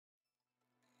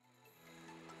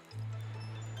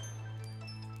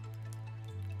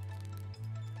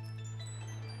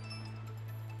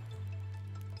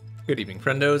Good evening,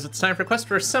 friendos. It's time for Quest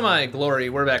for Semi-Glory.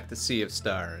 We're back to Sea of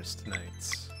Stars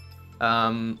tonight.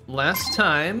 Last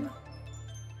time,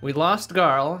 we lost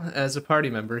Garl as a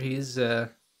party member. He's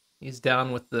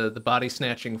down with the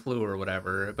body-snatching flu or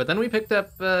whatever. But then we picked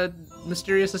up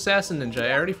Mysterious Assassin Ninja.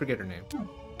 I already forget her name.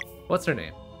 What's her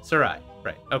name? Sarai.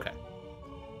 Right, okay.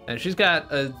 And she's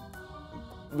got a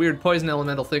weird poison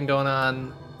elemental thing going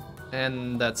on,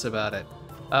 and that's about it.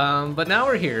 But now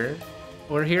we're here.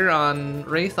 We're here on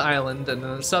Wraith Island, and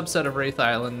a subset of Wraith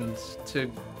Island,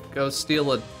 to go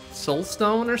steal a soul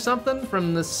stone or something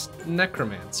from this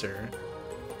necromancer.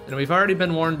 And we've already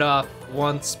been warned off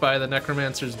once by the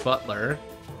necromancer's butler.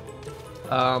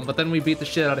 But then we beat the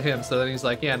shit out of him, so then he's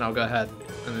like, yeah, no, go ahead.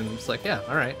 And then it's like, yeah,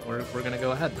 all right, we're gonna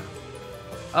go ahead now.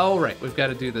 Oh, right, we've got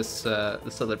to do this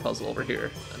this other puzzle over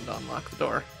here and unlock the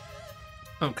door.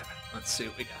 Okay, let's see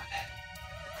what we got.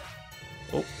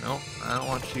 Oh, no, I don't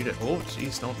want you to... Oh,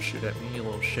 jeez, don't shoot at me, you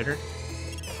little shitter.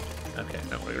 Okay,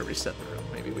 no, we're gonna reset the room.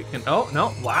 Maybe we can... Oh,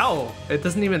 no, wow! It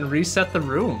doesn't even reset the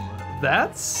room.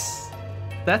 That's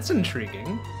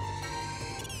intriguing.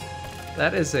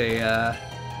 That is a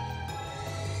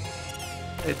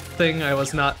thing I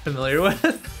was not familiar with.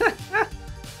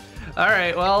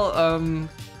 Alright, well,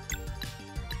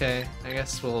 okay, I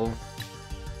guess we'll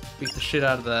beat the shit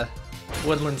out of the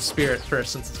woodland spirit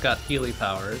first, since it's got Healy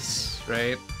powers,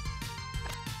 right?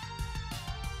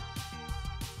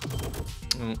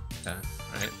 Okay,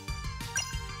 right.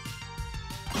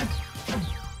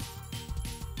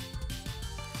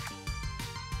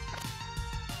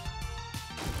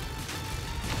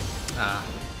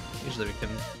 Usually we can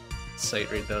sight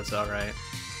read those alright.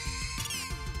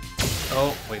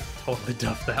 Oh, wait, totally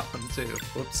duffed that one too.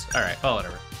 Whoops. Alright, oh,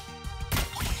 whatever.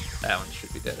 That one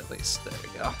should be dead at least. There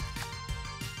we go.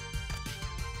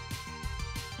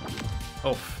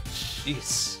 Oh,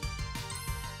 jeez.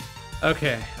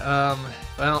 Okay,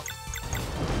 well,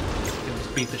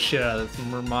 just beat the shit out of this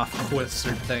Mermoth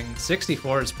Wizard thing.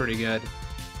 64 is pretty good.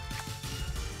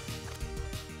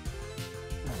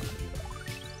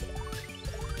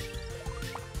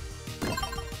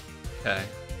 Okay,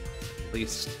 at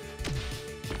least.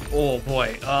 Oh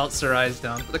boy, oh, Sarai's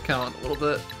down for the count a little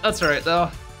bit. That's alright though.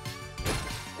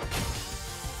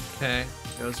 Okay,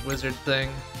 goes wizard thing.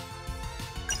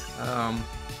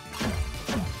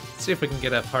 Let's see if we can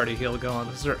get a party heal going.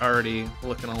 These are already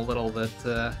looking a little bit,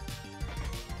 okay,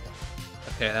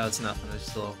 that was nothing. I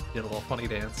just did a little funny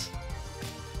dance.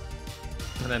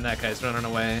 And then that guy's running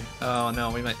away. Oh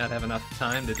no, we might not have enough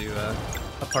time to do a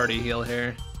party heal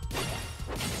here.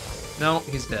 No,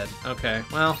 he's dead. Okay,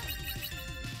 well,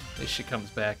 at least she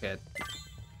comes back at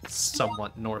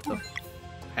somewhat north of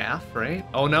half, right?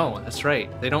 Oh no, that's right.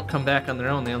 They don't come back on their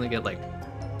own. They only get like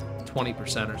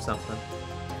 20% or something.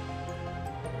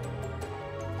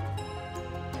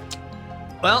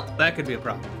 Well, that could be a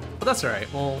problem. But that's alright.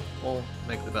 We'll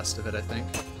make the best of it, I think.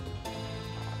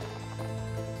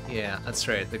 Yeah, that's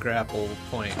right. The grapple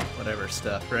point, whatever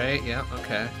stuff, right? Yeah,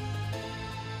 okay.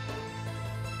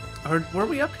 Or were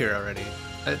we up here already?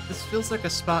 This feels like a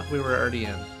spot we were already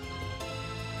in.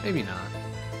 Maybe not.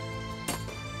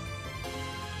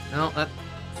 No, that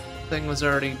thing was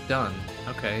already done.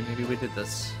 Okay, maybe we did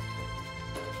this.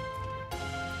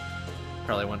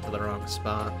 Probably went to the wrong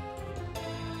spot.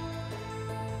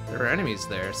 There were enemies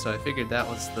there, so I figured that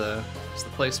was the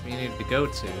place we needed to go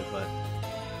to, but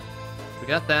we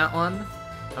got that one.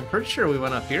 I'm pretty sure we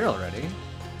went up here already.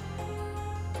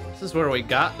 This is where we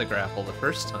got the grapple the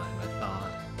first time, I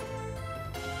thought.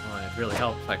 Oh, it'd really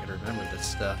help if I could remember this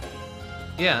stuff.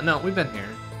 Yeah, no, we've been here.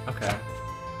 Okay.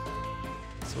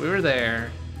 So we were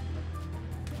there.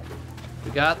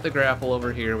 We got the grapple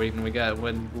over here. We lit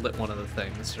one of the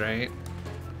things, right?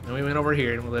 Then we went over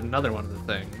here and we lit another one of the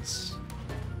things.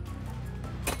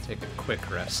 Take a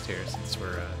quick rest here since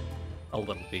we're a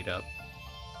little beat up.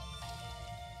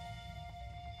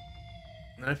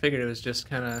 And I figured it was just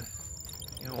kind of,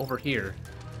 you know, over here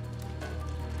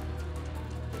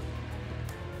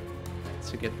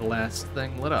to get the last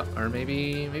thing lit up, or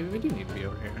maybe we do need to be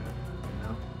over here.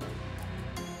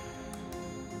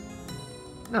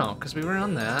 No, because we were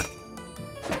on that.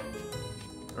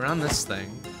 We're on this thing.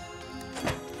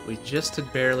 We just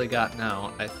had barely gotten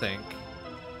out, I think.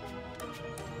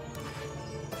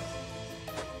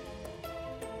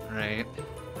 Right.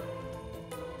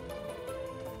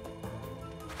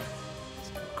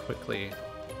 Let's quickly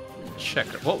check.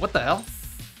 What the hell?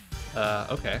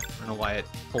 Okay. I don't know why it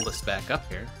pulled us back up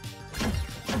here.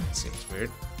 Seems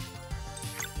weird.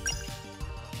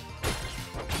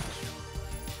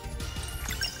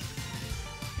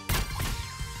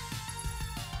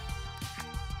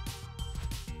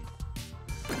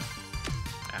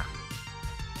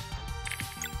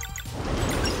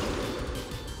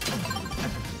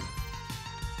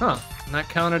 Huh, and that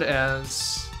counted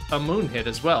as a moon hit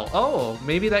as well. Oh,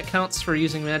 maybe that counts for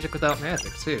using magic without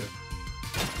magic, too.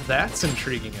 That's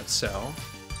intriguing if so.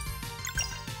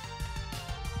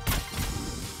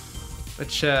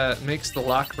 Which makes the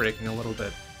lock breaking a little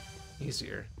bit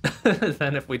easier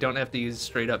than if we don't have to use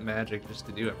straight up magic just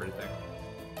to do everything.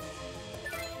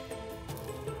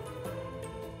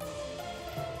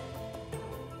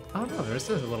 Oh no, there's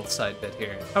a little side bit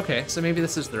here. Okay, so maybe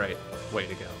this is the right way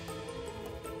to go.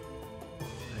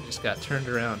 I just got turned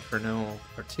around for no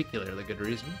particularly good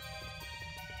reason.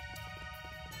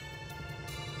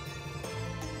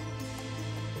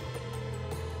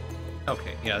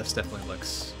 Okay, yeah, this definitely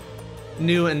looks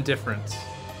new and different.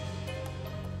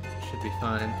 Should be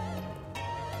fine.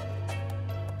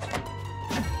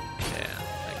 Yeah,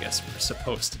 I guess we're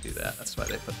supposed to do that. That's why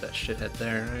they put that shithead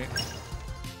there, right?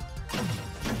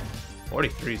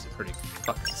 43 is a pretty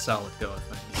fucking solid go of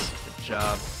things. Good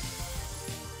job,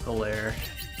 Hilaire.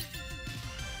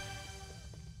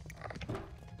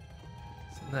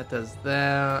 So that does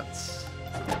that.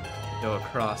 Go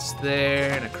across there,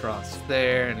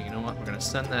 and you know what? We're gonna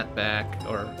send that back,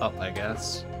 or up, I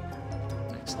guess.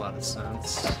 Makes a lot of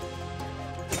sense.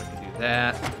 We can do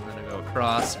that, and then I go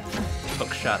across and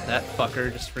hookshot that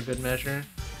fucker just for good measure.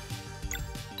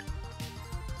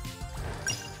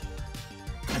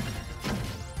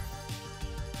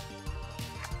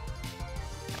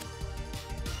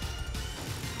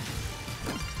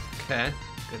 Okay,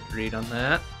 good read on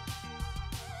that.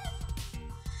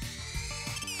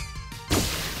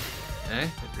 Okay,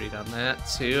 good read on that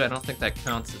too. I don't think that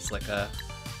counts as like a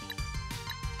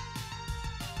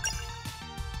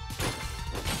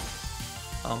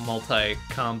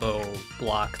multi-combo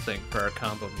block thing for our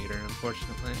combo meter,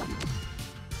 unfortunately.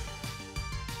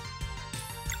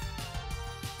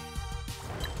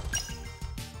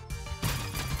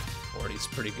 Is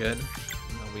pretty good.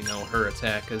 We know her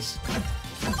attack is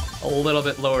a little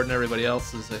bit lower than everybody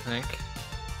else's, I think.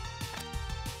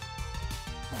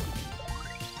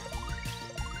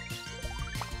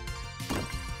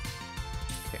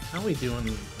 Okay, how are we doing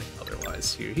like,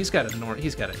 otherwise here? He's got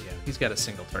a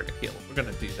single target heal. We're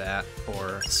gonna do that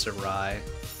for Sarai.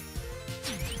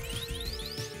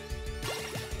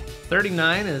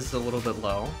 39 is a little bit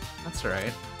low. That's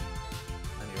alright.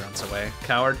 Then he runs away.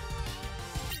 Coward.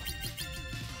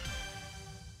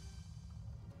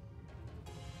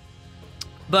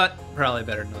 But probably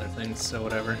better than other things, so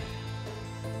whatever.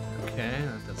 Okay,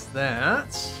 that does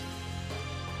that.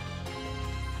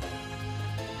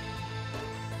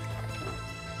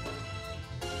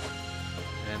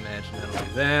 I imagine that'll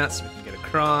do that, so we can get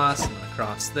across, and then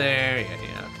across there.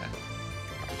 Yeah, okay.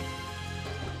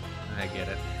 I get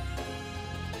it.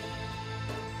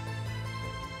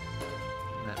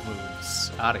 And that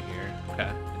moves out of here.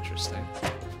 Okay, interesting.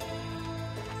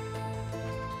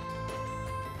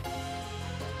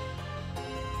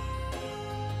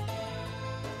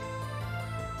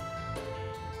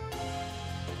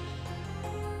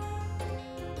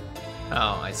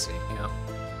 Oh, I see, yeah.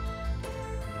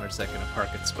 Where's that gonna park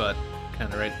its butt?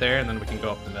 Kinda right there, and then we can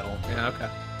go up the middle. Yeah, okay.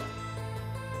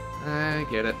 I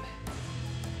get it.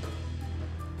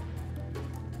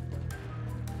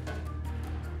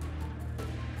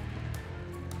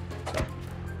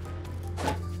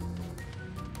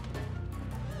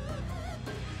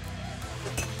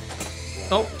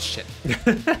 Oh, shit.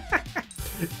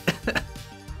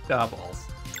 Duh balls.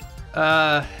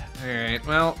 Alright,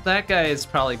 well, that guy is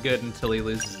probably good until he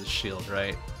loses his shield,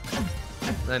 right?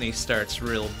 Then he starts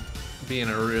being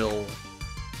a real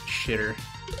shitter.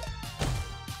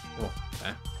 Oh,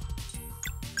 okay.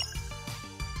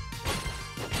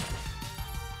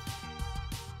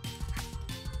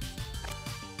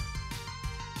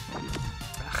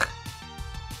 Ugh.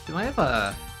 Do I have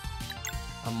a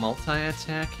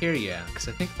multi-attack here? Yeah, because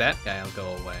I think that guy will go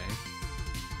away.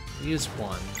 We'll use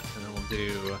one, and then we'll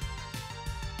do...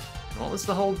 What was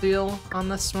the whole deal on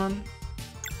this one?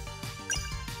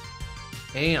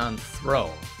 A on throw.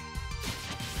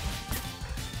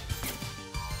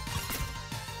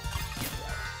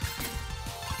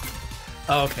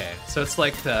 Okay, so it's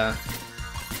like the...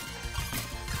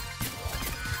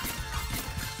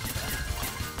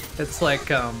 It's like,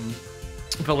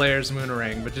 Valaire's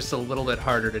Moonerang, but just a little bit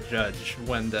harder to judge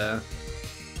when to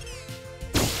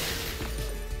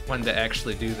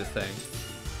actually do the thing.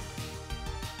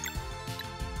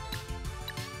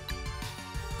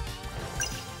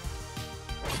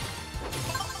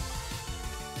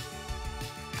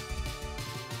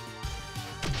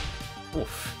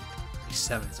 Oof,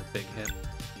 37's a big hit.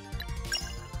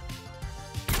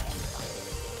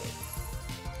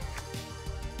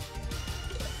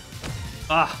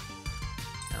 Ah,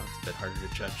 a bit harder to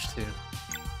judge, too.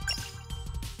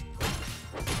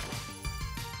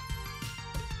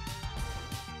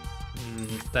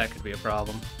 That could be a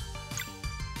problem.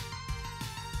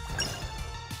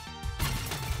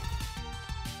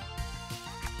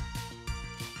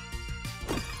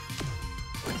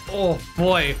 Oh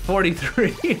boy,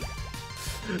 43.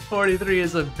 43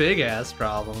 is a big-ass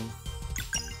problem.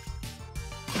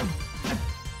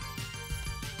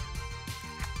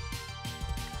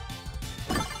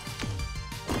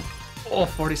 Oh,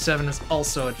 47 is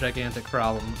also a gigantic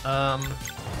problem.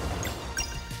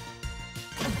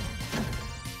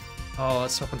 Oh,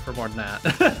 let's hoping for more than that.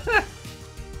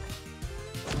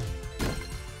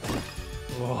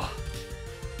 Oh.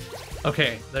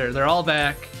 Okay, they're all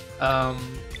back.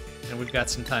 And we've got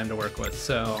some time to work with,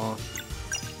 so...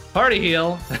 Party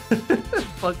heal!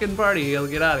 Fucking party heal,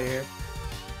 get out of here.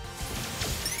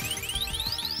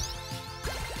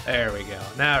 There we go.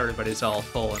 Now everybody's all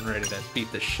full and ready to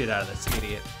beat the shit out of this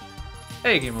idiot.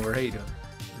 Hey, Game Over, how you doing?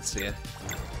 Let's see ya.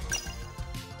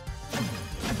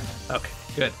 Okay,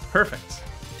 good. Perfect.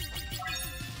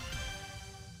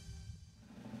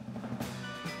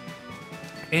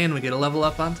 And we get a level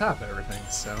up on top of everything,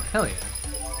 so hell yeah.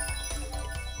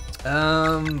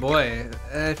 Boy,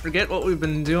 I forget what we've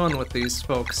been doing with these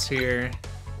folks here.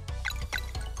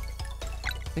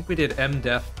 I think we did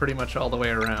MDef pretty much all the way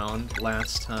around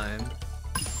last time.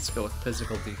 Let's go with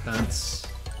physical defense.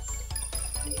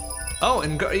 Oh,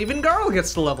 and even Garl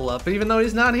gets to level up, even though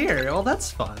he's not here. Well,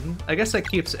 that's fun. I guess that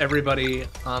keeps everybody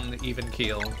on the even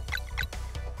keel.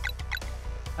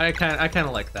 I kind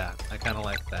of like that. I kind of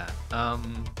like that.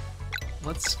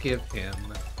 Let's give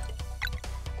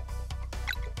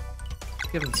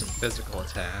him some physical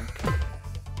attack.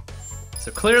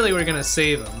 So clearly we're gonna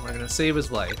save him. We're gonna save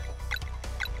his life.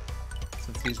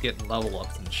 Since he's getting level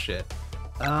ups and shit.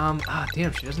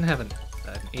 Damn, she doesn't have an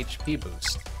HP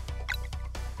boost.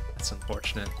 That's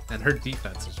unfortunate. And her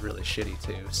defense is really shitty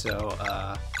too, so,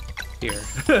 here.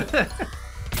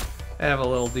 I have a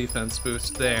little defense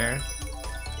boost there.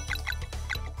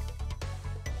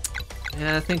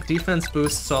 Yeah, I think defense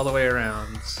boosts all the way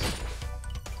around.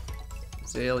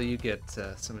 Zale, you get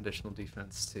some additional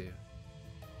defense too.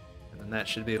 And then that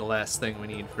should be the last thing we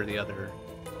need for the other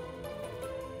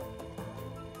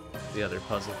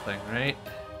puzzle thing, right?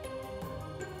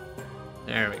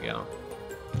 There we go.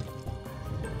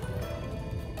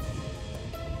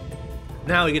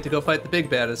 Now we get to go fight the big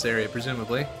bad in this area,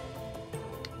 presumably.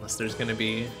 Unless there's gonna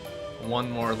be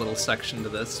one more little section to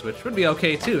this, which would be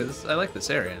okay too. I like this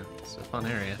area. It's a fun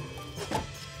area.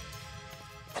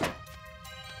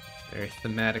 Very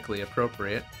thematically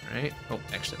appropriate, right? Oh,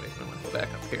 actually, wait, I want to go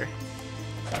back up here.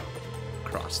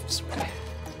 Across this way.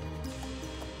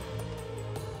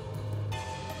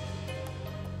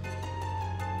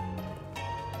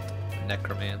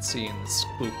 Necromancy and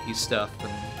spooky stuff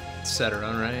and etc.,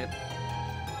 right?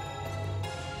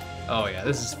 Oh yeah,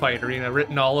 this is Fight Arena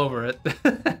written all over it.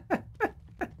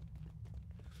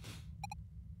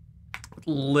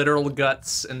 Literal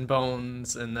guts and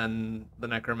bones, and then the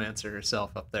necromancer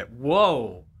herself up there.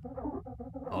 Whoa!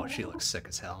 Oh, she looks sick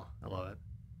as hell. I love it.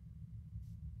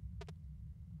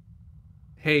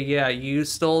 Hey, yeah, you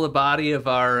stole the body of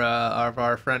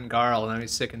our friend Garl, and now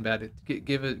he's sick and bad.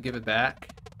 Give it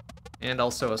back, and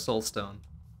also a soul stone.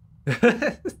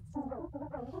 I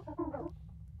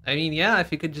mean, yeah,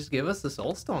 if you could just give us the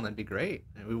soul stone, that'd be great.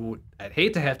 I'd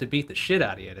hate to have to beat the shit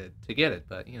out of you to get it,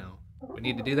 but you know. We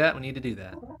need to do that, we need to do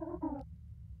that.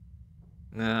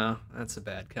 No, that's a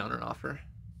bad counteroffer.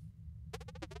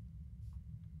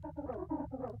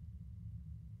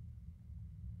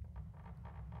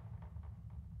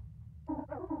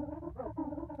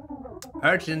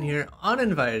 Arjun here,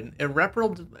 uninvited,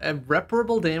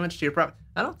 irreparable damage to your property.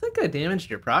 I don't think I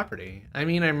damaged your property. I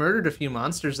mean, I murdered a few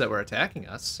monsters that were attacking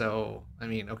us, so, I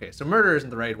mean, okay, so murder isn't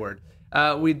the right word.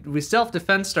 We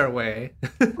self-defensed our way.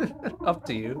 Up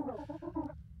to you.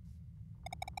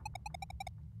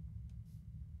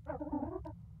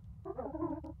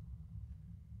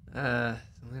 Selena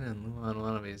and Luan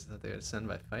wannabes that they would ascend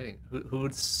by fighting.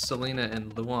 Who's Selena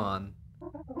and Luan?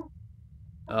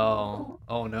 Oh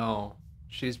no.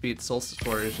 She's beat Solstice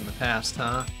Warriors in the past,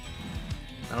 huh?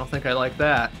 I don't think I like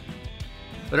that.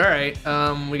 But alright,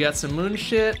 we got some moon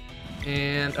shit,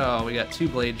 and oh, we got 2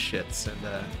 blade shits,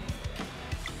 and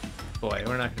boy,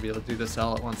 we're not gonna be able to do this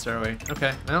all at once, are we?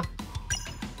 Okay, well.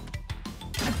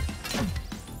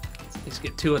 Let's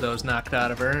get 2 of those knocked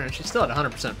out of her, and she's still at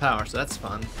 100% power, so that's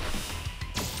fun.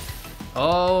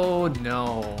 Oh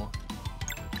no.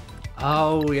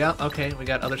 Oh yeah, okay, we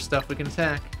got other stuff we can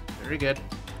attack. Very good.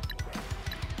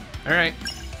 Alright.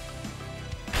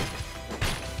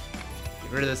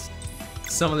 Get rid of this,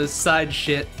 some of this side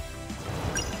shit.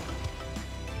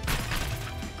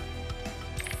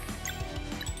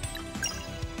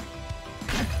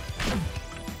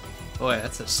 Boy,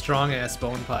 that's a strong-ass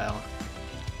bone pile.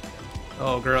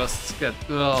 Oh, gross. It's good.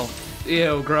 Oh,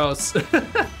 ew, gross.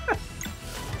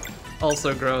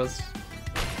 Also gross.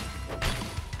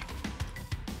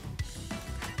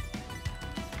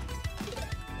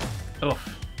 Oh,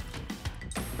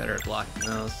 better at blocking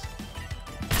those.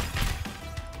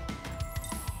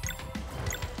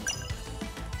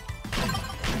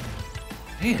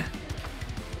 Man.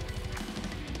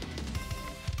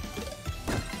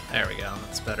 There we go,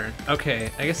 that's better.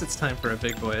 Okay, I guess it's time for a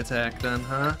big boy attack then,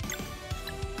 huh?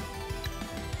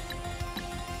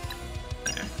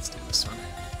 There, let's do this one.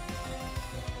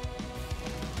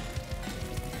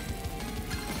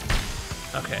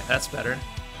 Okay, that's better.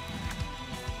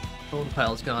 Bone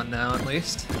pile's gone now, at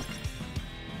least.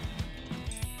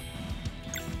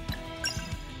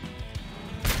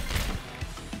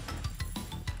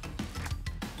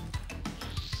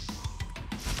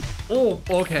 Oh,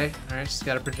 okay. Alright, she's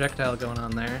got a projectile going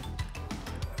on there.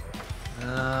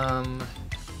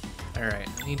 Alright,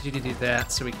 I need you to do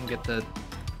that so we can get the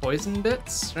poison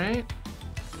bits, right?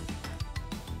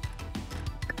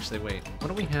 Actually, wait. What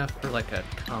do we have for, like, a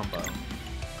combo?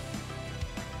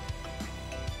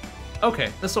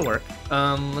 Okay, this'll work.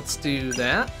 Let's do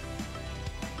that.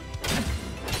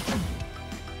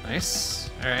 Nice.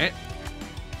 Alright.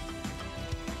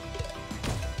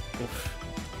 Oof.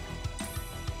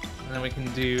 And then we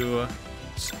can do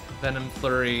Venom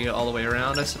Flurry all the way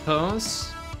around, I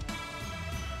suppose.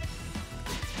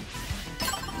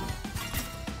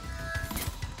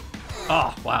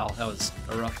 Oh, wow, that was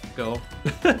a rough go.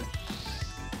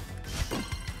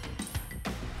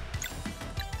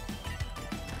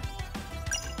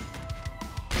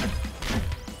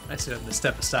 I still have to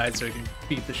step aside so we can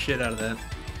beat the shit out of that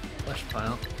flesh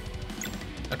pile.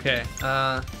 Okay,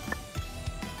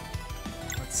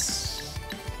 let's...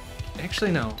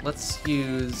 Actually, no. Let's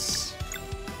use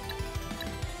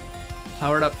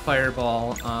Powered Up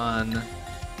Fireball on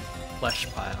Flesh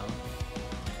Pile.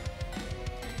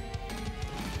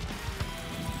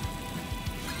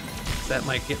 That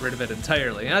might get rid of it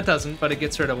entirely. It doesn't, but it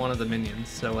gets rid of one of the minions,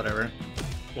 so whatever.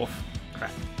 Woof.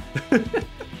 Crap.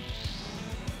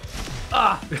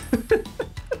 Ah!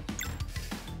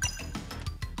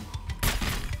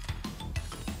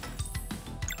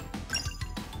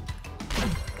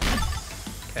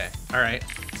 Okay, alright.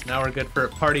 So now we're good for a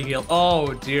party heal.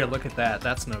 Oh dear, look at that.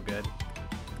 That's no good.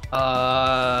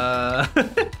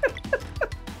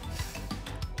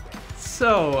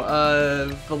 So,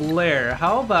 Valaire,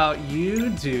 how about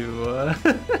you do...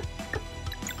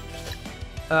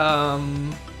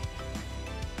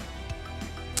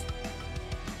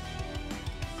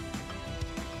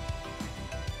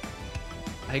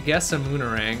 I guess a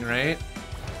Moonerang, right?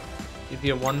 Give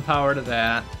you 1 power to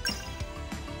that.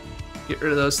 Get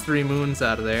rid of those 3 moons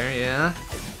out of there, yeah?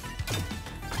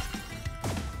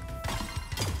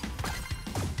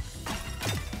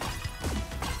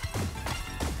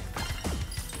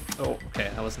 Oh,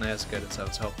 okay, that wasn't as good as I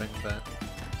was hoping, but...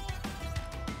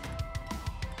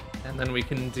 And then we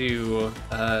can do,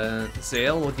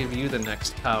 Zale will give you the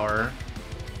next power.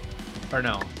 Or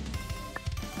no.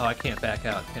 Oh, I can't back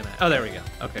out, can I? Oh, there we go.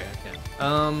 Okay, I can.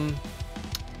 Oh,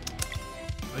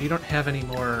 you don't have any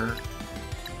more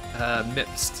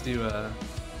MIPS to do a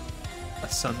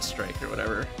Sunstrike or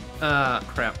whatever.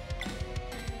 Crap.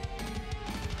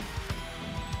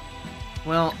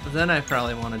 Well, then I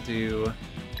probably want to do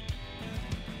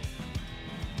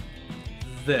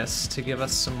this to give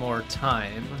us some more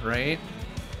time, right?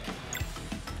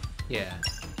 Yeah.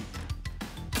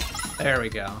 There we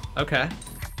go. Okay.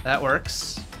 That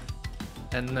works.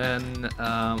 And then,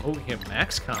 oh, we have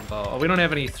max combo. Oh, we don't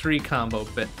have any 3 combo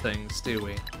bit things, do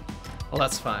we? Well,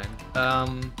 that's fine.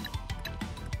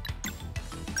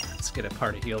 Let's get a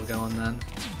party heal going then.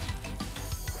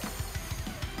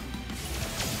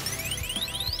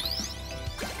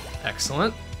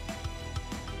 Excellent.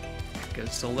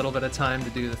 Gives us a little bit of time to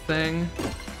do the thing.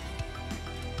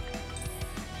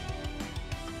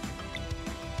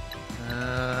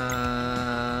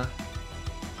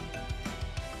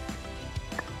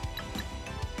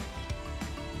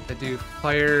 I do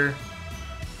fire,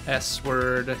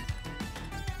 S-word,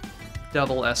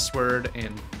 double S-word,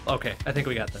 and... Okay, I think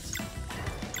we got this.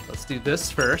 Let's do this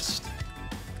first.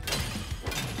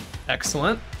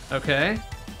 Excellent. Okay.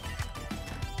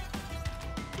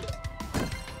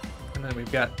 And then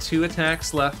we've got 2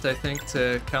 attacks left, I think,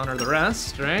 to counter the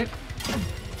rest, right?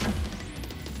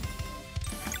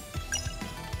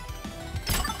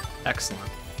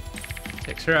 Excellent.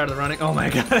 Takes her out of the running. Oh my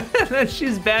god, and then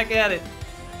she's back at it.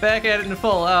 Back at it in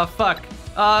full. Oh, fuck.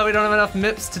 Oh, we don't have enough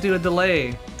MIPS to do a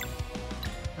delay.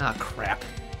 Ah, crap.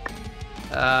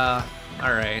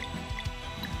 Alright.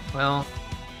 Well,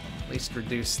 at least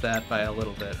reduce that by a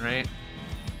little bit, right?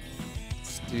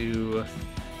 Let's do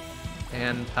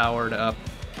fan powered up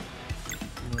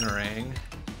Moonerang.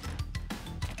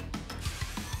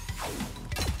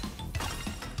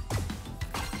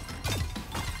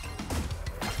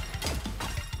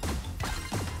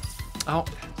 Oh, what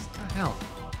the hell?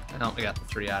 Oh, we got the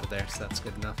 3 out of there, so that's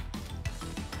good enough.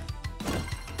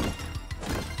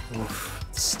 Oof.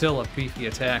 Still a beefy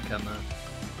attack on the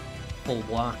full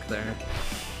block there.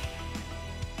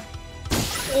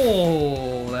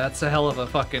 Oh, that's a hell of a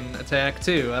fucking attack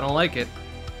too. I don't like it.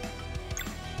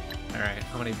 Alright,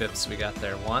 how many bips we got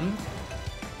there? 1?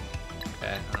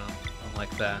 Okay, I don't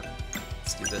like that.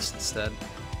 Let's do this instead.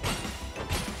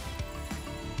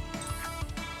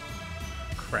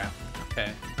 Crap.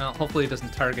 Okay, well, hopefully it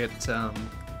doesn't target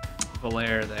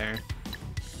Valair there.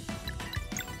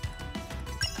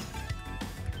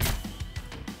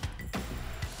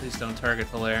 Please don't target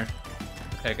Valair.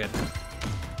 Okay, good.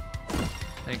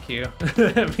 Thank you.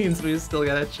 That means we still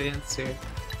got a chance here.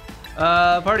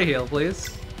 Party heal,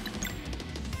 please.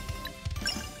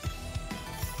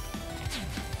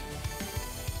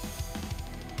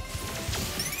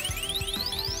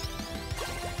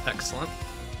 Excellent.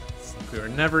 We were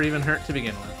never even hurt to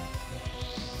begin with.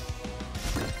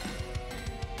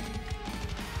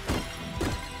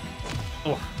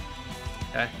 Oh.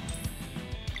 Okay.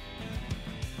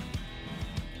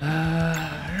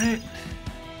 Alright.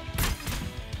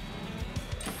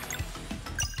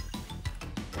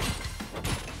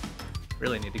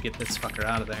 Really need to get this fucker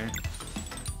out of there.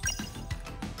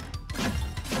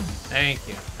 Thank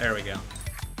you. There we go.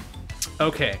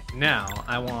 Okay, now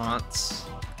I want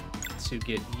to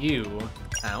get you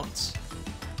out.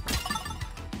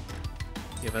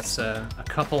 Give us a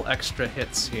couple extra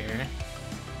hits here.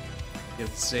 Give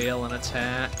Zale an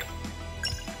attack.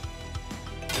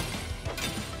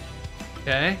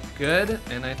 Okay, good.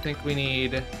 And I think we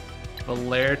need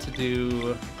Valair to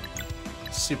do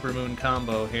Super Moon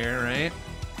combo here, right?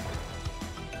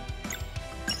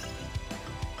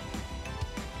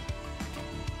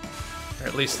 Or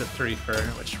at least a 3 for,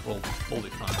 which we'll be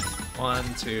fine. 1,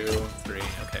 2, 3.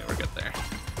 Okay, we're good there.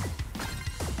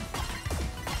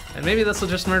 And maybe this will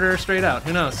just murder her straight out.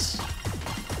 Who knows?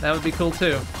 That would be cool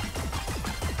too.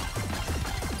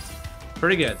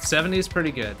 Pretty good. 70 is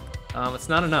pretty good. It's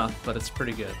not enough, but it's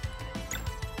pretty good.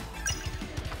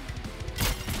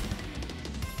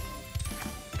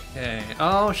 Okay.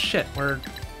 Oh shit, we're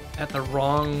at the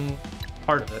wrong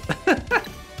part of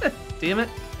it. Damn it.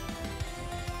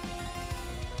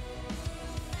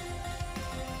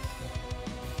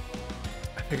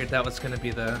 I figured that was gonna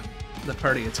be the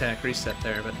party attack reset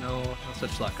there, but no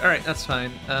such luck. Alright, that's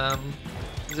fine.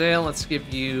 Zale, let's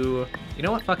give you... You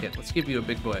know what? Fuck it. Let's give you a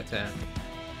big boy attack.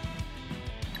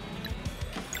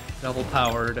 Double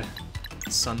powered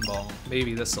Sunball.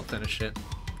 Maybe this will finish it.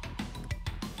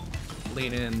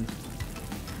 Lean in.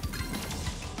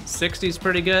 60's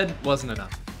pretty good. Wasn't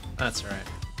enough. That's alright.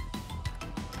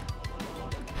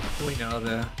 We know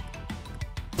the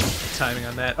timing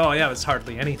on that. Oh yeah, it was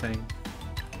hardly anything.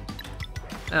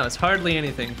 That was hardly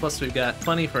anything. Plus we've got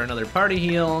plenty for another party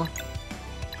heal.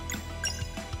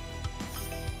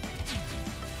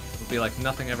 It'll be like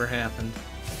nothing ever happened.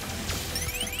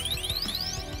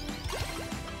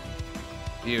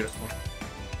 Beautiful.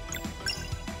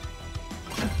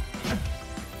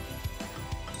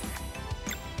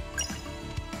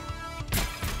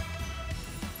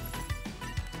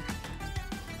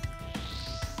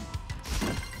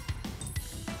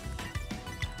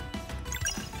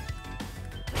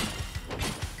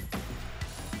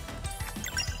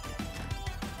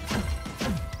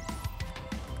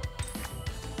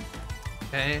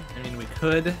 Okay, I mean we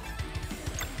could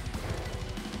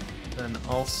then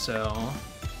also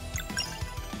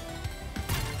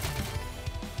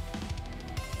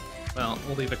well,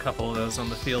 we'll leave a couple of those on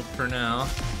the field for now.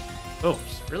 Oh,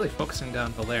 just really focusing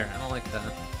down Valair. I don't like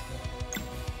that.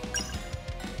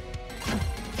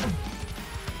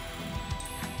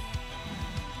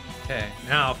 Okay,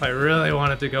 now if I really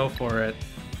wanted to go for it,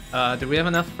 do we have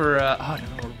enough for? Oh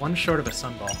no, we're 1 short of a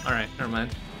Sunball. All right, never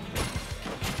mind.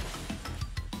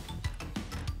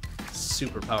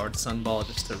 Super powered Sunball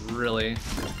just to really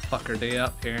fuck her day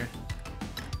up here.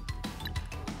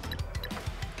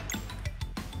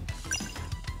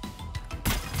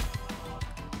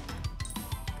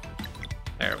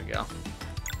 There we go.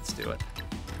 Let's do it.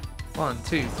 1,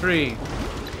 2, 3.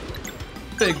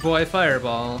 Big boy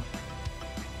fireball.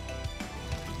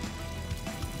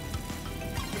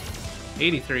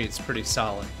 83 is pretty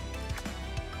solid.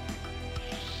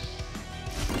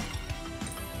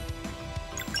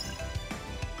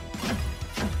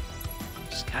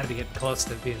 Just gotta be getting close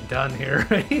to being done here,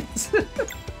 right?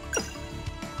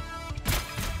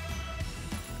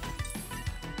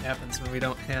 Happens when we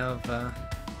don't have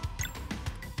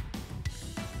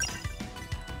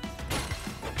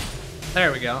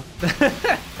There we go.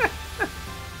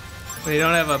 When you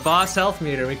don't have a boss health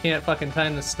meter, we can't fucking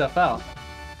time this stuff out.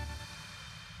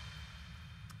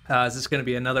 Is this gonna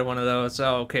be another one of those,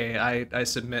 oh, okay, I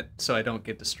submit so I don't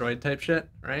get destroyed type shit,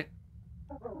 right?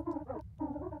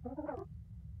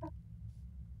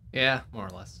 Yeah, more or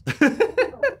less.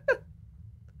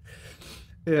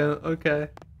 Yeah, okay.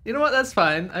 You know what, that's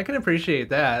fine. I can appreciate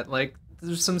that. Like,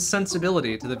 there's some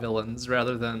sensibility to the villains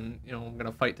rather than, you know, I'm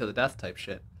gonna fight to the death type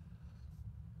shit.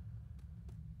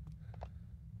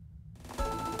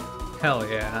 Hell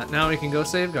yeah. Now we can go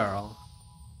save Garl.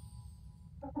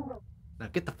 Now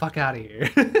get the fuck out of here.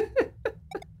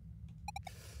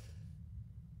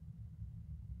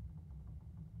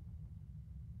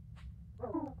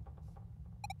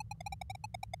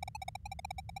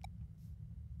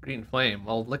 Green flame.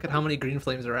 Well, look at how many green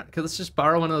flames are at. Okay, let's just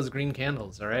borrow one of those green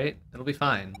candles, alright? It'll be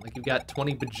fine. Like, you've got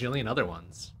 20 bajillion other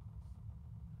ones.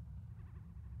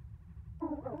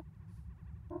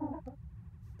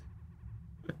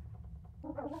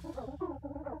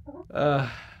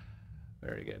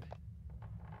 Very good.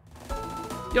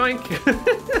 Yoink!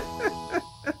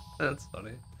 That's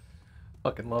funny.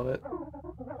 Fucking love it.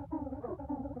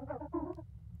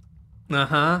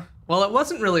 Uh-huh. Well, it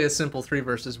wasn't really a simple 3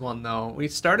 versus 1, though. We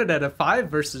started at a 5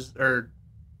 versus...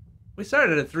 we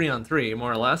started at a 3-on-3,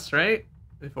 more or less, right?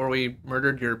 Before we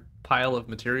murdered your pile of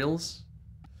materials.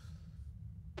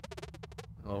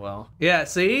 Oh, well. Yeah,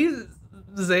 see?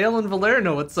 Zale and Valer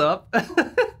know what's up.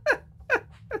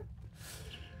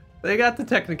 They got the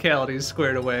technicalities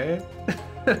squared away.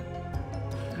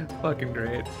 Fucking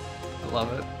great. I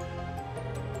love it.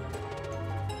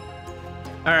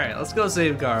 Alright, let's go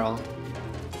save Garl.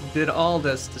 Did all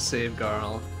this to save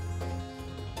Garl.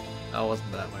 Oh, it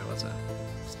wasn't that way, was it?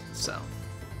 South.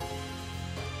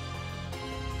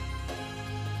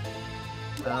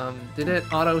 Did it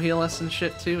auto-heal us and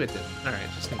shit too? It didn't.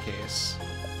 Alright, just in case.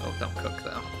 Oh, don't cook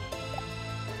though.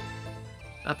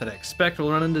 Not that I expect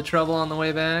we'll run into trouble on the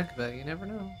way back, but you never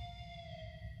know.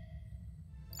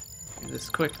 Do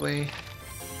this quickly.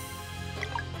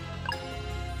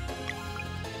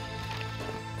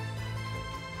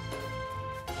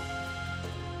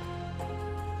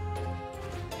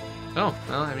 Oh,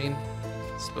 well, I mean,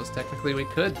 I suppose technically we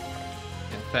could,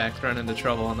 in fact, run into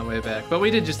trouble on the way back. But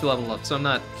we did just level up, so I'm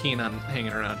not keen on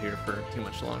hanging around here for too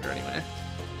much longer anyway.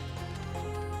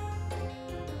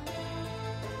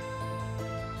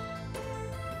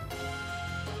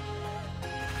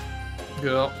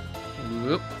 Go.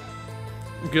 Whoop.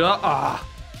 Go. Ah.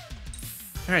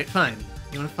 Alright, fine.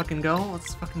 You wanna fucking go?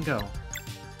 Let's fucking go.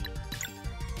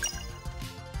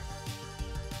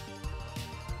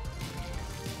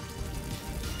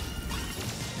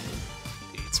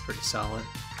 It's pretty solid.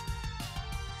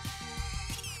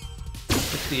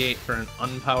 58 for an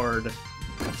unpowered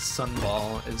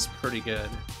sunball is pretty good.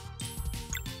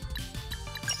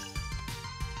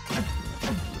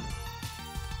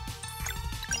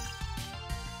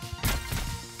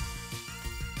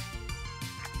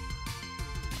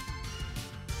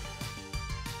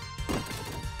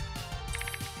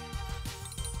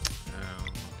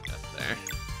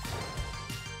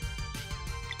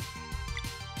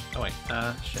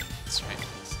 Shit. That's right.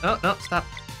 Oh, no, stop.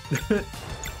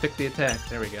 Pick the attack.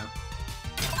 There we go.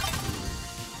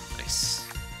 Nice.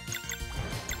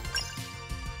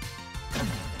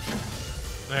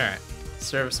 Alright.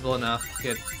 Serviceable enough.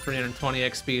 Get 320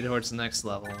 XP towards the next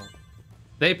level.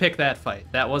 They picked that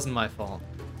fight. That wasn't my fault.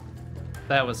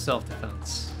 That was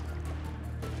self-defense.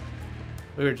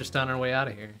 We were just on our way out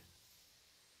of here.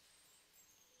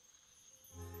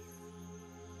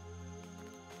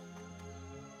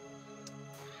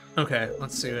 Okay,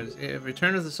 let's see.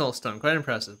 Return of the Soul Stone. Quite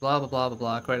impressive. Blah, blah, blah, blah,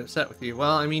 blah. Quite upset with you.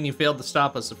 Well, I mean, you failed to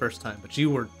stop us the first time, but you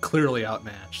were clearly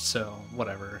outmatched, so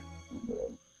whatever.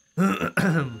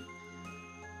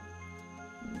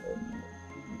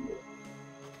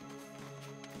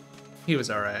 He was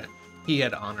alright. He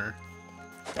had honor.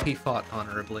 He fought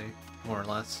honorably, more or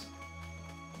less.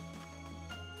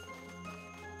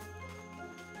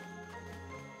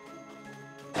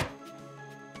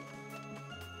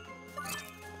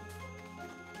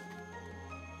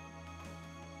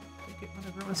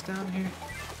 Whatever was down here?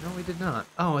 No, we did not.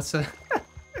 Oh, it's a...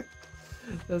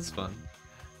 That's fun.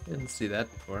 Didn't see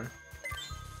that before.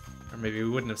 Or maybe we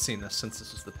wouldn't have seen this since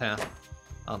this was the path.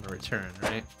 on the return,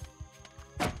 right?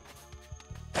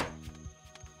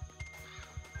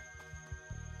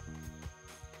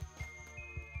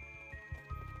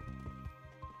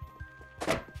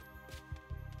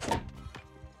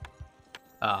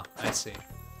 Oh, I see.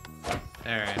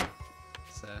 Alright.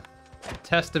 It's a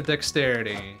test of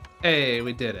dexterity. Hey,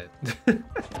 we did it.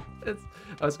 That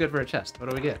was good for a chest. What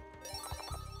do we get?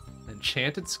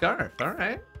 Enchanted scarf.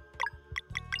 Alright.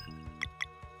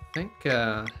 I think,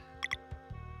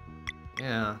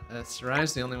 yeah,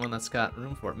 Sarai's the only one that's got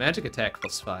room for it. Magic attack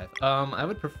 +5. I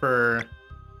would prefer...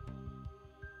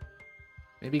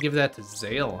 maybe give that to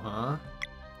Zale, huh?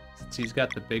 Since he's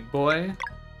got the big boy.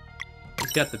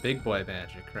 He's got the big boy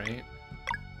magic, right?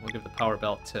 We'll give the power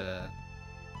belt to...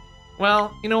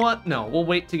 well, you know what? No, we'll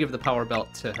wait to give the power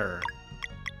belt to her.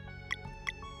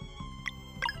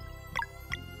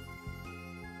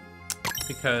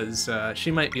 Because she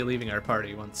might be leaving our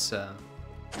party once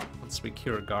we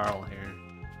cure Garl here.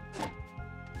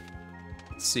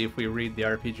 Let's see if we read the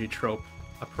RPG trope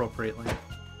appropriately.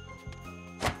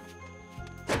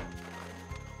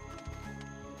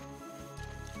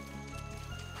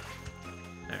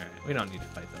 Alright, we don't need to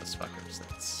fight those fuckers.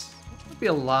 That would be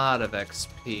a lot of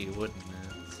XP, wouldn't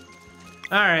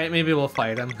it? Alright, maybe we'll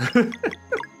fight him.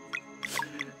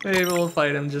 Maybe we'll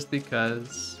fight him just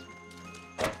because.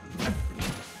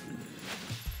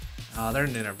 Oh, they're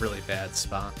in a really bad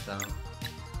spot, though.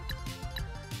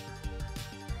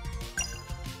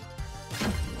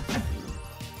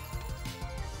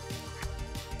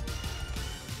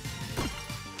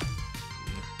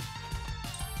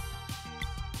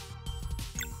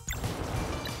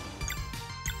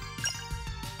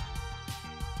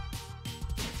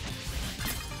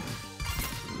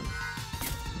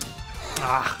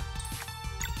 Ah.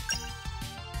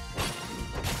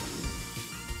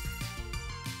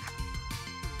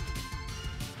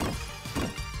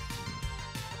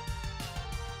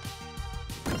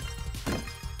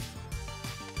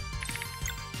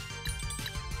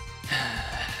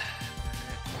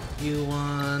 You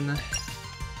won.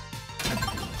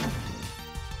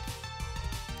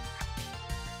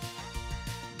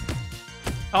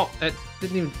 Oh, it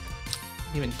didn't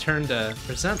even turn to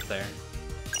present there.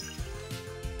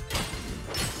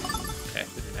 Okay,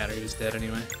 didn't matter, he was dead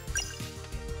anyway.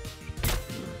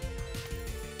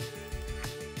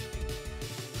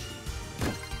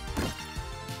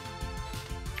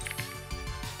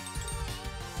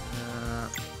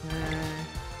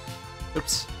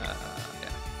 Oops. Yeah.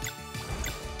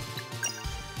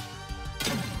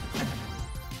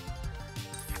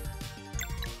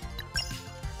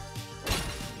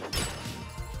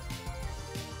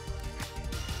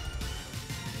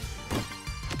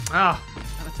 Ah,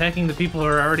 I'm attacking the people who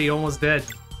are already almost dead.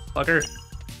 Fucker.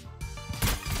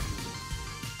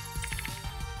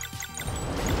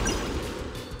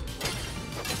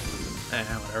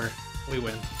 Whatever. We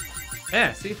win.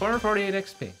 Yeah, see, 448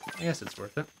 XP. I guess it's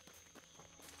worth it.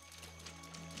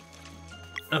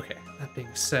 Okay, that being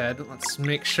said, let's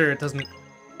make sure it doesn't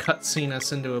cutscene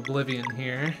us into oblivion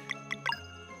here.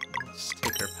 Let's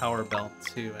take our power belt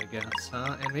too, I guess,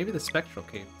 huh? And maybe the spectral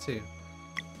cape too.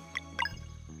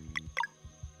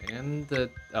 And the...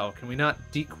 oh, can we not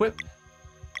dequip?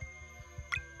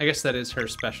 I guess that is her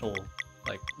special,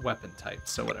 like, weapon type,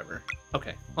 so whatever.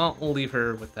 Okay, well, we'll leave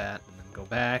her with that and then go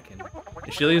back, and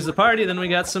if she leaves the party, then we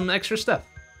got some extra stuff.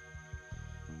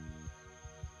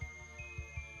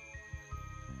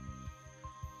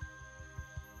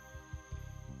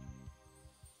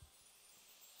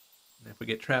 And if we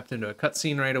get trapped into a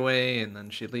cutscene right away, and then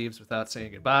she leaves without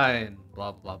saying goodbye, and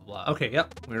blah, blah, blah. Okay,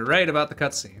 yep, we were right about the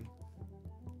cutscene.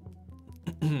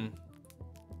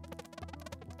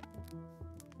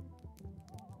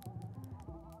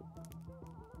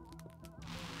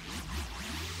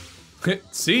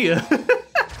 See ya.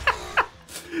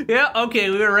 Yeah, okay,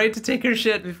 we were right to take her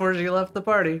shit before she left the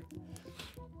party.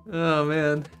 Oh,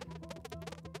 man.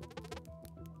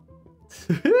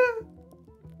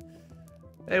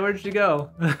 Hey, where'd she go?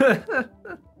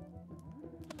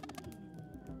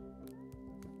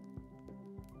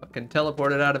 Fucking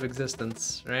teleported out of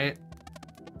existence, right?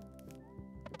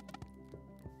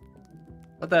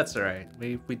 But that's alright.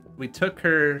 We took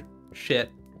her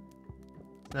shit.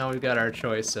 Now we've got our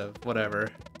choice of whatever.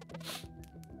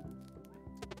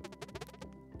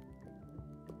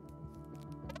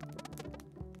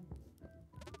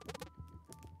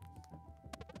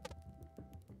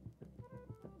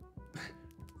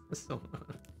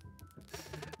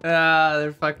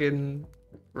 They're fucking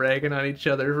ragging on each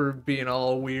other for being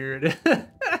all weird.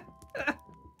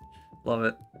 Love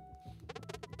it.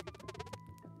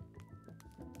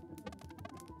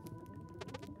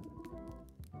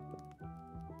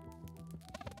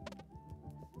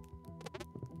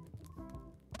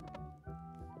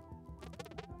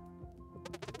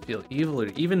 feel evil or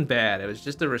even bad. It was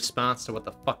just a response to what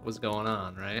the fuck was going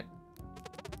on, right?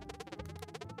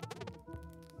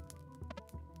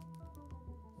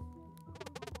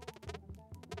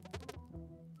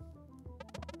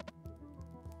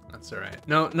 That's alright.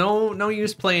 No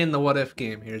use playing the what if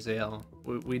game here, Zale.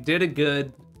 We did it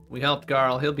good. We helped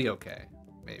Garl. He'll be okay.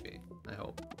 Maybe. I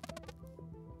hope.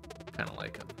 Kinda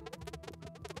like him.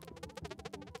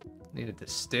 Needed to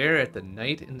stare at the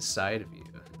night inside of you.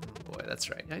 Oh boy, that's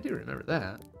right. I do remember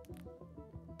that.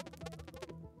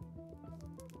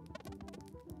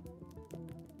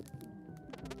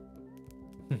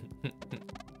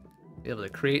 Be able to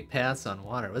create paths on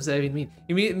water. What does that even mean?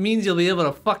 It means you'll be able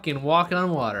to fucking walk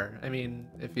on water. I mean,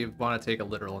 if you want to take a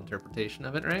literal interpretation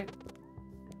of it, right?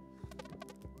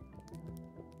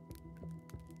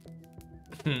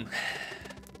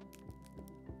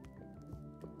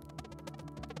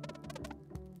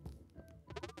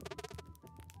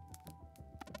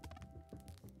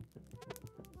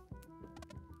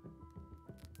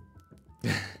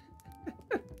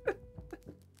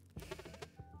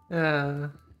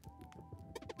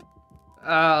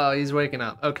 Oh, he's waking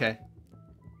up. Okay.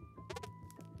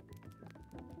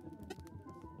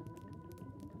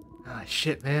 Oh,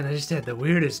 shit, man. I just had the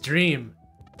weirdest dream.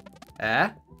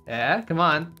 Come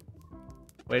on.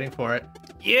 Waiting for it.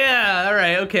 Yeah,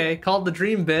 alright, okay. Called the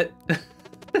dream bit.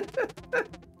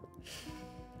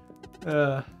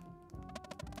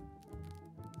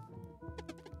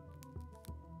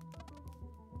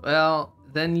 Well,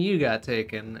 then you got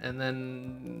taken, and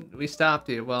then we stopped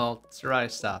you. Well, Sarai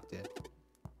stopped you.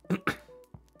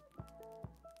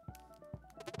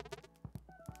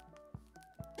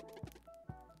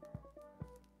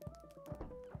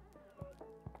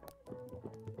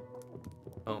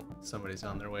 Oh, somebody's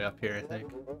on their way up here, I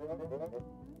think.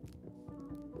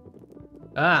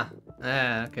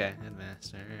 Okay,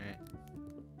 headmaster,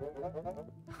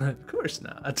 alright. Of course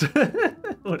not.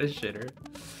 What a shitter.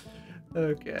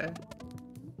 Okay.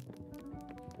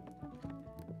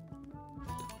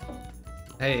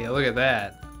 Hey, look at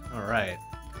that. Alright.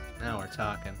 Now we're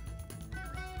talking.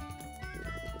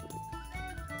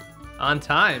 On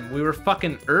time. We were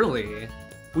fucking early.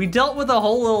 We dealt with a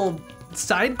whole little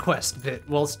side quest bit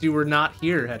whilst you were not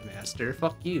here, Headmaster.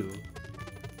 Fuck you.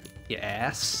 You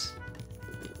ass.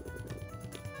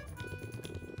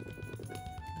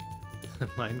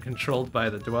 Mind controlled by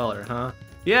the Dweller, huh?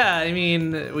 Yeah, I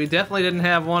mean, we definitely didn't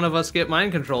have one of us get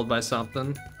mind controlled by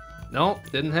something. Nope,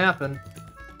 didn't happen.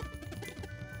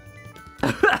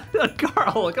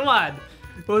 Carl, come on.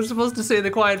 I was supposed to say the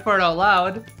quiet part out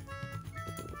loud.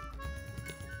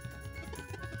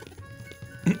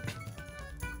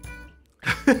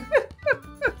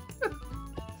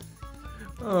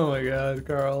 Oh my god,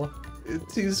 Carl.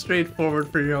 It's too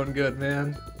straightforward for your own good,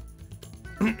 man.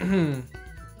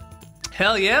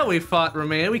 Hell yeah, we fought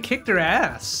Romania. We kicked her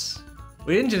ass.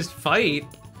 We didn't just fight.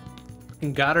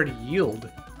 And got her to yield.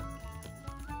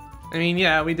 I mean,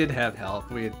 yeah, we did have help.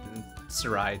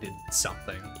 Sarai did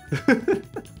something.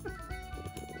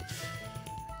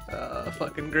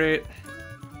 Fucking great.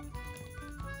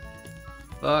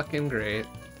 Fucking great.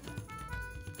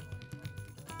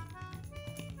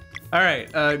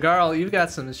 Alright, Garl, you've got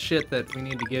some shit that we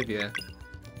need to give you.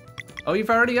 Oh, you've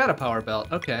already got a power belt.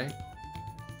 Okay.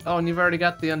 Oh, and you've already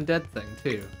got the undead thing,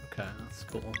 too. Okay, that's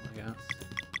cool, I guess.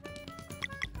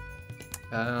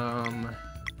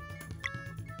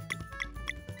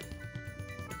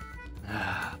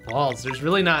 Balls, there's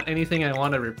really not anything I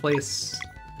want to replace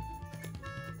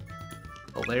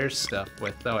the Lair's stuff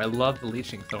with, though. I love the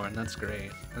Leeching Thorn, that's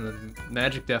great. And then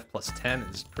Magic Def plus 10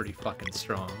 is pretty fucking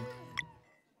strong.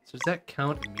 So does that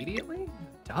count immediately?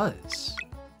 It does.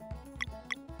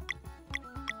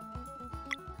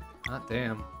 Hot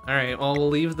damn. Alright, well, we'll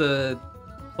leave the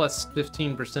plus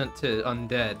 15% to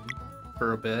undead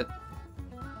for a bit.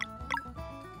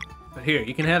 But here,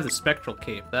 you can have the Spectral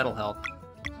Cape, that'll help.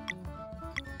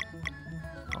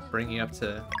 I'll bring you up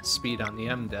to speed on the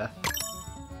M-Def.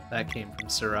 That came from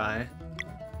Sarai.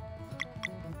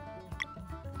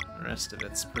 The rest of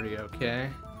it's pretty okay.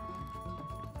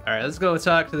 Alright, let's go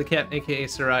talk to the captain, aka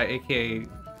Sarai, aka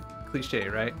Cliche,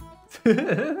 right?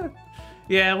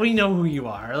 Yeah, we know who you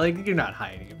are. Like, you're not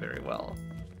hiding it very well.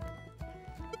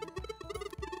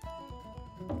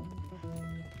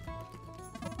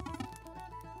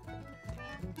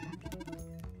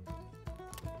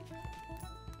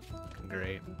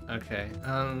 Great. Okay,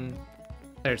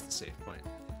 there's the save point.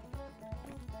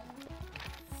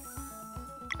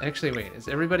 Actually, wait, is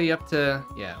everybody up to...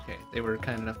 Yeah, okay, they were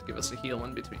kind enough to give us a heal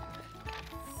in between.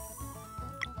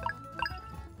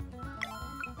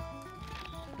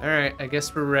 Alright, I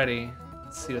guess we're ready.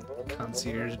 Let's see what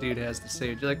concierge dude has to say.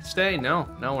 Would you like to stay? No,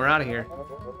 no, we're out of here.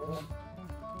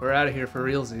 We're out of here for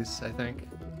realsies, I think.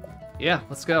 Yeah,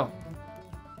 let's go.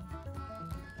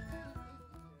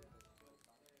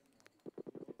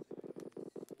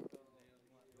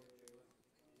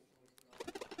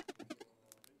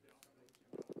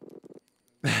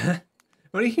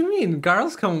 What do you mean?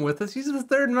 Garl's coming with us. He's the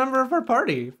third member of our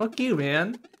party. Fuck you,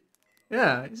 man.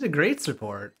 Yeah, he's a great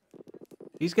support.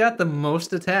 He's got the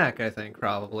most attack, I think,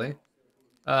 probably.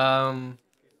 What?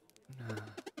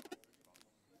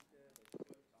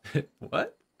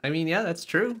 I mean, yeah, that's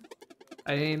true.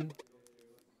 I mean...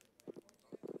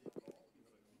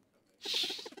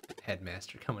 Shh,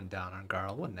 Headmaster coming down on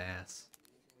Garl. What an ass.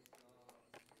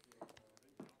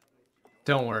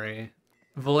 Don't worry.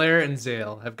 Valere and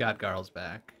Zale have got Garl's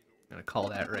back. I'm gonna call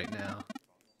that right now.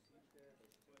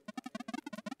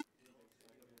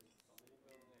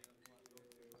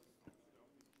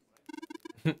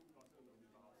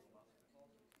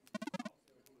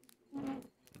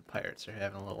 Pirates are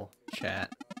having a little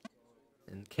chat.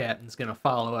 And Captain's gonna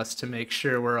follow us to make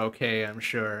sure we're okay, I'm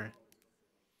sure.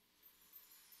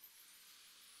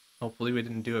 Hopefully we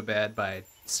didn't do a bad by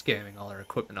scamming all her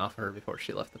equipment off her before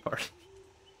she left the party.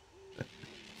 That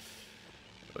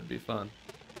would be fun.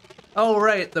 Oh,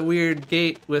 right, the weird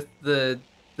gate with the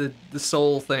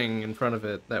soul thing in front of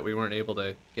it that we weren't able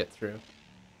to get through.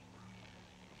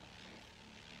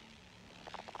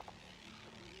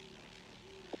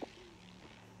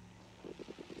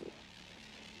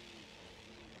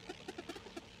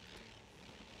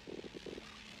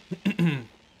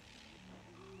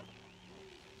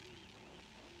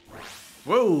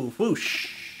 Whoa, whoosh.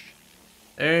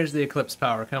 There's the eclipse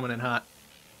power coming in hot.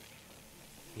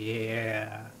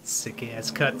 Yeah, sick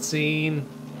ass cutscene.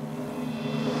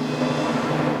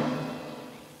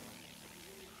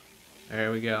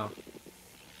 There we go.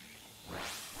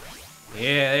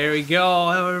 Yeah, there we go.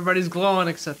 Everybody's glowing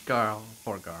except Garl.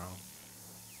 Poor Garl.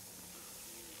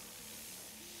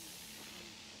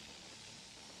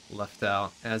 Left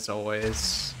out, as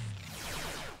always.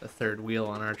 The third wheel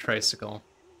on our tricycle.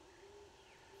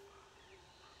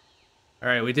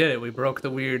 Alright, we did it. We broke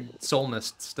the weird soul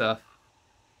mist stuff.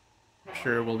 I'm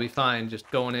sure we'll be fine just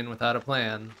going in without a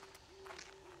plan.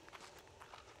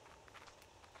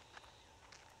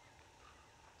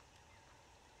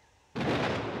 I'm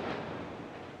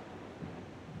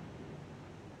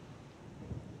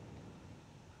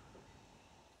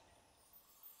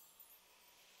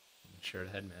sure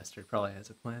the headmaster probably has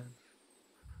a plan.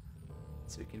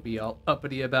 So we can be all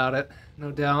uppity about it,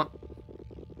 no doubt.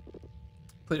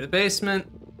 Clear the basement.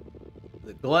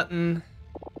 The glutton.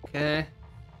 Okay.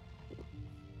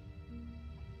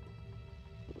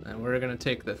 And we're gonna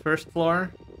take the first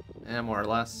floor, and more or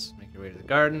less make our way to the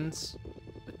gardens.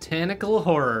 Botanical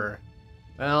horror.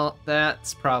 Well,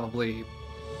 that's probably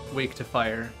weak to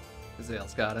fire.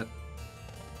 Zale's got it.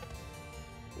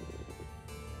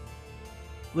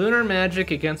 Lunar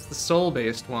magic against the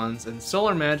soul-based ones, and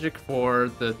solar magic for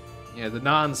the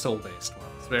non-soul-based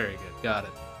ones. Very good, got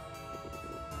it.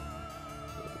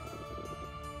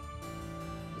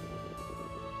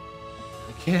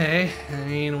 Okay, I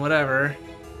mean, whatever.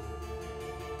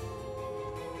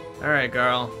 Alright,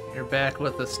 Garl, you're back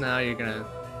with us now. You're gonna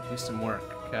do some work,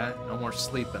 okay? No more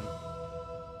sleeping.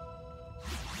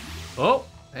 Oh,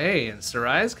 hey, and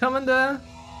Sarai's coming to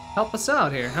help us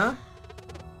out here, huh?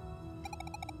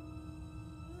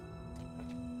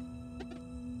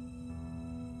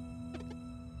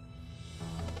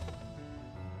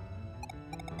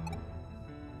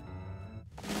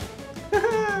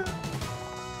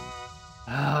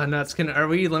 Oh, nuts. Are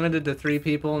we limited to 3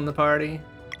 people in the party?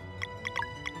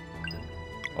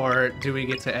 Or do we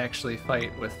get to actually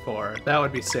fight with 4? That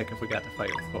would be sick if we got to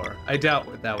fight with 4. I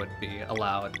doubt that would be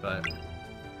allowed, but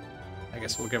I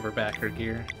guess we'll give her back her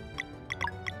gear.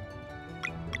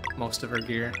 Most of her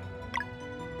gear.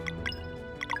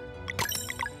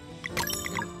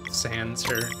 And sans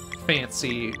her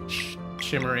fancy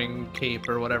shimmering cape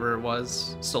or whatever it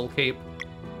was. Soul cape.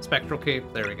 Spectral cape.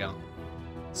 There we go.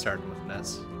 Starting with an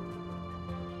S.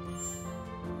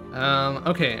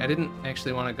 Okay, I didn't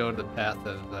actually want to go to the path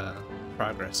of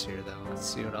progress here, though. Let's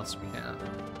see what else we have.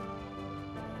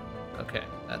 Okay,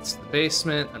 that's the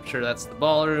basement. I'm sure that's the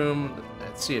ballroom.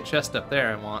 I see a chest up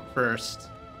there I want first.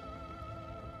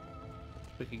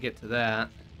 If we could get to that.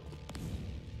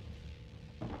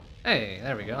 Hey,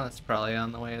 there we go. That's probably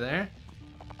on the way there.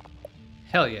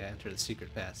 Hell yeah, enter the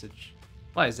secret passage.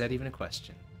 Why is that even a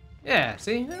question? Yeah,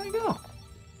 see? There we go.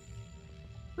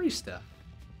 Free stuff.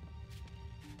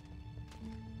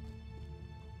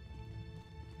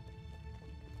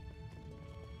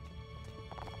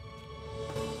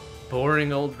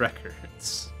 Boring old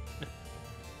records.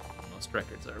 Most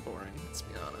records are boring, let's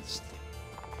be honest.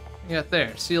 You got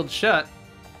there, sealed shut.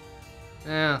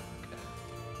 Yeah, okay.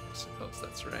 I suppose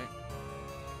that's right.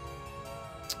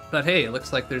 But hey, it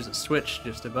looks like there's a switch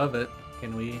just above it.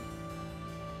 Can we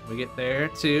get there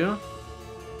too?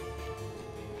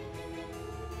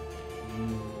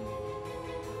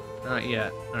 Not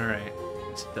yet. Alright. I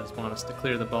guess it does want us to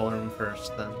clear the ballroom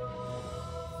first then.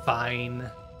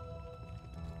 Fine.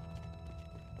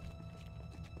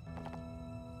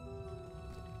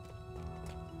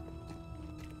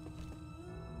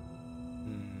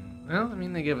 Well, I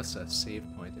mean, they give us a save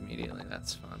point immediately.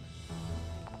 That's fun.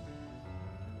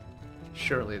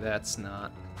 Surely that's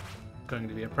not going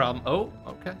to be a problem. Oh,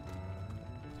 okay.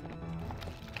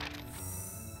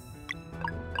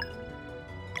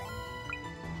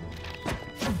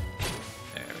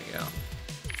 There we go.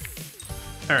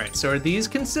 Alright, so are these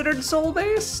considered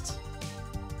soul-based?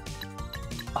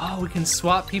 Oh, we can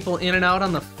swap people in and out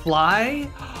on the fly?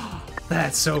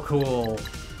 That's so cool.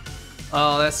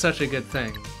 Oh, that's such a good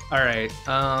thing. Alright,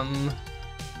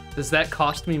 does that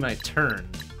cost me my turn?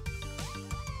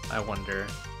 I wonder.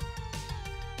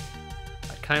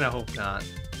 I kinda hope not.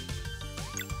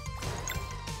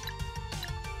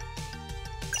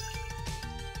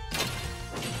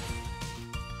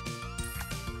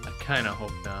 I kinda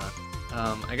hope not.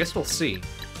 I guess we'll see.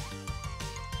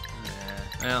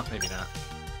 Well, maybe not.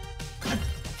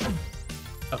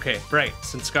 Okay, right,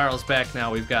 since Scarl's back now,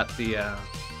 we've got the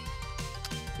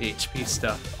HP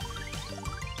stuff.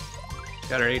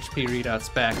 Got our HP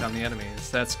readouts back on the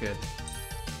enemies. That's good.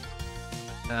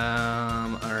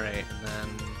 Alright, and then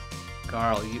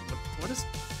Garl,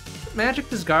 what magic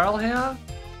does Garl have?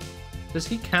 Does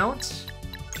he count?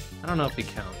 I don't know if he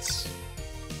counts.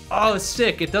 Oh, it's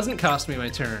sick. It doesn't cost me my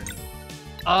turn.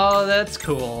 Oh, that's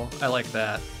cool. I like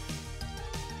that.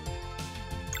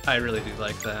 I really do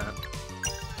like that.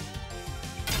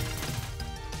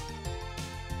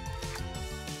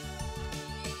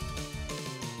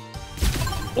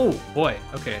 Oh, boy.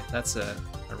 Okay, that's a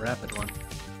rapid one.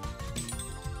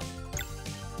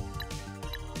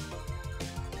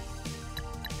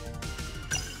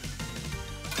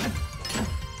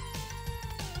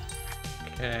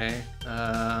 Okay,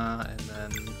 and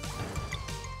then...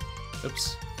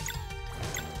 Oops.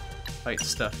 Fight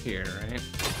stuff here, right?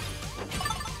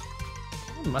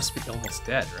 It must be almost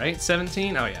dead, right?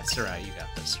 17? Oh yeah, Sarai, you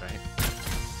got this, right?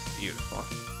 Beautiful.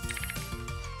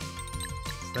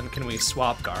 Then can we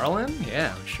swap Garl in?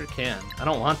 Yeah, we sure can. I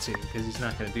don't want to, because he's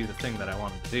not going to do the thing that I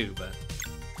want him to do, but...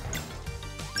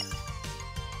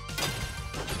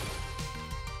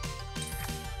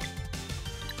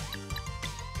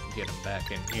 Get him back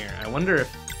in here. I wonder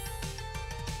if...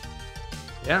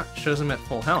 Yeah, shows him at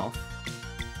full health.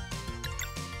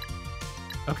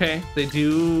 Okay, they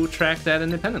do track that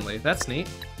independently. That's neat.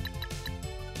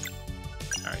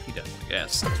 Alright, he definitely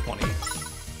gets 20...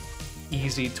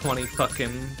 Easy 20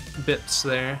 fucking bips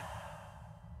there.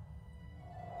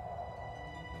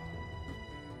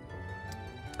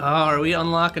 Oh, are we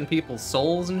unlocking people's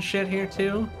souls and shit here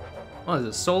too? What is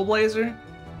it, Soul Blazer?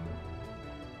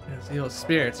 There's the old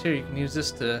spirits. Here, you can use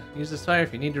this fire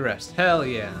if you need to rest. Hell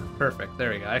yeah. Perfect.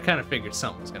 There we go. I kind of figured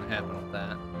something was gonna happen with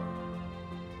that.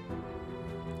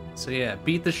 So yeah,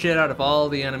 beat the shit out of all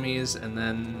the enemies, and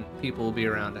then people will be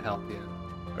around to help you.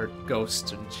 Or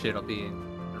ghosts and shit will be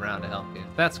around to help you.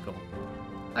 That's cool.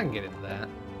 I can get into that.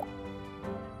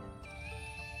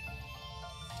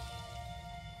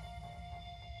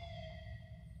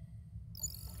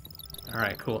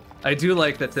 Alright, cool. I do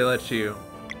like that they let you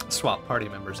swap party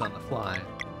members on the fly.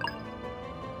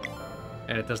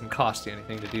 And it doesn't cost you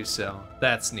anything to do so.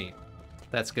 That's neat.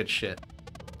 That's good shit.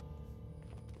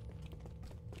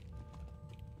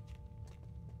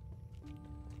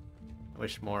 I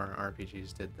wish more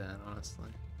RPGs did that, honestly.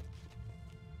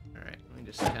 Alright, let me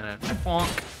just kind of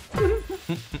bonk.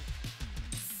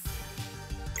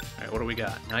 Alright, what do we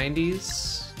got?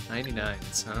 90s?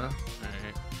 99s, huh?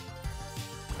 Alright.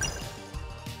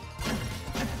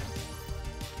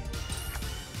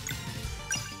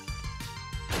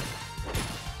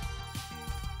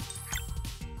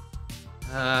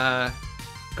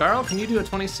 Garl, can you do a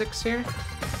 26 here?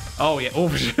 Oh, yeah.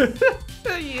 Oh,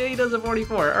 yeah, he does a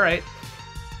 44. Alright.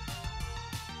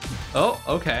 Oh,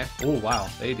 okay. Oh, wow.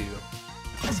 They do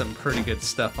some pretty good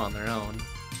stuff on their own.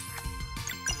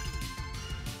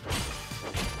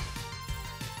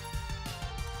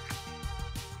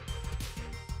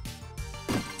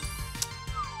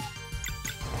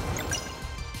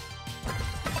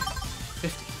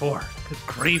 $54. Good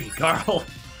gravy, Garl.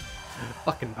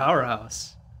 Fucking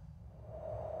powerhouse.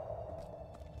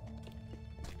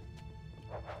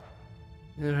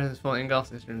 There's full engulfs,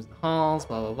 these rooms and halls,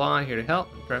 blah blah blah, here to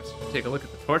help. And perhaps you can take a look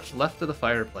at the torch left of the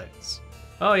fireplace.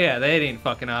 Oh yeah, that ain't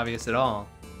fucking obvious at all.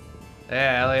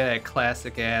 Yeah, look at that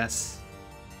classic ass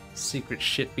secret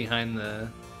shit behind the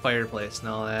fireplace and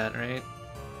all that, right?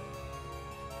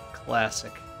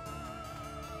 Classic.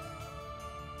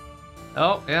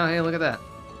 Oh, yeah, hey, look at that.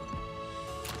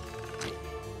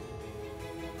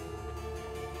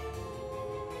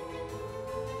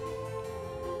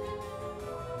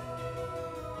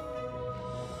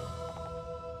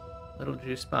 Little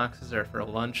juice boxes are for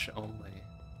lunch only.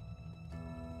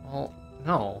 Well,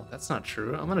 no, that's not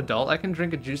true. I'm an adult. I can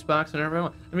drink a juice box whenever I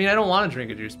want. I mean, I don't want to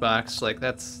drink a juice box. Like,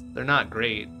 they're not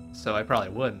great, so I probably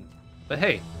wouldn't. But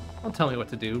hey, don't tell me what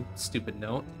to do, stupid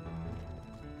note.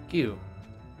 Fuck you.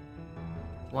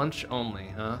 Lunch only,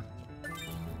 huh?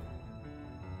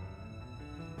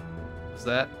 Is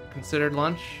that considered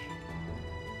lunch?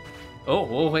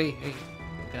 Oh, wait, hey.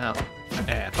 Yeah.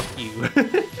 Ah, fuck you.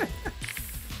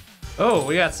 Oh,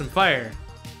 we got some fire.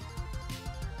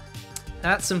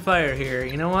 Got some fire here.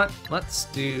 You know what? Let's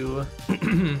do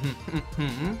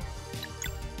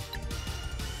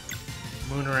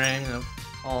Moonerang of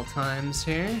all times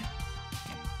here.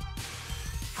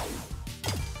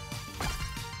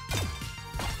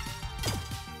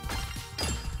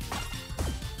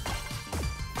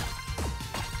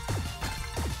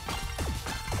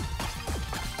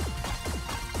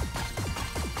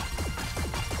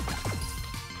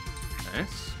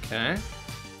 Nice, okay.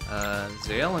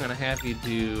 Zale, I'm gonna have you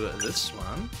do this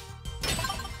one.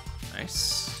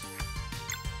 Nice.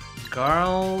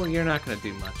 Garl, you're not gonna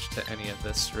do much to any of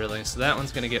this, really, so that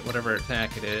one's gonna get whatever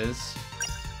attack it is.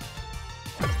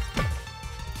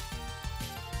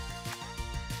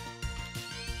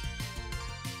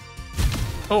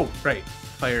 Oh, right.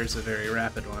 Fire's a very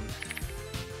rapid one.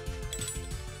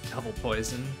 Double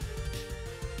poison.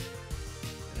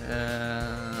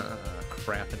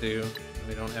 Crap-a-do.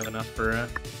 We don't have enough for a...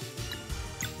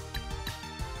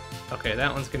 Okay,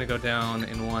 that one's gonna go down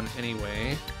in one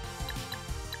anyway.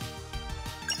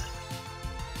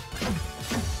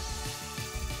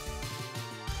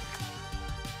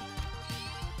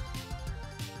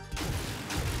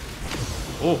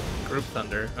 Oh, group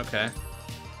thunder, okay.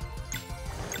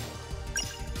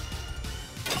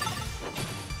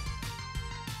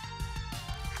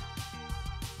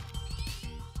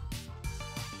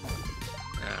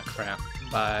 Ah, crap.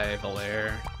 By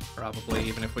Valair, probably,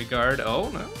 even if we guard. Oh,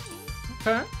 no.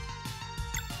 Okay. I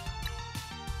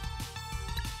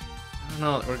don't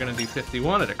know that we're gonna do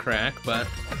 51 at a crack, but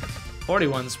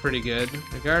 41's pretty good.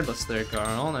 Regardless there,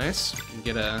 Garl. Nice. We can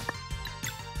get a...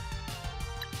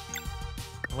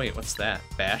 Wait, what's that?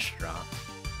 Bash drop.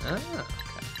 Ah,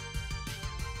 okay.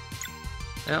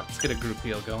 Well, let's get a group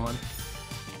heal going.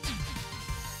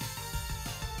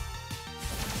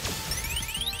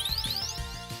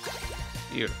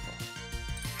 Beautiful.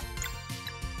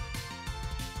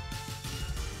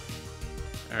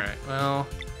 Alright, well,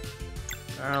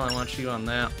 Carl, I want you on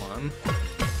that one.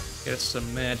 Get us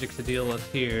some magic to deal with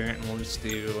here, and we'll just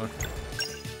do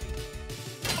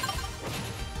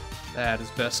that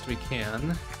as best we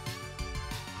can.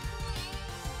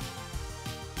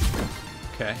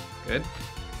 Okay, good.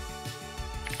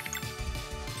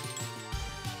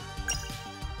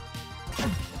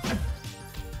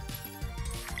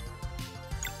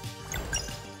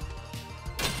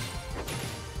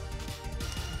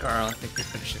 Carl, I think you're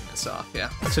finishing this off, yeah.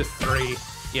 To 3.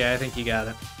 Yeah, I think you got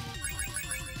it.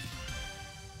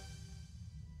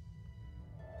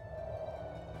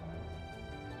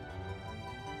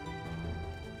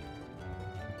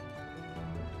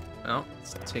 Well,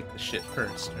 let's take the shit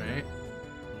first, right?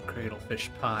 Cradlefish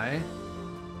pie.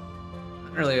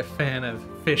 Not really a fan of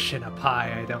fish in a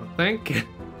pie, I don't think.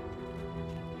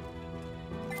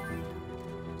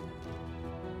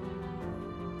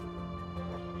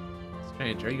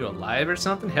 Strange, are you alive or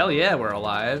something? Hell yeah, we're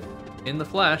alive. In the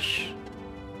flesh.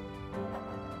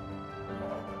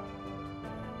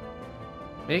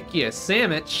 Make you a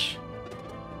sandwich.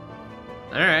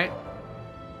 Alright.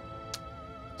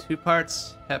 2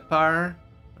 parts hepar.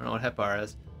 I don't know what hepar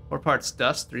is. 4 parts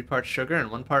dust, 3 parts sugar, and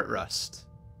 1 part rust.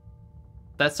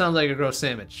 That sounds like a gross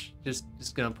sandwich. Just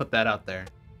gonna put that out there.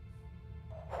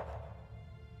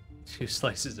 2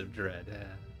 slices of dread.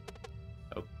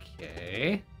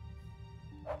 Okay.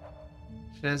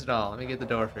 She has it all. Let me get the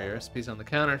door for you. Recipes on the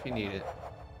counter if you need it.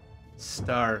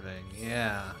 Starving.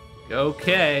 Yeah.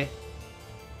 Okay.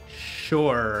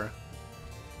 Sure.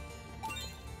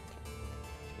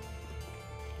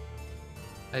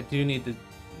 I do need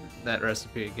that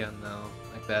recipe again, though.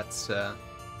 Like, that's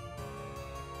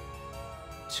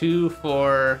 2,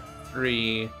 4,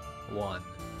 3, 1.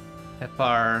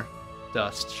 Hepa,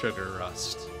 dust, sugar,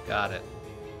 rust. Got it.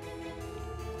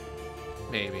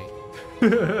 Maybe.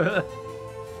 Make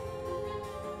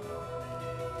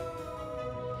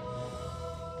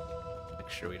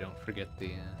sure we don't forget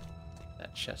the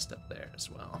that chest up there as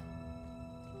well.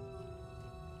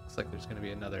 Looks like there's gonna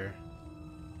be another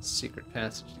secret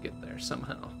passage to get there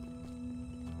somehow.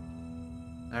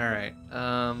 Alright,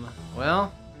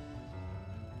 well.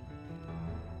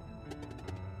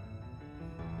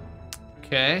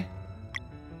 Okay.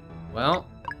 Well,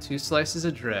 2 slices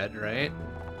of dread, right?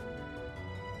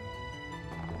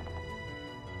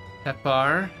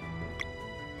 Hepa.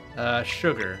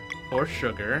 Sugar. 4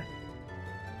 sugar.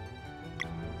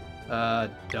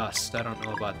 Dust. I don't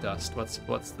know about dust.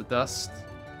 What's the dust?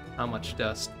 How much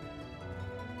dust?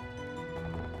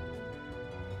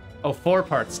 Oh, 4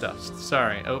 parts dust.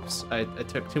 Sorry. Oops. I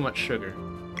took too much sugar.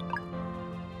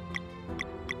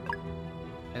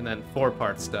 And then 4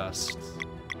 parts dust.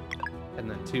 And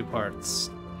then 2 parts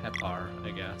Hepa,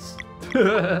 I guess.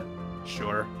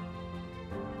 Sure.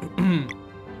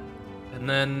 And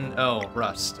then, oh,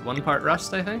 rust. 1 part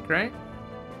rust, I think, right?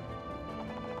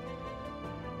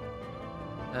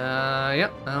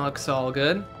 Yep, that looks all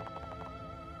good.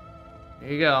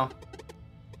 There you go.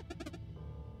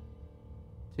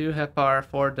 2 Hepa,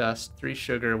 4 dust, 3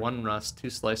 sugar, 1 rust, 2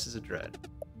 slices of dread.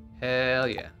 Hell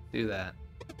yeah, do that.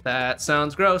 That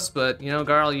sounds gross, but, you know,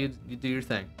 Garl, you do your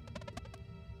thing.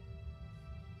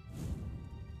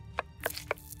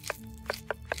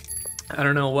 I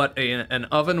don't know what an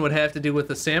oven would have to do with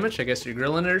the sandwich. I guess you're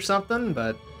grilling it or something,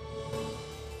 but...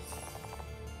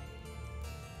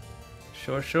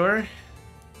 Sure, sure.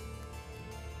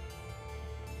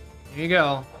 Here you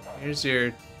go. Here's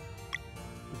your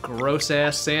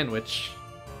gross-ass sandwich.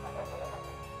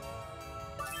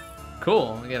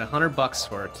 Cool, we get $100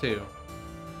 for it, too.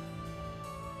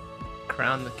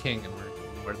 Crown the king, and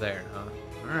we're there, huh?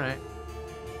 Alright.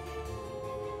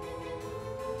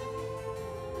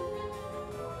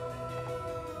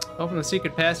 Open the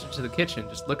secret passage to the kitchen.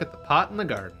 Just look at the pot in the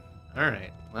garden.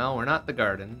 Alright, well, we're not the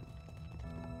garden.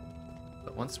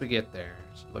 But once we get there,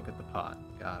 just look at the pot.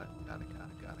 Got it, got it, got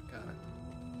it, got it,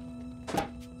 got it.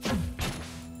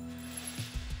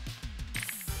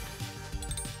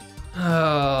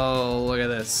 Oh, look at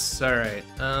this. Alright,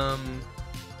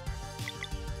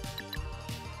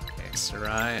 okay,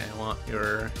 Sarai, I want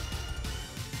your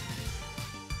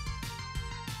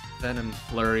Venom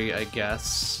Flurry, I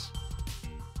guess.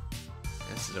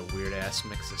 This is a weird-ass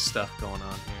mix of stuff going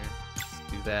on here. Let's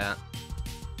do that.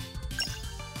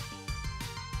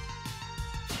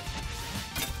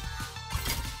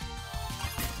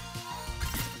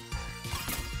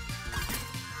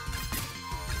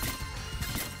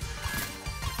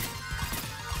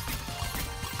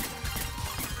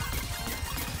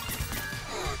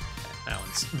 That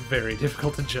one's very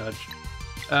difficult to judge.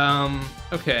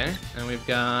 Okay, and we've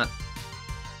got...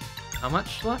 How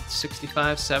much left?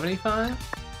 65, 75?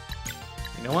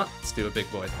 You know what? Let's do a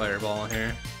big boy fireball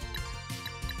here.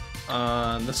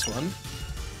 On this one.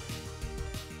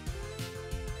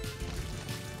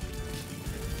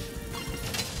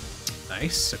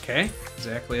 Nice, okay.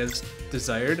 Exactly as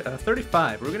desired.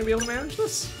 35. We're gonna be able to manage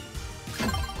this?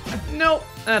 Nope,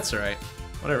 that's alright.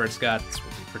 Whatever it's got, this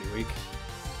will be pretty weak.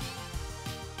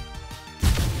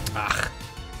 Ah.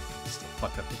 Still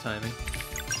fucked up the timing.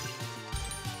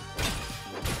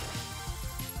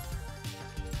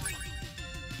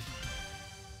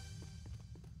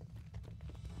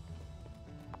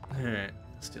 Alright,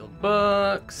 steel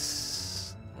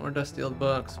books. More dusty old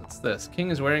books. What's this? King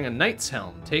is wearing a knight's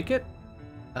helm. Take it?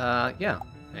 Yeah,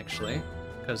 actually.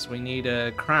 Because we need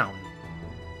a crown.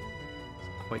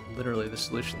 It's quite literally the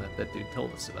solution that that dude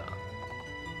told us about.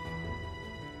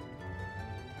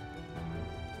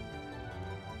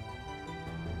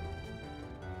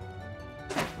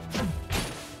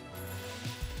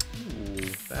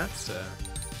 Ooh, that's a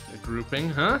grouping,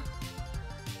 huh?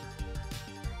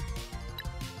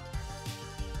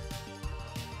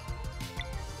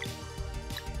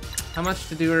 How much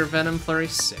to do her Venom Flurry?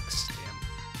 6.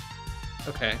 Damn.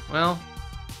 Okay, well,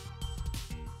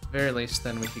 at the very least,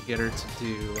 then we could get her to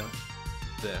do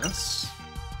this.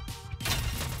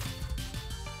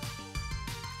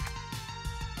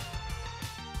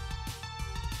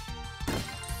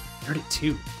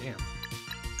 32. Damn.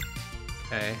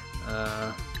 Okay.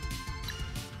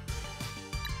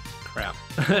 Crap.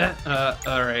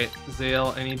 Alright,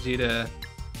 Zale, I need you to...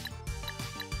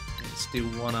 Let's do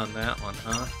 1 on that one,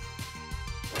 huh?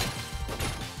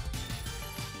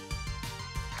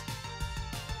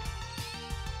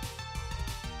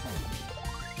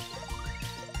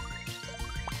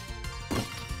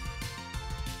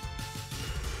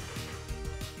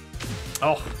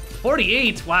 Oh,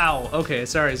 48! Wow, okay,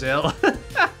 sorry, Zale.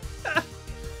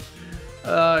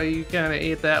 You kinda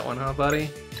ate that one, huh, buddy?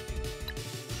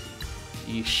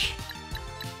 Yeesh.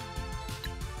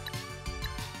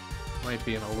 Might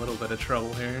be in a little bit of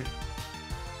trouble here.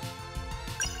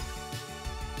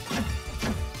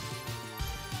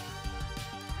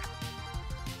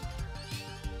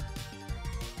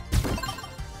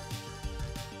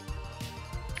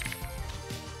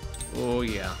 Oh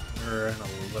yeah, we're in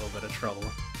a little bit of trouble.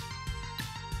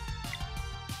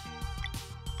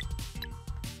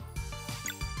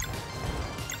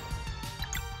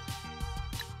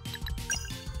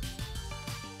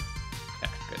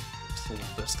 Okay, good. Just a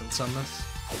little distance on this.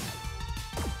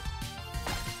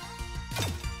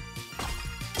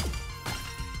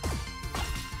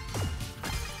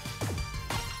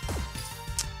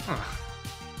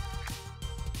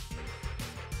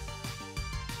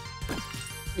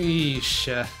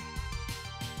 Eesh.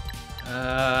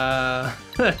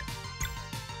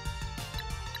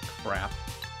 Crap.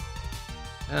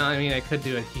 I mean, I could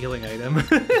do a healing item.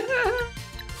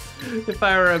 If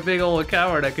I were a big old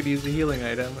coward, I could use a healing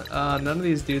item. None of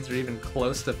these dudes are even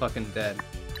close to fucking dead.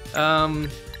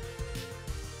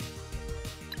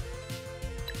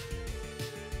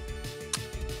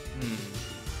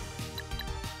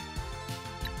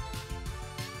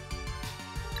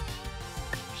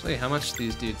 Actually, how much do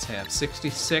these dudes have?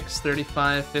 66,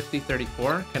 35, 50,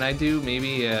 34? Can I do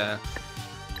maybe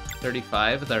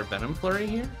 35 with our Venom Flurry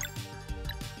here?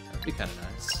 That would be kind of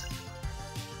nice.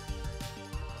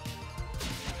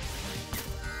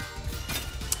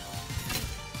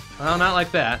 Well, not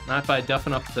like that. Not by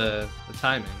duffing up the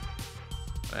timing.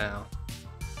 Wow.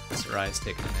 Sarai's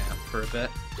taking a nap for a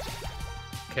bit.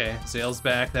 Okay, Zale's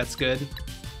back. That's good.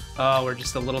 Oh, we're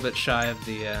just a little bit shy of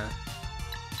the...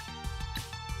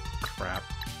 Crap.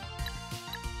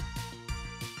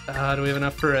 Do we have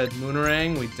enough for a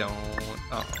Moonerang? We don't.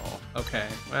 Uh-oh. Okay,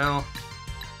 well...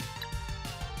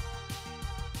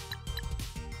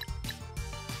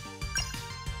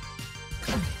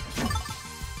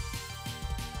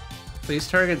 Please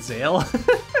target Zale?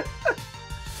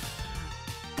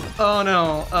 Oh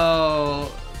no.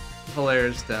 Oh,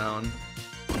 Valaire's down.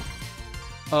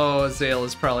 Oh, Zale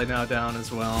is probably now down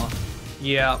as well.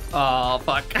 Yeah. Oh,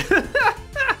 fuck.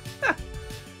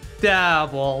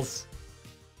 Dabbles.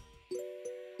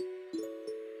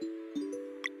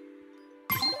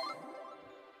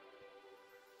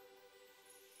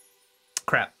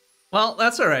 Crap. Well,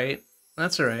 that's alright.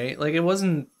 That's alright. Like, it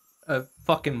wasn't a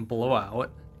fucking blowout.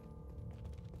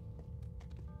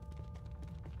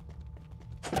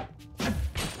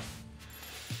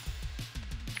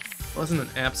 Wasn't an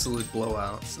absolute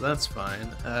blowout, so that's fine.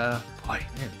 Boy,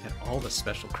 man, we got all the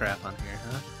special crap on here,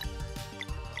 huh?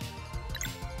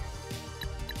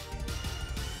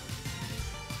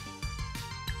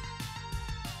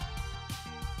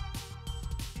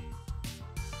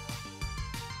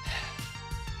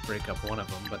 Break up one of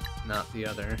them, but not the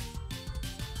other.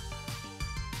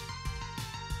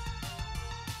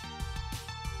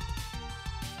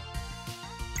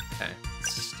 Okay,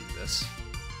 let's just do this.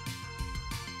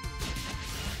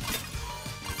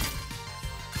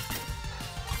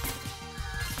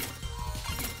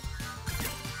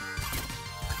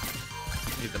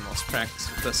 Need the most practice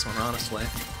with this one, honestly.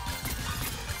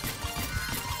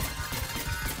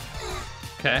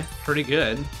 Okay, pretty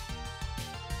good.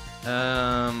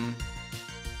 I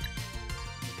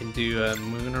can do a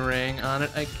Moonerang on it,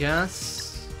 I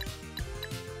guess.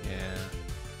 Yeah.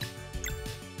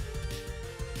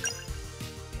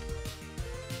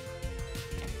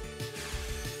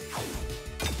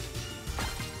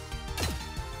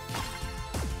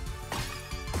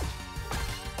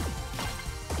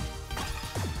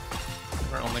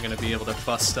 We're only gonna be able to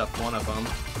bust up one of them.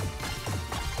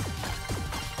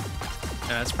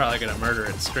 And that's probably gonna murder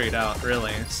it straight out,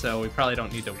 really. So we probably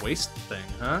don't need to waste the thing,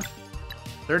 huh?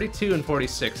 32 and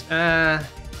 46. Yeah,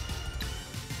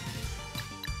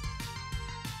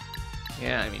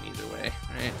 I mean, either way,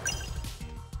 right?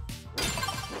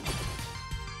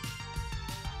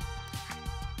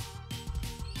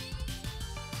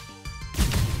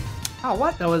 Oh,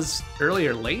 what? That was early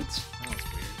or late? That was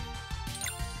weird.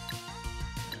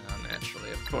 Oh,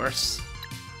 naturally, of course.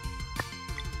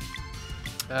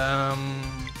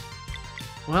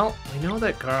 Well, we know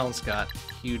that Garl's got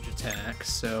huge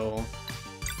attacks, so...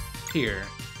 Here.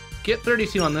 Get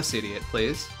 32 on this idiot,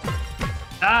 please.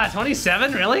 Ah,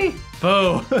 27? Really?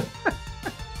 Boo!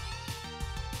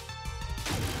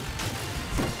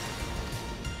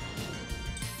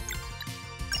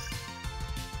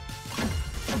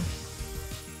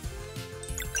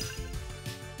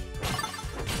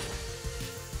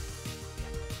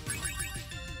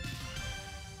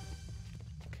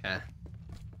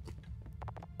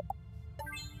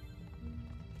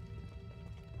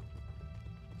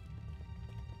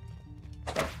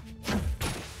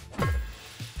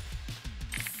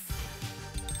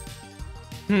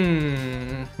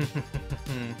 Okay,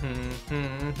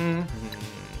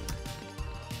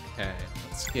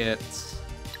 let's get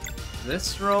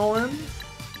this rolling.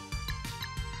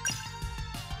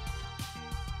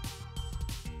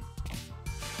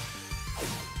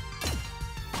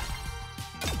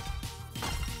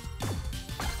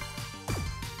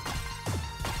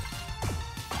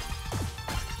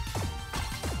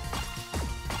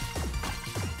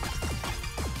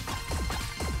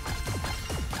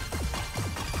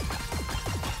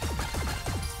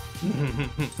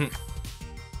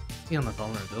 See on the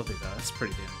vulnerability though, that's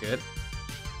pretty damn good.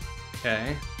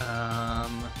 Okay,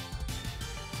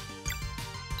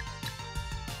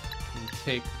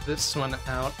 take this one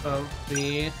out of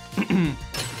the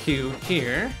queue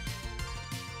here.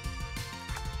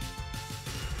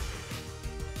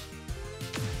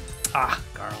 Ah,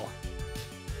 Garl.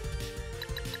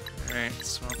 Alright,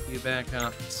 swap you back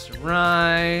out for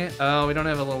Sarai. Oh, we don't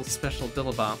have a little special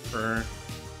Dillabop for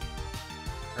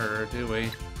her, do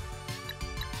we?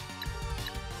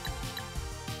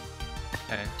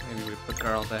 Okay, maybe we put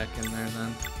Garl back in there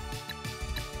then.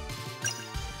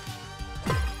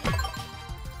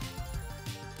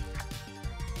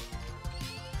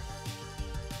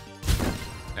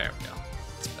 There we go.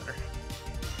 That's better.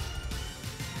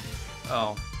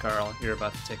 Oh, Garl, you're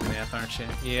about to take a nap, aren't you?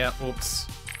 Yeah, oops.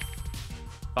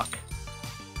 Fuck.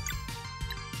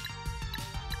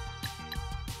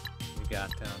 We got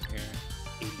down here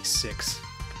 86.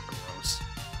 Gross.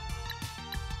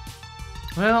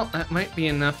 Well, that might be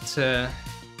enough to...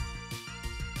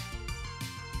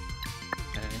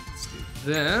 Okay, let's do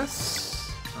this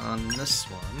on this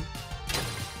one.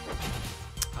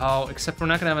 Oh, except we're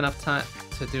not gonna have enough time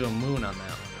to do a moon on that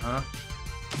one, huh?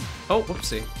 Oh,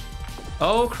 whoopsie.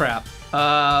 Oh, crap.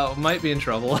 Might be in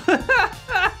trouble.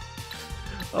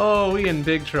 Oh, we in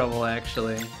big trouble,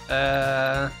 actually.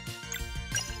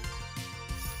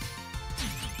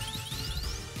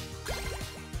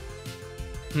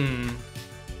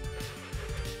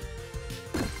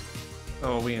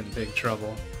 Oh, we in big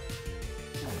trouble.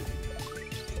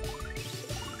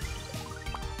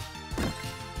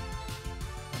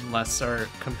 Unless our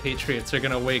compatriots are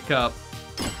gonna wake up.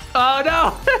 Oh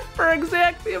no! For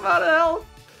exact the amount of health!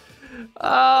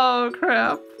 Oh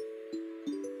crap.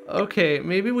 Okay,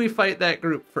 maybe we fight that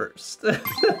group first. Okay.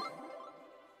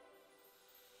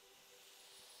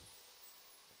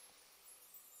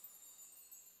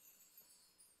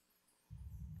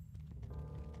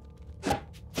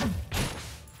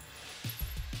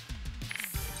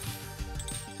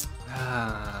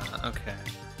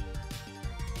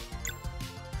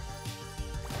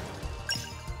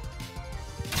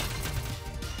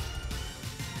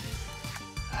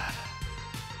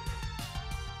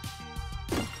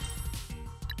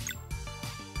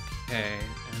 Okay,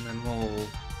 and then we'll,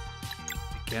 I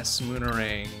guess,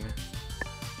 Moonerang. We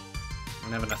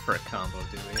don't have enough for a combo,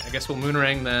 do we? I guess we'll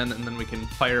Moonerang then, and then we can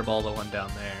Fireball the one down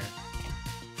there.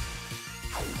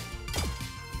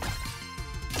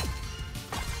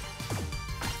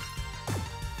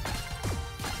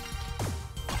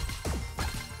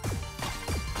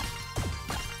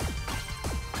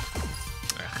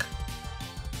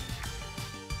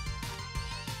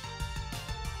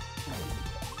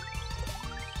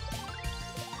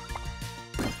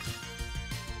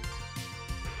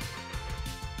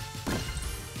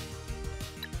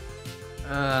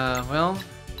 Well,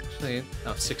 actually,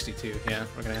 oh, 62, yeah,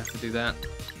 we're gonna have to do that.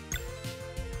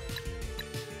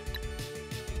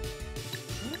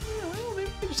 Well, maybe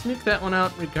we just nuke that one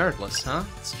out regardless, huh?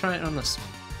 Let's try it on this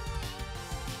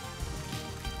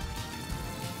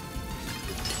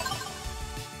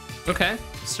one. Okay,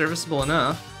 serviceable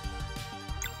enough.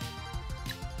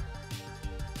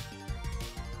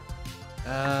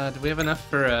 Do we have enough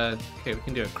for a... Okay, we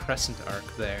can do a crescent arc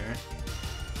there.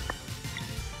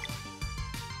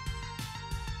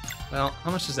 Well,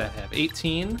 how much does that have?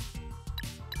 18?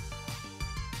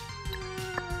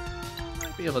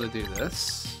 Might be able to do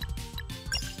this.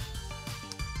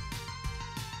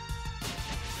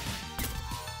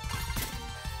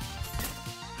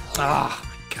 Ah, oh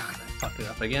my god, I fucked it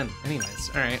up again. Anyways,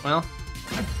 alright, well,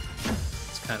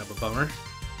 it's kind of a bummer.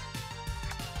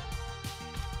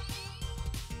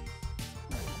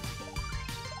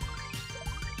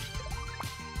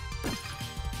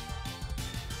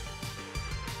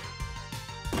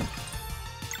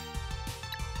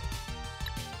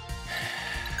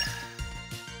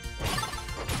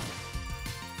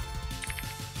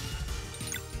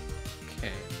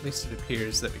 At least it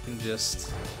appears that we can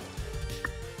just...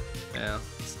 Yeah,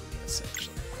 let's do this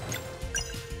actually.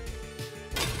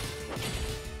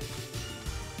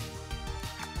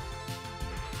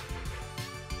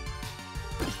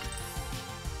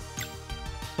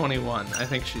 21. I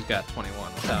think she's got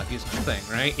 21 without using the thing,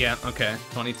 right? Yeah, okay.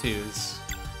 22's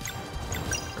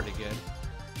pretty good.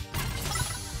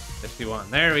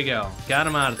 51. There we go. Got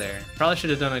him out of there. Probably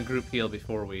should have done a group heal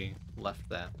before we left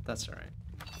that. That's alright.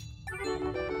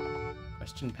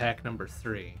 Question pack number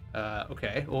 3.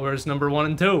 Okay. Well, where's number 1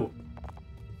 and 2?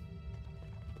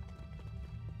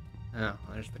 Oh,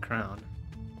 there's the crown.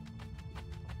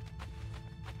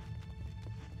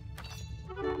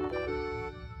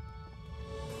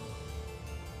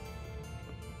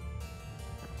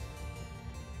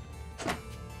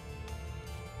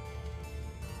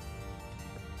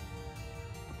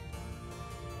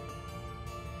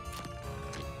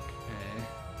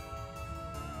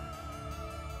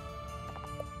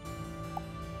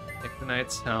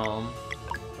 Knight's helm,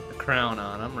 put the crown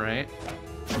on him, right?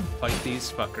 Fight these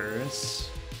fuckers.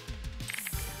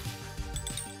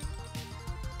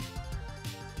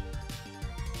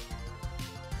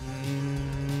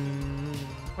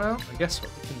 Well, I guess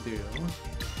what we can do...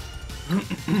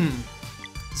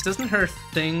 This doesn't her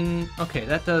thing... Okay,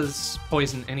 that does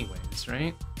poison anyways,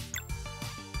 right?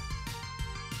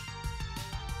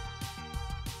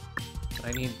 But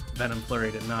I need Venom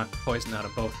Flurry to knock poison out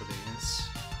of both of these.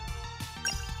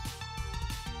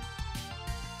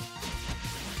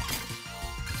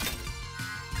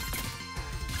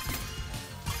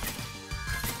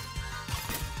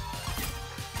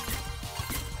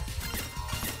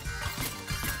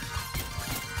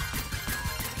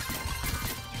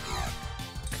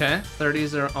 Okay,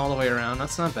 30s are all the way around.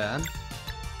 That's not bad.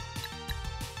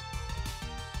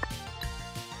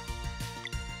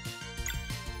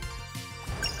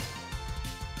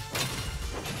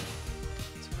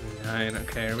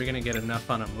 Okay, are we gonna get enough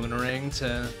on a Moonerang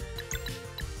to...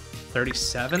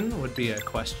 37 would be a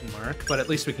question mark, but at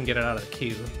least we can get it out of the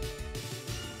queue.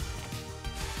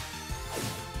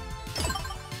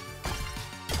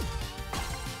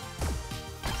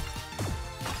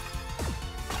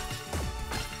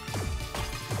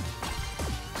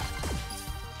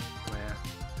 Yeah,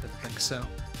 didn't think so.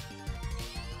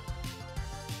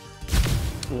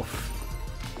 Oof.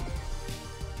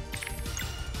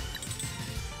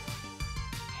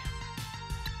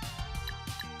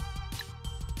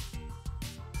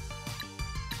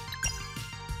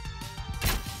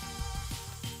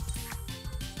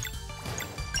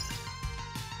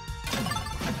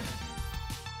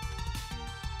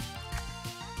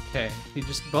 Okay, you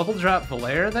just bubble drop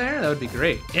Valair there? That would be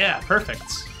great. Yeah, perfect.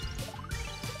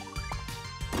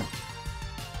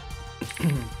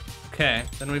 Okay,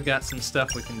 then we've got some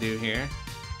stuff we can do here.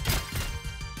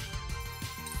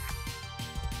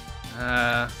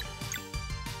 I was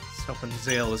hoping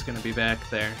Zale was gonna be back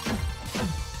there.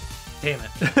 Damn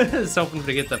it. I was hoping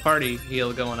to get the party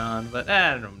heal going on, but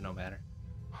no matter.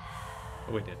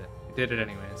 But we did it. We did it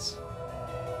anyways.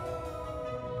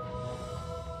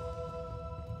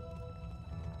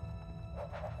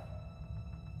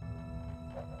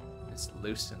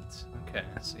 Lucent. Okay,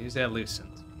 so he's at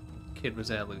Lucent. Kid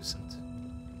was at Lucent.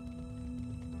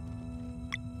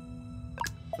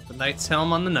 Put the Knight's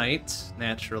helm on the Knight,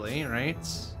 naturally, right?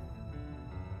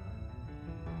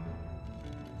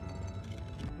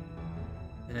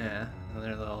 Yeah,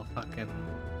 another little fucking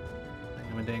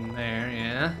thingamading there,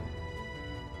 yeah.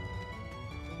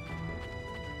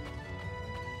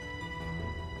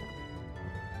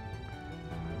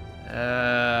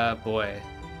 Boy.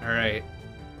 Alright.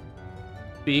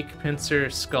 Beak, pincer,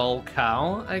 skull,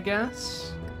 cow, I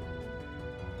guess?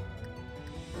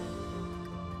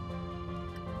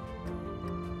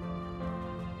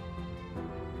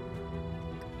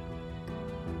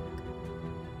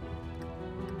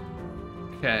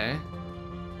 Okay.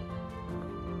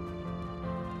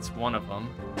 It's one of them.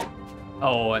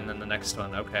 Oh, and then the next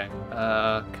one, okay.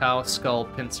 Cow, skull,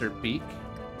 pincer, beak.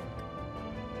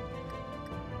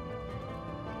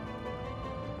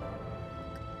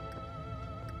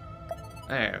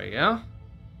 There we go.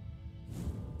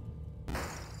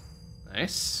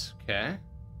 Nice. Okay.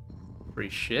 Free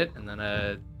shit, and then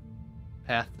a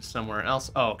path to somewhere else.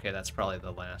 Oh, okay, that's probably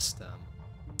the last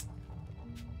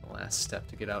step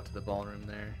to get out to the ballroom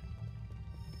there.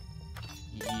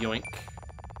 Yoink.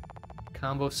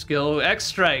 Combo skill, X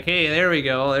strike. Hey, there we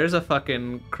go. There's a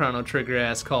fucking Chrono Trigger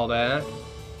ass callback.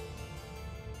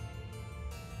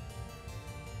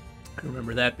 I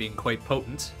remember that being quite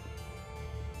potent.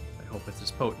 I hope it's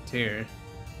as potent here.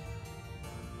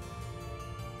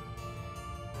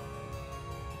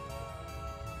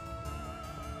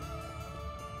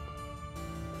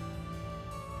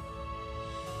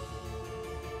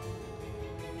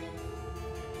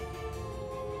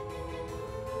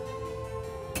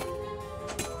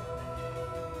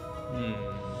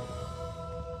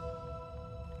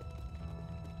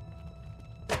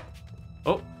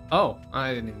 Oh,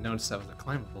 I didn't even notice that was a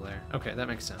climbable there. Okay, that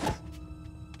makes sense.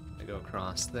 I go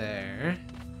across there.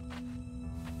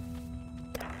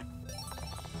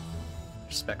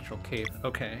 Spectral cape.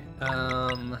 Okay.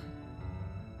 Oh,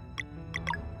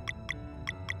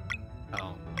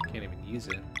 can't even use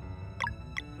it.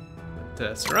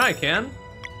 But Sarai can.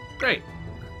 Great.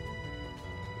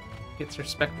 Gets her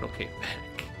spectral cape back.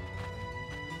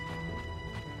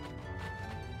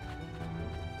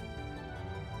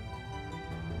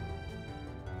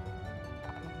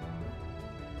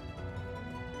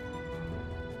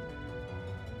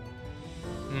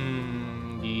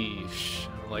 Yeesh.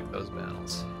 I don't like those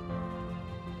battles.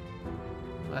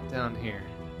 What down here?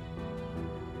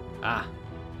 Ah.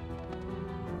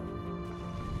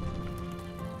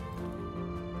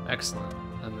 Excellent.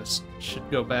 And this should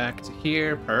go back to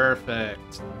here.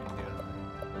 Perfect.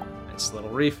 Nice little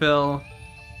refill.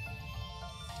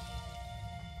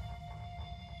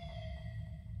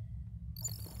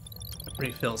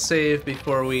 Refill save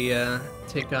before we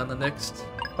take on the next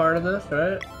part of this,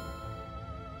 right?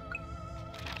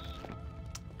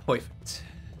 Perfect.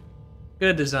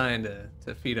 Good design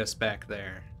to feed us back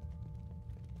there.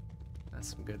 That's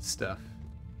some good stuff.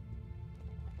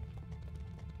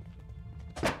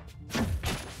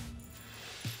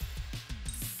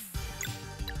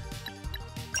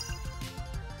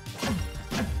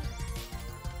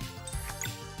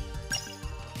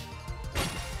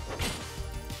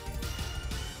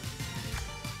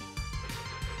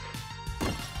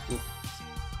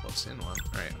 Close in one.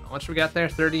 Alright, how much we got there?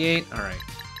 38? Alright.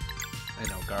 I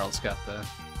know Garl's got the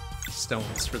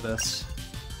stones for this.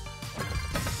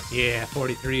 Yeah,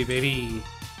 43, baby.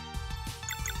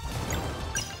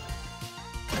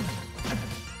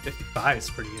 55 is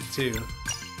pretty good, too.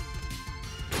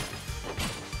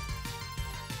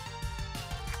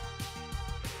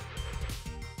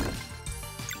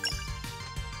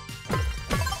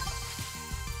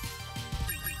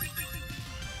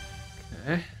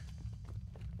 Okay.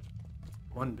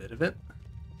 One bit of it.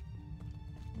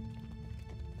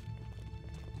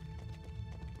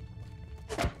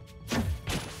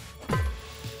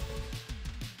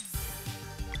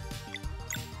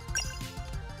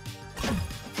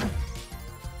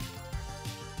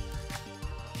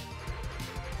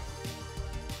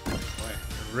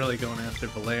 Really going after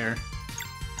Valair.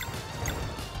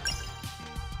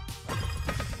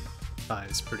 5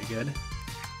 is pretty good.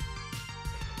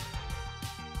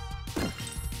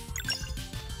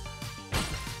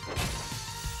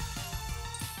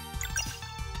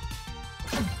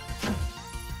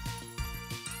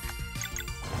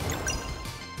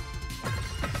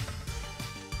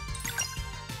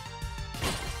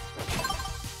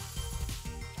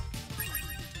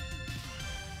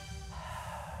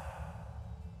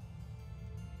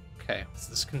 Okay, is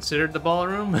this considered the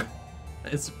ballroom?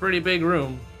 It's a pretty big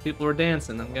room. People were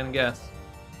dancing, I'm gonna guess.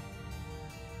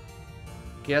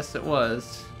 Guess it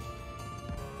was.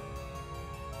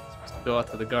 Supposed to go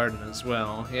out to the garden as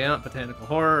well. Yeah, botanical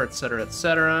horror, etc.,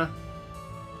 etc.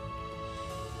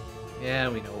 Yeah,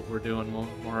 we know what we're doing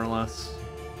more or less.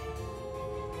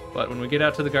 But when we get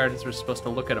out to the gardens, we're supposed to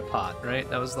look at a pot, right?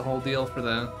 That was the whole deal for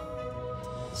the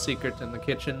secret in the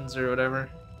kitchens or whatever.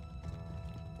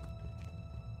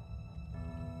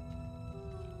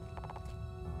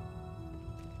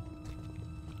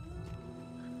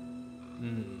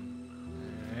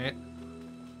 Alright.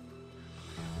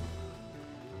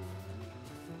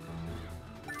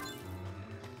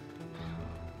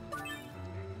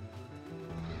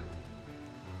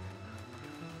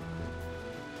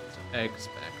 Eggs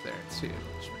back there too,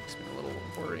 which makes me a little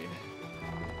worried.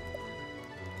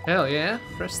 Hell yeah,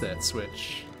 press that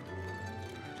switch.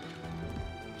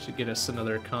 Should get us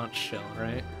another conch shell,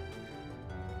 right?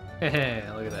 Hey,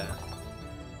 look at that.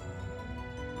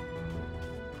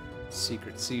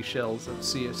 Secret seashells of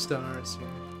Sea of Stars here.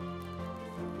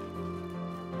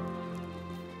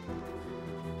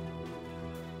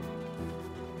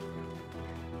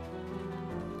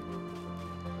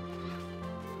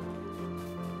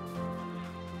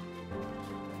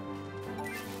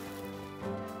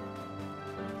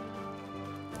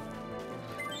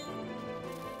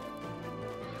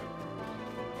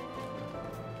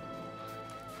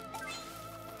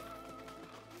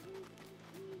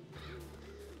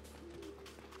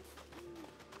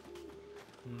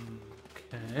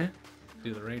 Okay,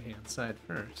 do the right-hand side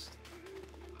first.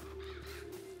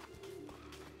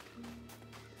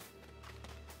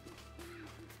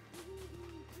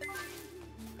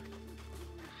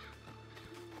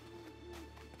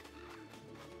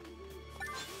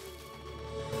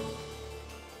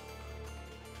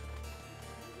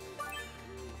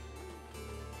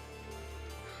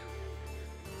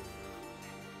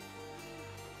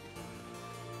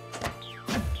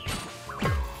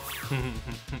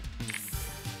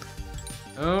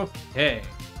 Okay.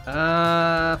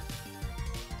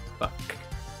 Fuck.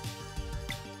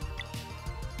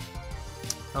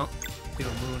 Oh, do a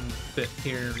moon bit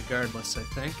here regardless, I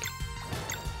think.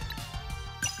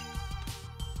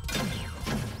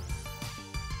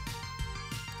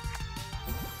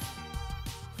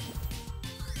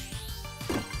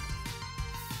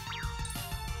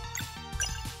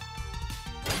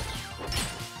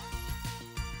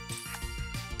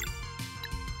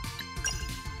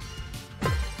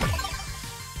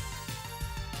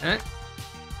 Eh?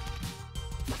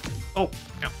 Oh,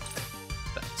 no.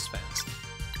 That was fast.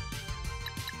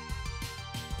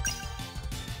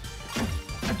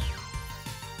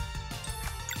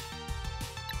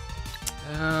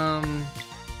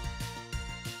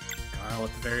 Carl,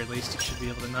 at the very least, you should be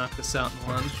able to knock this out in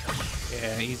one.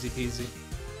 Yeah, easy peasy.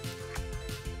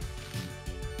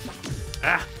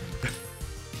 Ah!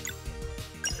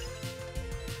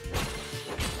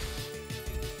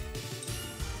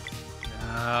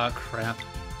 Ah, crap.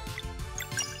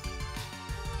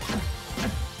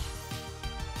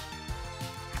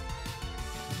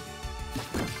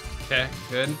 Okay,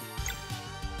 good.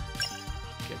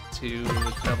 Get to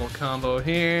the double combo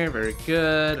here, very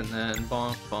good, and then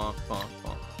bonk, bonk, bonk,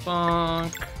 bonk,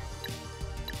 bonk.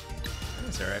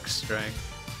 There's our X strike.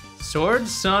 Sword,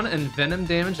 Sun, and Venom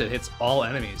damage that hits all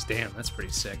enemies. Damn, that's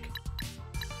pretty sick.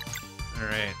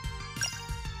 Alright.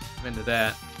 I'm into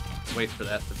that. Wait for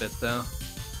that a bit, though.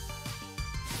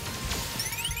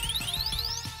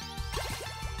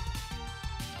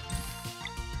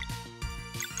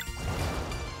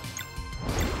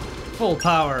 Full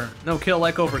power. No kill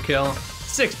like overkill.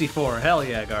 64. Hell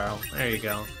yeah, Garl. There you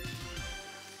go.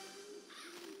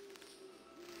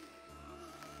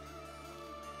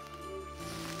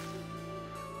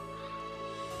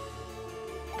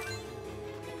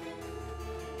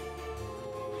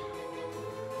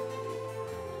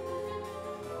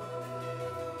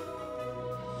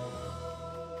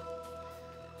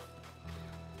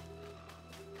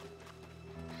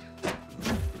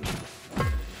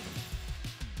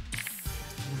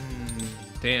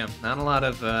 Damn, not a lot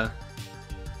of, no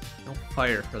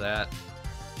fire for that.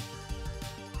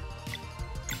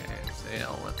 Okay,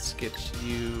 Zale, let's get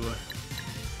you...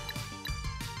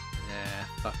 Nah,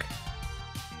 fuck.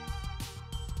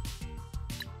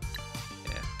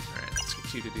 Yeah, alright, let's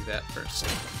get you to do that first.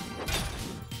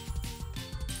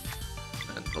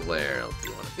 And Belair, I'll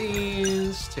do one of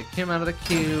these, take him out of the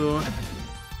queue.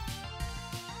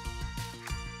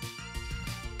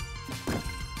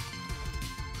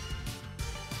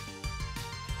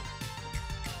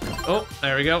 Oh,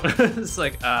 there we go. It's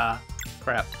like,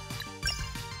 crap.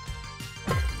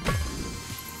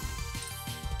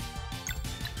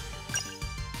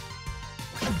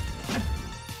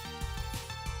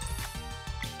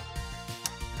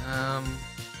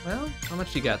 Well, how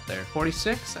much you got there?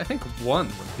 46? I think 1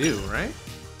 would do, right?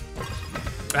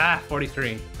 Ah,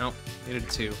 43. Nope, needed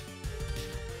 2.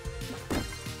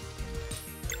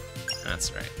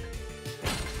 That's right.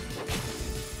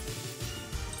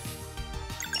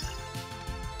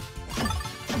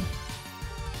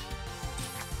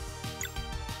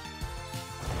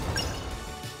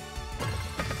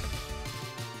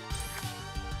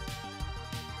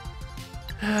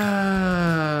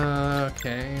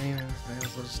 Okay, may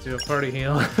as well just do a party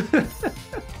heal.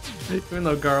 Even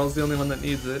though Garl's the only one that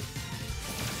needs it.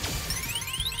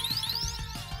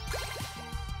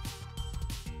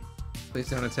 Please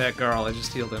don't attack Garl, I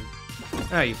just healed him.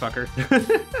 Ah, you fucker.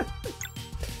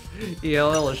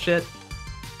 ELL is shit.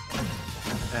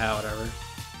 Ah, whatever.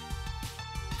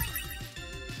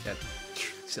 Yeah,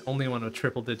 he's the only one with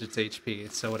triple digits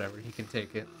HP, so whatever, he can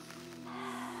take it.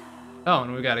 Oh,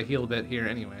 and we got a heal bit here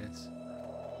anyways.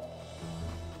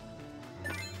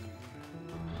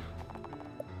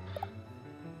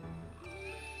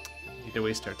 Need to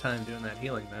waste our time doing that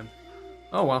healing then.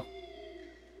 Oh well.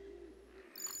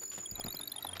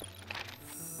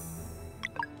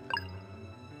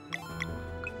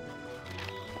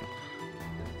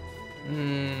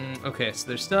 Okay, so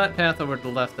there's still that path over to the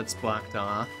left that's blocked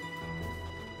off.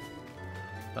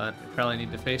 But we probably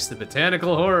need to face the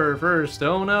botanical horror first.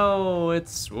 Oh no,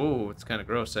 it's kind of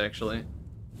gross actually.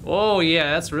 Oh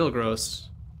yeah, that's real gross.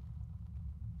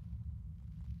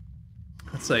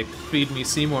 That's like feed me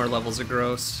Seymour levels of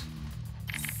gross.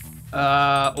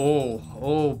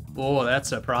 Oh,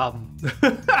 that's a problem.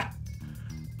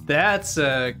 That's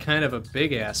kind of a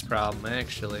big ass problem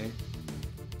actually.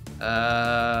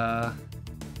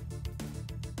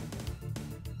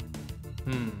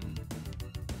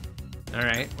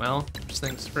 Alright, well, first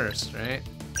things first, right?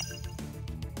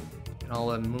 Get all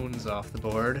the moons off the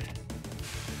board.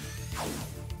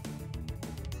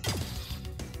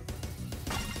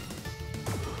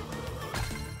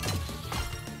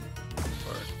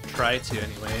 Or try to,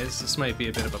 anyways. This might be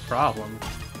a bit of a problem.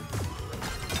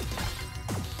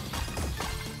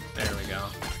 There we go.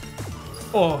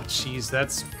 Oh, jeez,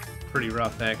 that's pretty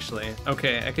rough, actually.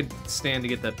 Okay, I could stand to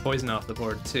get that poison off the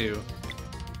board, too.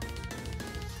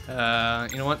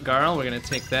 You know what, Garl? We're gonna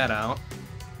take that out.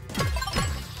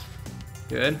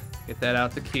 Good. Get that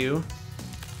out the queue.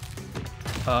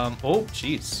 Oh,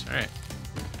 jeez. Alright.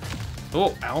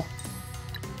 Oh, ow.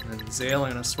 And then Zale,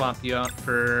 I'm gonna swap you out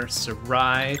for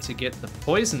Sarai to get the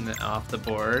poison off the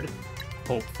board.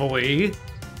 Hopefully.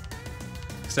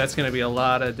 Because that's gonna be a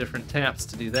lot of different taps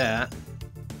to do that.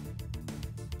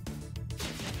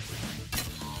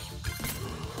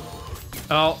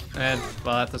 Oh, and,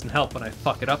 well, that doesn't help when I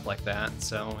fuck it up like that,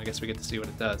 so I guess we get to see what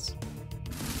it does.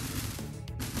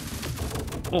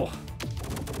 Oh.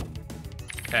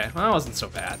 Okay, well, that wasn't so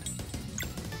bad.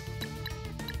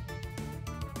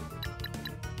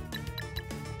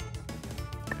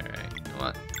 Alright, you know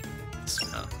what? This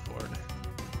one off the board.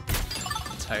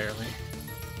 Entirely.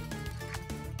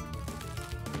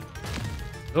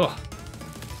 Oh.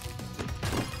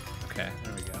 Okay,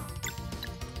 there we go.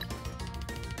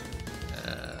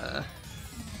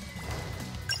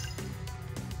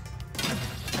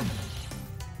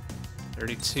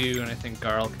 32, and I think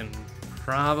Garl can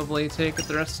probably take it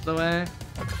the rest of the way.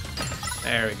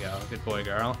 There we go. Good boy,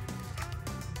 Garl.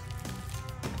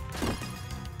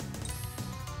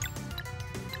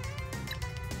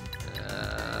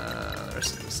 The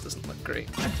rest of this doesn't look great.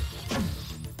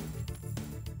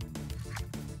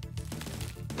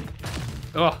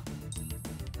 Oh!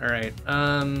 Alright,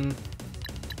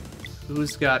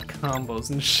 who's got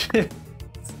combos and shit?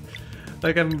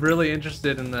 Like, I'm really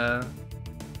interested in the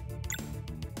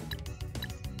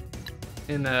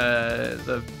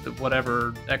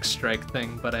whatever X-Strike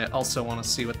thing, but I also want to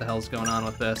see what the hell's going on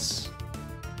with this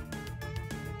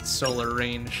solar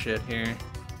rain shit here.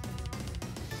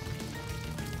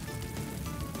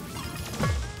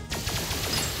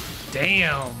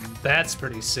 Damn, that's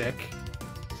pretty sick.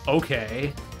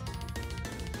 Okay.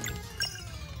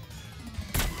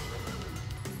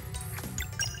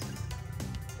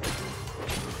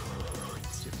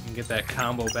 Get that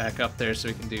combo back up there so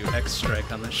we can do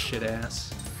X-Strike on this shit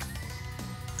ass.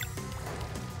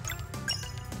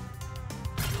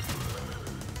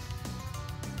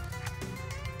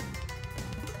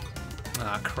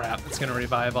 Ah, crap. It's gonna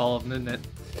revive all of them, isn't it?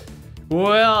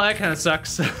 Well, that kind of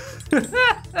sucks.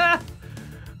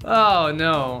 Oh,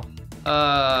 no.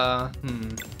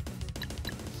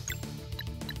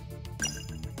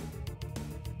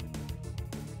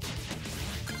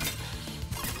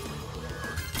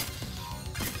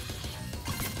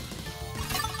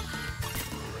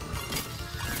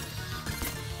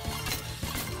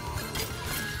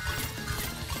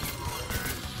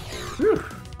 Whew.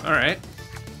 Alright.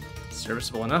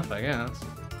 Serviceable enough, I guess.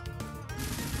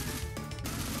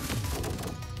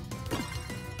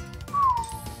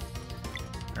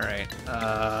 Alright,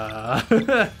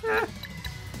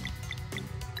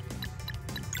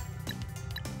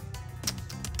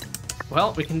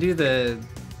 well, we can do the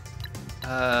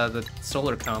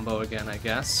solar combo again, I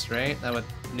guess, right? That would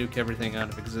nuke everything out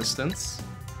of existence.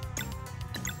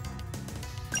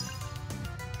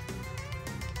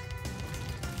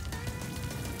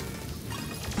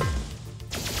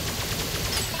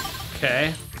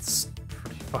 Okay, it's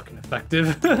pretty fucking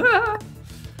effective.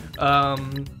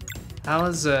 How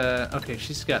is, okay,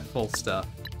 she's got full stuff.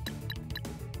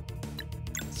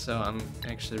 So I'm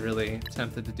actually really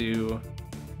tempted to do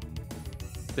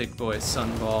Big Boy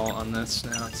Sunball on this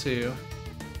now, too.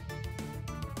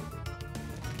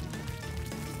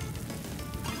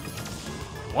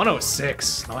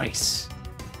 $106, nice.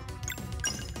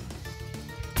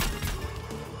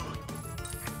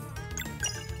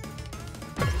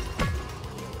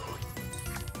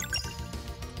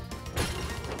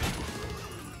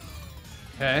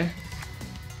 Okay.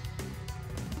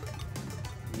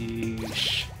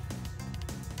 Yeesh.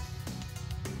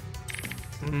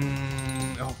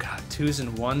 Oh god, 2s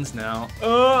and 1s now.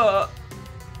 Oh,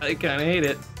 I kinda hate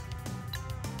it.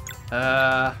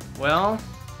 Well,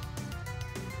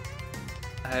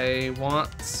 I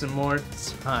want some more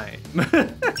time.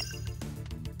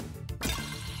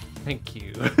 Thank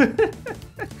you.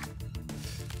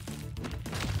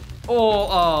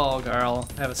 Oh, girl,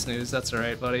 have a snooze. That's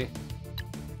alright, buddy.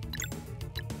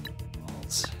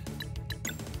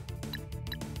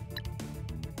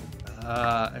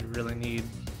 I really need...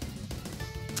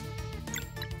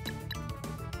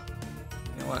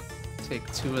 You know what? Take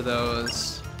 2 of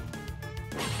those.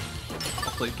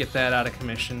 hopefully get that out of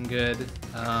commission good.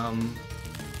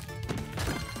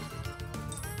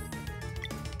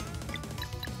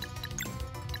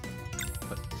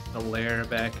 Put the lair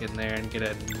back in there and get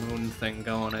a moon thing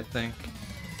going, I think.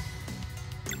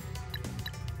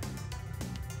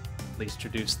 At least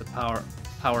reduce the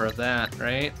power of that,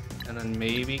 right? And then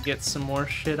maybe get some more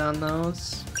shit on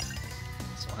those.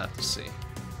 So we'll have to see.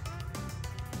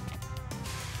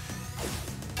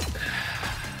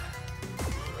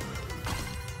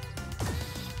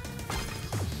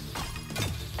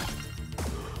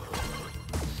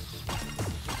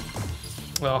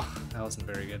 Well, that wasn't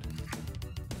very good.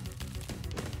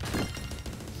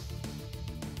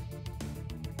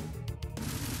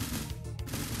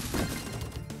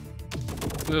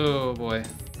 Oh boy.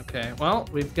 Okay, well,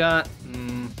 we've got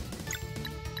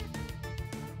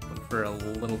for a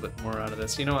little bit more out of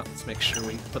this. You know what? Let's make sure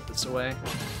we put this away.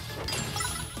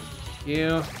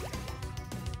 You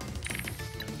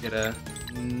get a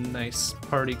nice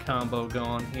party combo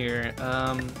going here.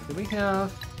 Do we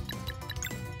have?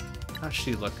 How's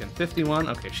she looking? 51?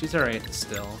 Okay, she's alright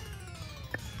still.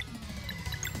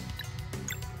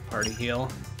 Party heal.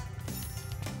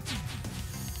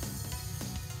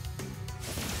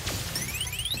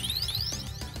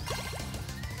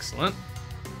 Excellent.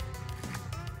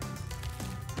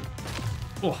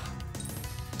 Oh.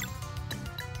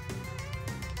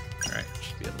 Alright,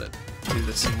 should be able to do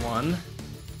this in one.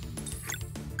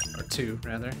 Or two,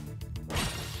 rather.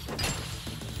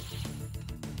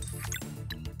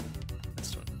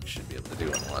 This one should be able to do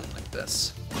in one like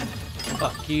this.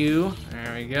 Fuck you.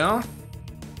 There we go.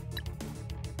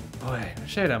 Boy, I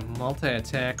wish I had a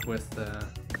multi-attack with,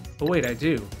 oh wait, I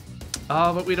do.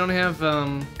 Oh, but we don't have,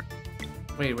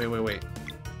 Wait.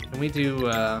 Can we do,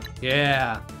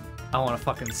 yeah. I want to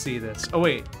fucking see this. Oh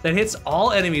wait, that hits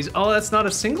all enemies. Oh, that's not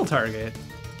a single target.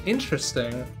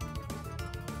 Interesting.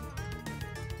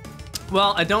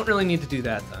 Well, I don't really need to do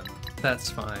that then. That's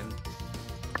fine.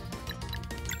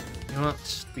 You know what?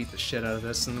 Just beat the shit out of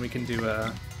this and we can do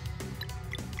a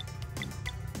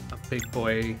big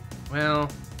boy. Well,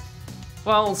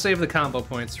 we'll save the combo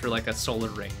points for like a solar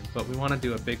rain, but we want to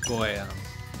do a big boy,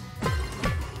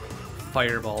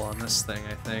 fireball on this thing,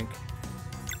 I think.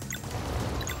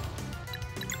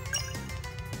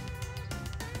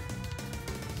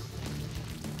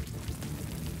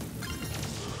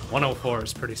 $104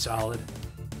 is pretty solid.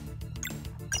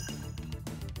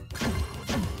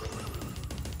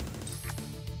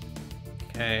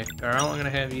 Okay, Garl, I'm gonna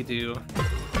have you do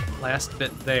last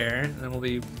bit there, and then we'll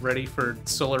be ready for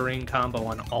Solar Rain combo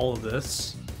on all of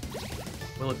this.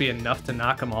 Will it be enough to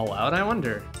knock them all out, I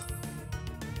wonder?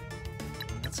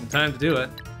 Got some time to do it.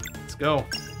 Let's go.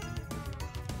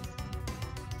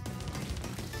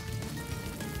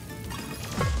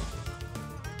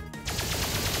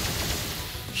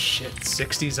 Shit,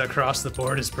 60s across the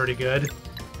board is pretty good.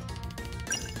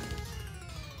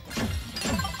 I'm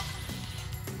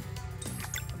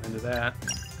into that.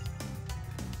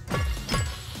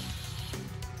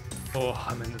 Oh,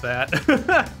 I'm into that.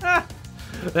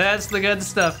 That's the good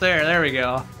stuff there. There we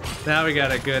go. Now we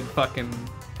got a good fucking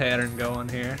pattern going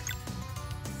here.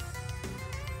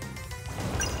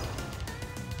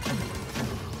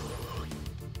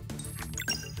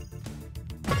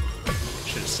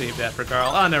 Should have saved that for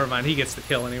Garl. Oh, never mind. He gets the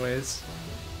kill anyways.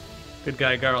 Good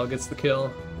guy Garl gets the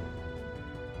kill.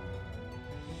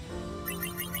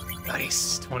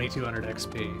 Nice. 2200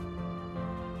 XP.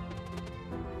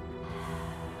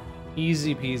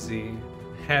 Easy peasy.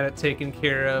 Had it taken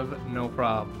care of, no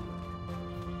problem.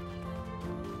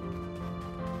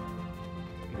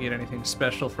 You get anything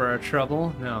special for our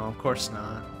trouble? No, of course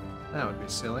not. That would be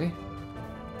silly.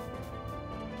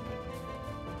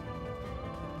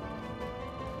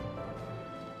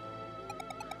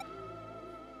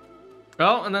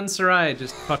 Oh, and then Sarai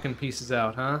just fucking pieces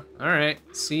out, huh? Alright,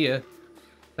 see ya.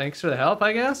 Thanks for the help,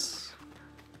 I guess?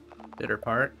 Did her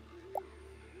part.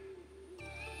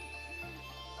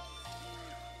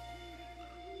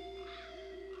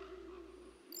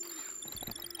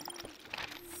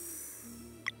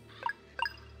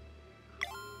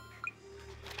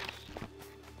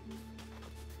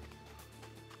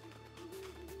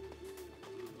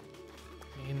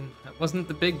 That wasn't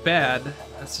the big bad,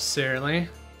 necessarily.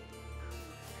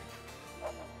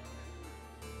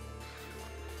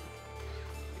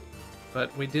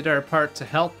 But we did our part to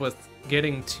help with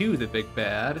getting to the big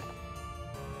bad.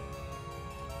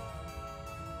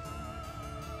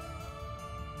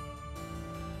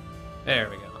 There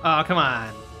we go. Oh, come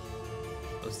on.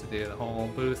 Supposed to do the whole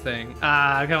boo thing.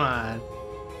 Ah, come on.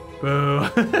 Boo.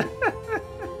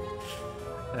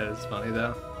 That is funny,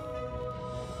 though.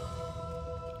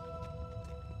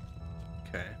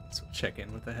 Okay, so check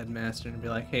in with the headmaster and be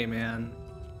like, hey man,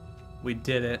 we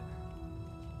did it.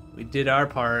 We did our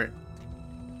part.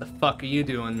 What the fuck are you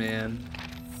doing, man?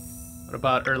 What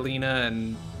about Erlina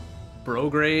and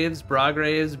Brograves?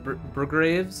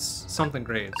 Brograves? Something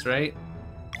Graves, right?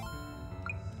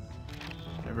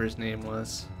 Whatever his name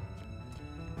was.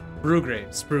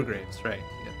 Brewgraves, right.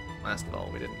 Yep, last of all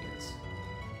we didn't use.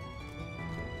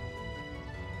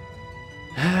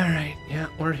 Alright, yeah,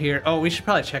 we're here. Oh, we should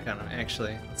probably check on them,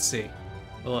 actually. Let's see.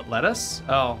 Will it let us?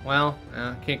 Oh, well,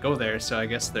 can't go there, so I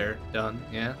guess they're done,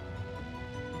 yeah?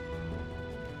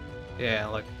 Yeah,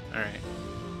 look, alright.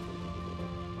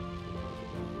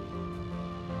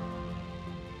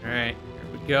 Alright, here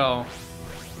we go.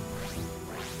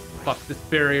 Fuck this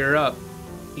barrier up.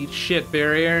 Eat shit,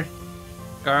 barrier.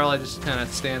 Garl, I just kind of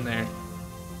stand there.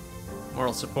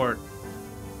 Moral support.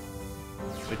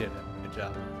 We did it. Good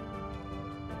job.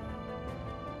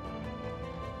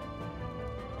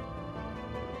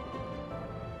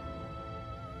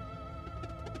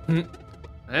 I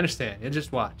understand. You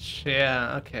just watch.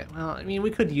 Yeah, okay. Well, I mean,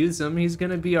 we could use him. He's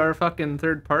gonna be our fucking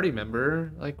third party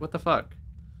member. Like, what the fuck?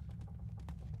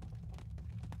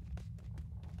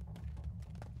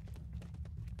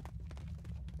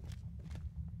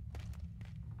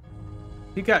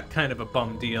 He got kind of a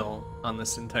bum deal on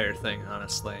this entire thing,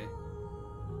 honestly.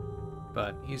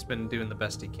 But he's been doing the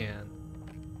best he can.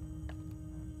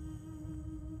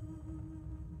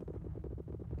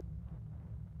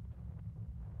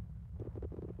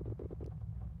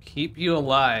 Keep you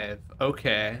alive.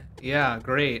 Okay. Yeah,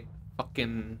 great.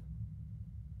 Fucking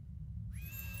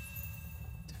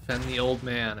defend the old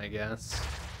man, I guess.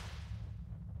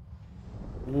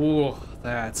 Ooh,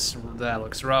 that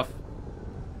looks rough.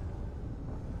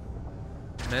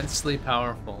 Immensely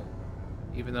powerful.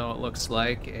 Even though it looks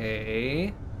like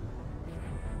a...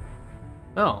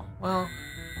 Oh, well.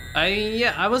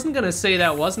 I wasn't gonna say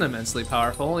that wasn't immensely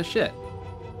powerful. Holy shit.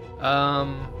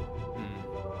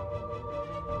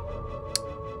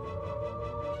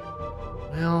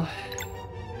 Well,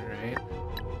 alright.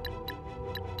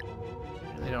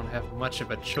 Really don't have much of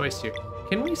a choice here.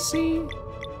 Can we see?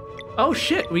 Oh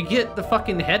shit, we get the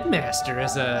fucking headmaster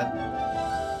as a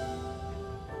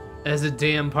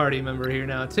damn party member here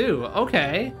now too.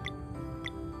 Okay.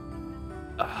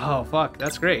 Oh fuck,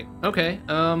 that's great. Okay,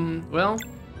 well,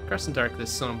 Crescent Dark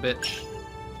this son of a bitch.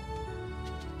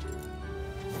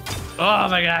 Oh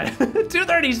my god,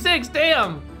 236,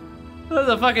 damn! That was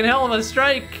a fucking hell of a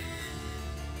strike.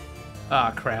 Ah,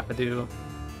 oh, crap-a-doo.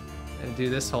 Gonna do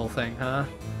this whole thing, huh?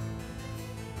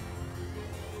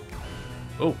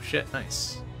 Oh, shit,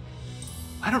 nice.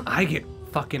 Why don't I get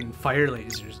fucking fire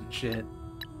lasers and shit?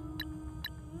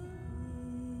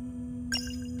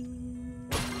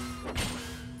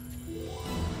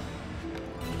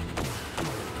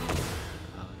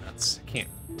 Oh, nuts. Can't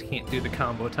do the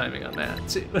combo timing on that,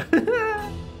 too.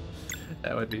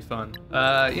 That would be fun.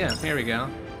 Yeah, here we go.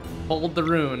 Hold the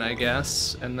rune, I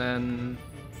guess, and then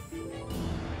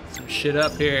some shit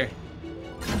up here.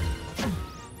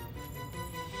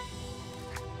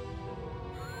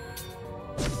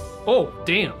 Oh,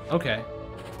 damn, okay.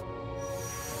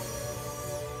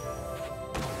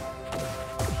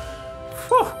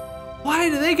 Whew. Why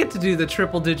do they get to do the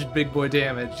triple-digit big boy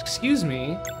damage? Excuse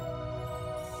me.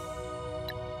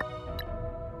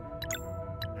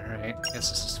 Alright, guess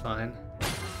this is fine.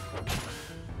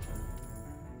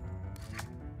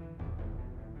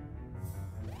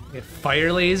 We have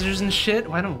fire lasers and shit?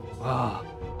 Why don't... Oh,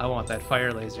 I want that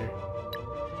fire laser.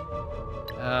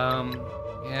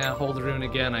 Yeah, hold the rune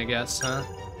again, I guess, huh?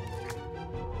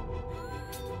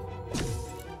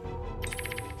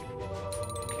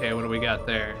 Okay, what do we got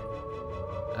there?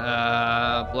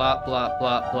 Blop, blop,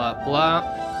 blop, blop, blop.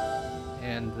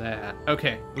 And that.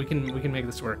 Okay, we can make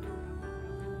this work.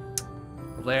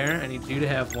 There, I need you to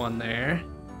have one there.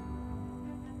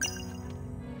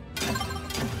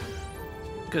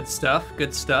 Good stuff,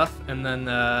 good stuff. And then,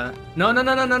 no,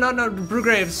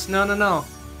 Brewgraves, no.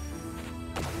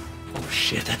 Oh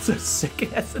shit, that's a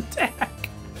sick-ass attack.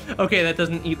 Okay, that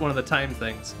doesn't eat one of the time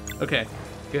things. Okay,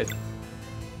 good.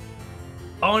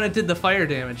 Oh, and it did the fire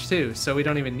damage too, so we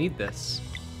don't even need this.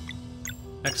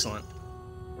 Excellent.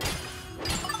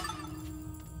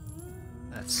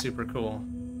 That's super cool.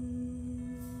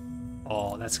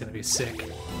 Oh, that's gonna be sick.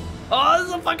 Oh, this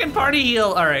is a fucking party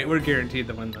heal! Alright, we're guaranteed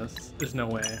to win this. There's no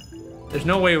way. There's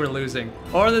no way we're losing.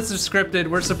 Or this is scripted.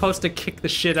 We're supposed to kick the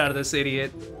shit out of this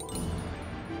idiot.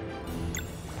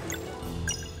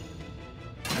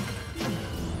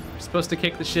 We're supposed to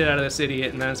kick the shit out of this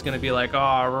idiot, and then it's gonna be like, oh,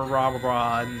 rah, rah,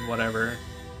 rah, and whatever.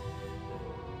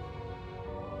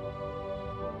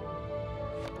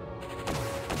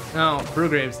 No,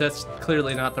 Brewgraves, that's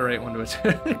clearly not the right one to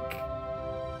attack.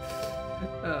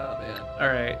 Oh, man.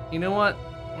 Alright, you know what?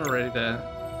 We're ready to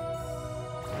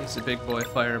use a big boy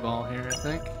fireball here, I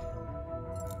think.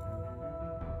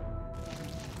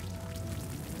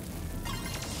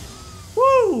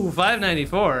 Woo!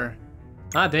 594.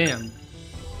 Ah, damn.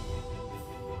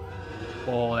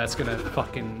 Oh, that's gonna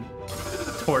fucking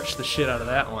torch the shit out of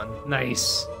that one.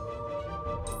 Nice.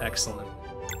 Excellent.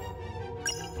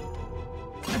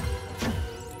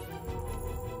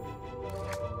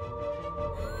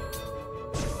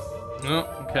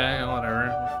 Oh, okay, whatever.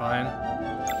 We're fine.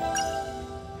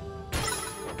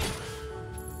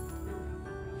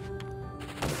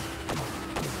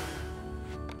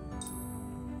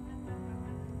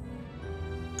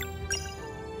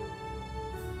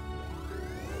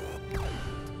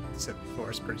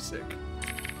 Is pretty sick.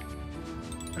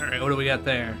 Alright, what do we got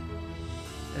there?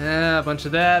 Yeah, a bunch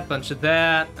of that, bunch of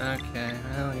that. Okay,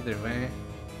 well, either way.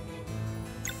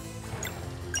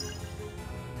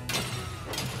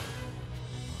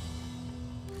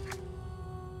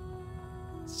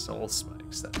 Soul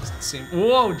spikes, that doesn't seem...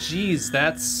 Whoa, jeez,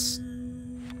 that's...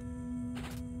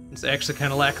 It's actually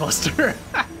kind of lackluster.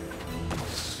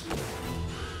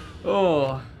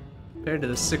 Oh, compared to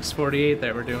the 648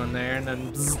 that we're doing there, and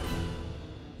then... Bzz.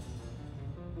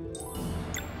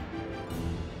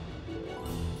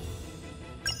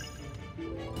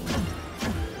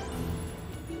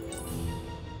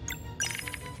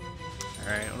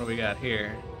 Alright, what do we got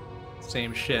here?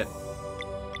 Same shit.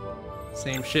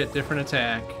 Same shit, different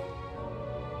attack.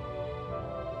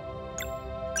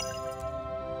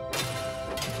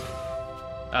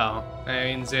 Oh, I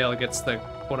mean, Zale gets the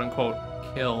quote-unquote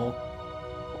kill.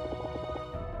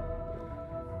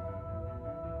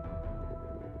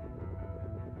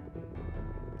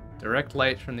 Direct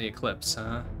light from the eclipse,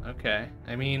 huh? Okay.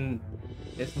 I mean,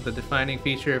 isn't the defining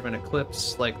feature of an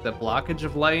eclipse like the blockage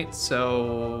of light?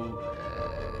 So...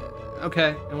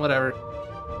 okay, and whatever.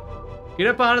 Get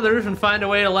up onto the roof and find a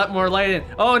way to let more light in.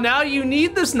 Oh, now you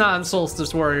need this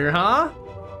non-solstice warrior, huh?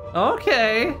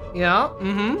 Okay, yeah,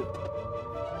 mm-hmm.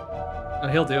 Oh,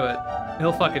 he'll do it.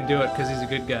 He'll fucking do it because he's a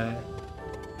good guy.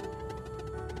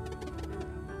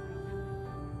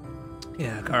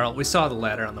 Yeah, Carl, we saw the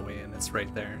ladder on the way in. It's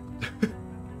right there.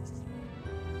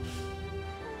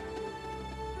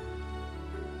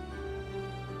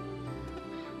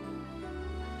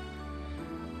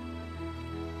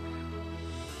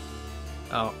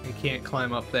 Oh, you can't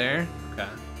climb up there? Okay.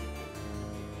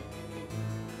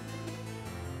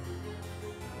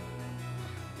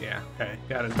 Yeah, okay.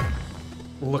 Gotta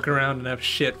look around enough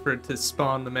shit for it to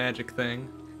spawn the magic thing.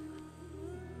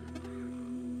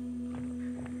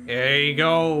 There you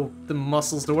go. The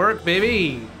muscles to work,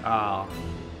 baby. Oh.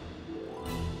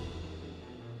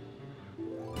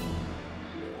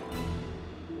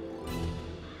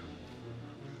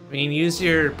 I mean, use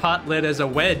your pot lid as a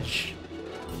wedge.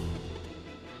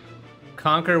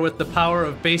 Conquer with the power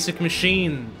of basic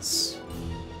machines.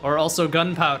 Or also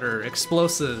gunpowder,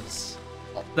 explosives.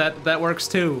 That works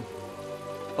too.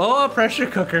 Oh, a pressure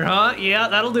cooker, huh? Yeah,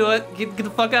 that'll do it. Get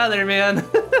the fuck out of there, man.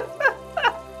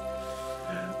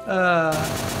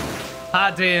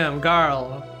 Hot damn,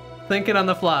 Garl. Thinking on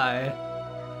the fly.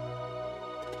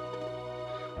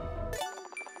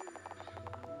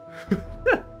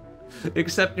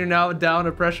 Except you're now down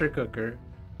a pressure cooker.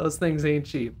 Those things ain't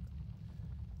cheap.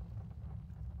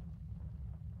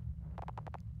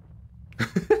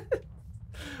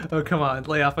 Oh, come on,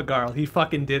 lay off a Garl. He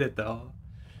fucking did it, though.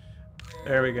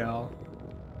 There we go.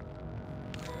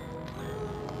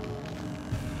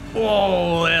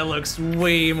 Whoa, that looks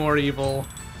way more evil.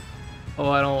 Oh,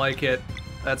 I don't like it.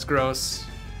 That's gross.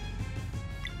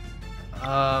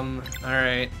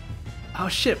 Alright. Oh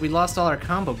shit, we lost all our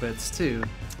combo bits, too.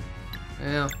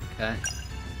 Yeah, okay.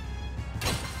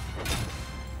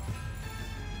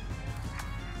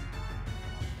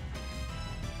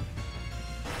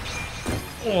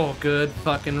 Oh, good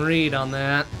fucking read on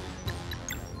that.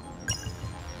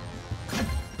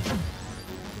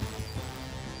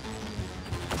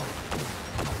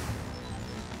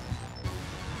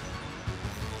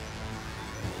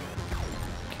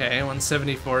 Okay,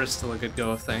 174 is still a good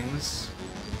go of things.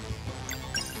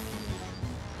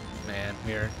 Man,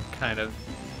 we're kind of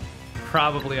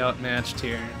probably outmatched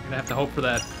here. Gonna have to hope for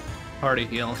that party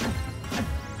heal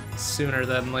sooner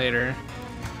than later.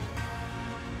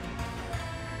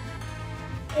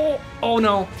 Oh, oh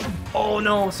no. Oh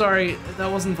no, sorry.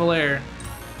 That wasn't Valair.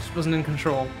 Just wasn't in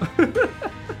control.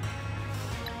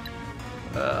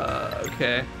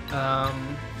 Okay.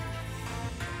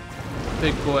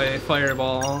 Big boy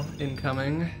fireball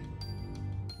incoming.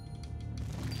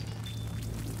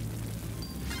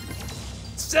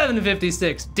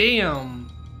 756. Damn.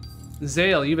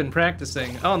 Zale, you've been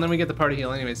practicing. Oh, and then we get the party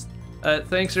heal anyways.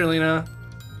 Thanks, Erlina.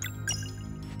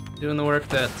 Doing the work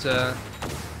that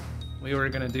we were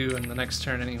gonna do in the next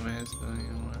turn anyways, but you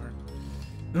know, whatever.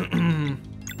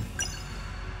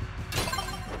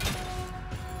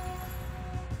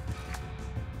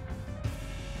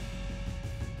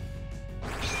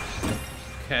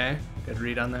 Okay, good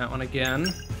read on that one again.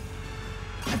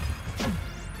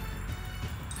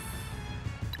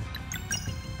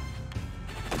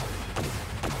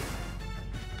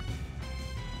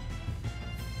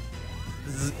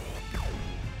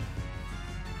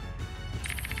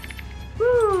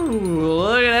 Ooh,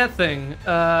 look at that thing.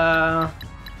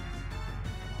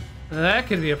 That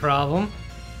could be a problem.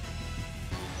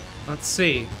 Let's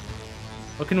see.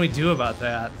 What can we do about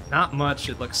that? Not much,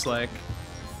 it looks like.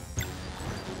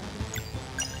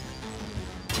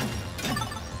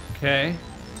 Okay.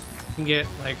 We can get,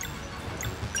 like,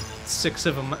 6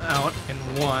 of them out in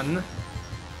one.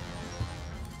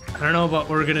 I don't know what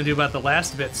we're gonna do about the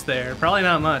last bits there. Probably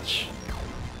not much.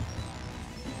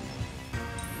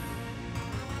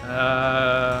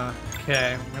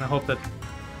 Okay, I'm gonna hope that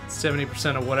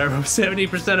 70% of whatever,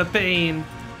 70% of pain.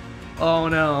 Oh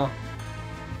no.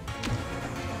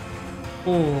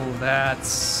 Ooh,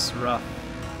 that's rough.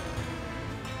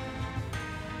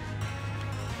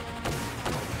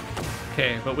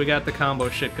 Okay, but we got the combo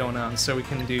shit going on, so we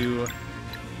can do a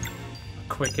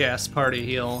quick-ass party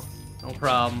heal. No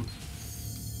problem.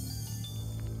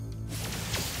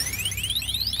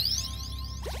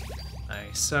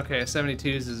 Nice. Okay,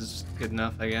 72s is good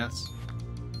enough, I guess.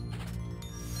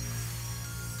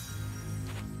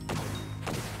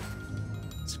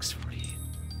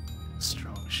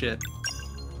 Strong shit.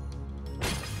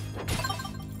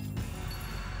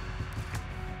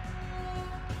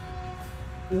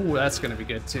 Ooh, that's gonna be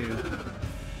good too.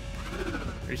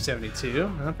 372,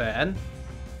 not bad.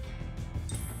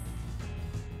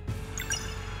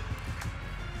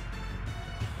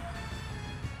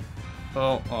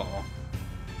 Oh, uh-oh.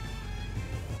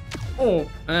 Oh,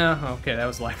 okay, that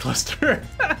was lackluster.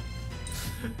 That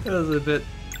was a bit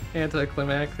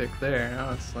anticlimactic there,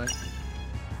 honestly.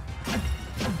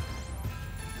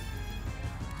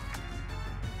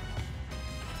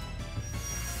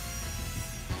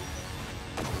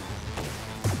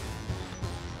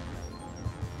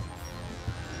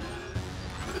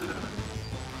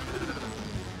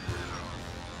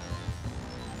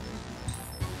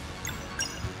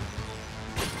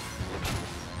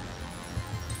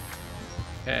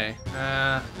 Okay,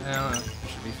 well,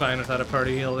 should be fine without a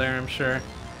party heal there, I'm sure.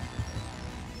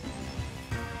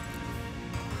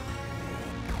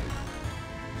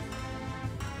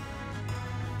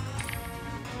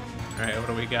 Alright, what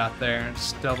do we got there?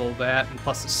 Just double that and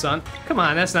plus the sun. Come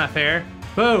on, that's not fair.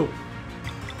 Boo!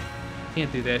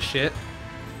 Can't do that shit.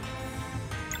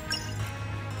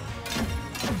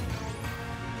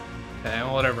 Okay,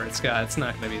 well, whatever it's got, it's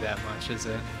not gonna be that much, is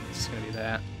it? It's just gonna be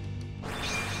that.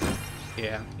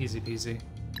 Yeah, easy peasy.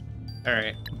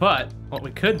 Alright, but what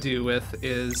we could do with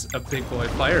is a big boy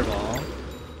fireball.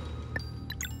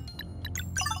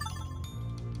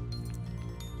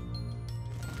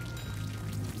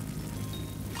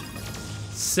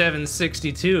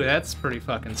 $762, that's pretty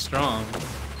fucking strong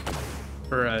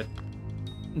for a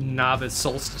novice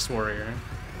solstice warrior.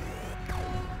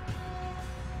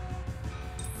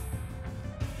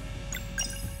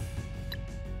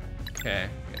 Okay,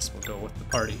 I guess we'll go with the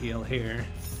party heal here.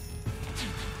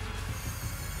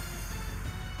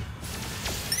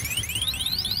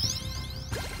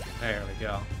 There we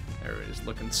go. Everybody's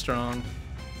looking strong.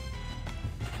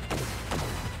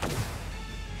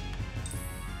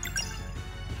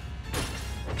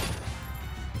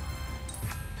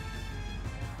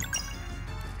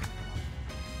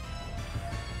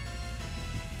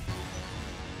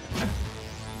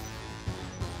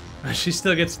 She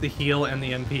still gets the heal and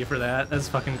the MP for that. That's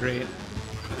fucking great.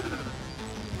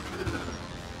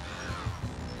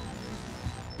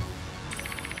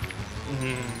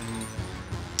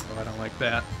 Oh, I don't like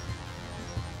that.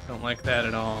 Don't like that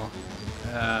at all.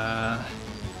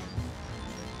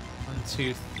 1,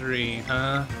 2, 3,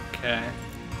 huh? Okay. I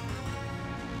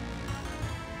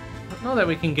don't know that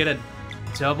we can get a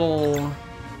double...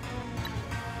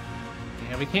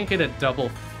 Yeah, we can't get a double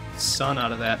sun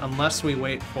out of that unless we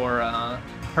wait for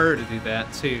her to do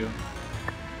that too.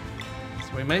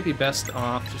 So we might be best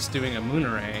off just doing a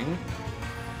moonerang.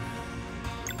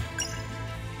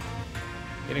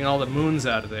 Getting all the moons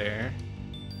out of there.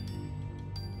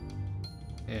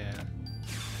 Yeah.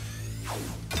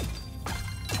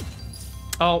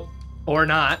 Oh, or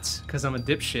not, because I'm a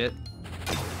dipshit.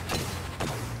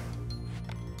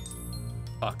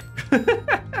 Fuck.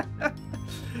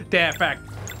 Damn, fuck.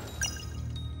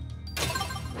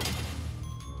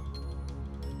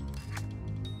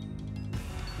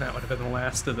 That would have been the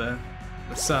last of the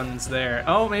suns there.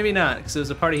 Oh, maybe not, because it was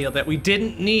a party heal that we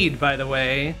didn't need, by the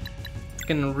way. You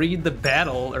can read the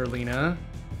battle, Erlina.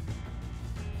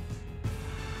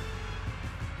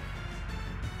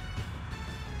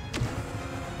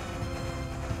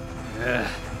 Ugh.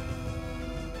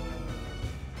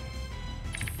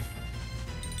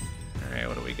 Alright,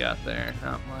 what do we got there?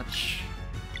 Not much.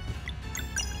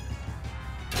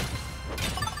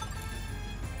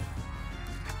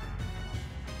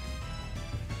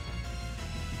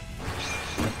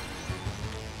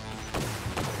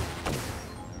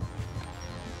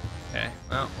 Okay,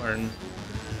 well, we're in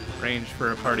range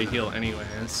for a party heal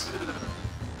anyways.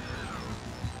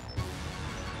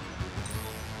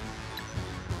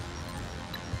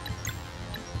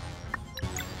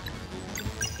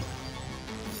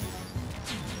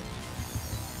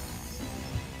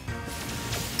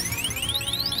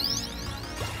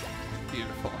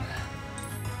 Beautiful.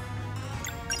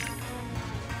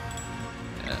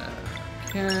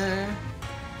 Okay.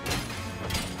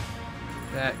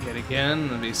 That yet again.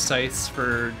 There'll be scythes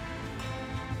for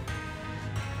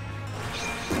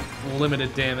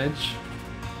limited damage.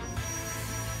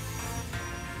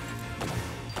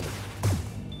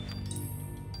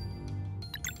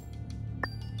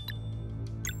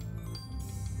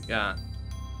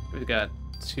 We've got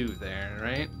 2 there,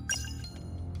 right?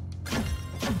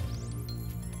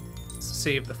 Let's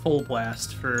save the full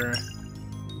blast for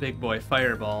big boy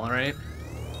fireball, right?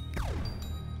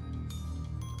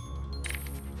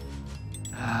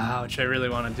 Which I really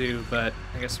want to do, but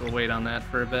I guess we'll wait on that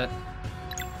for a bit.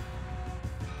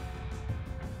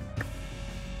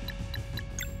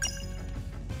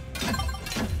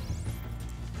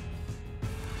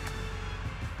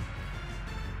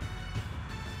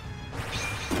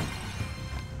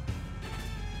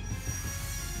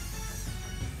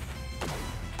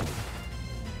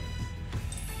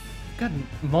 Got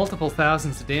multiple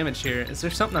thousands of damage here. Is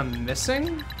there something I'm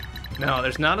missing? No,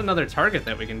 there's not another target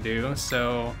that we can do,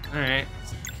 so alright,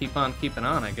 keep on keeping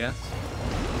on, I guess.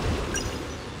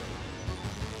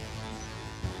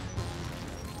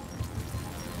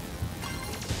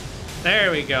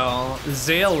 There we go.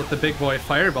 Zale with the big boy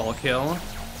fireball kill.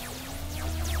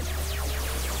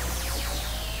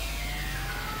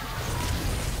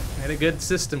 Had a good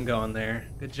system going there.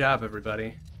 Good job,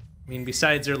 everybody. I mean,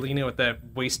 besides Erlina with that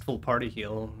wasteful party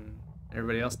heal,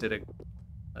 everybody else did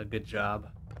a good job.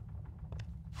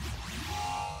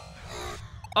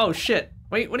 Oh shit!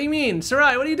 Wait, what do you mean?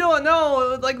 Sarai, what are you doing?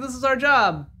 No, like this is our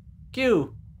job.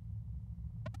 Q.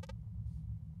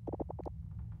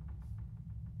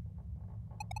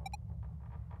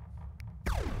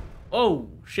 Oh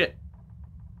shit.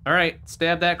 Alright,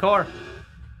 stab that core.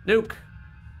 Nuke.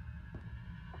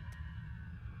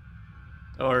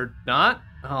 Or not?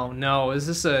 Oh no, is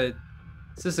this a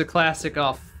classic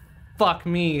oh fuck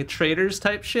me traitors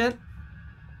type shit?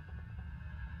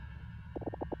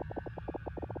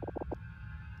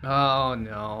 Oh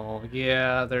no,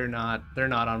 yeah, they're not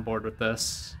on board with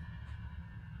this.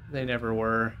 They never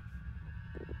were.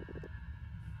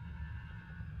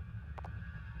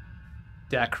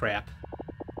 Da crap.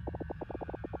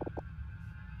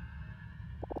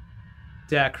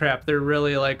 Da crap, they're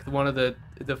really like one of the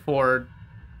 4,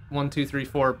 1, 2, 3,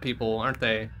 4 people, aren't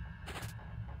they?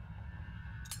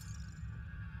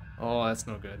 Oh, that's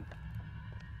no good.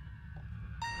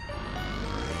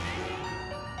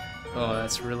 Oh,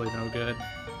 that's really no good.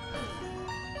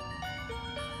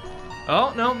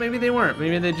 Oh, no, maybe they weren't.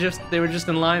 Maybe they were just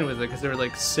in line with it because they were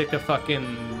like sick of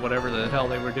fucking whatever the hell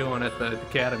they were doing at the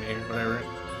academy or whatever.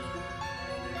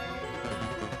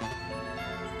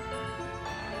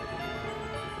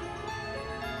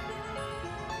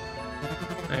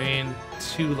 I mean,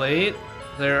 too late.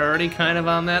 They're already kind of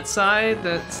on that side.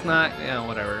 That's not, you know,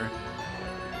 whatever.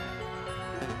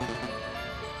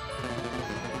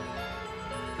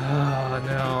 Oh,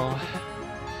 no.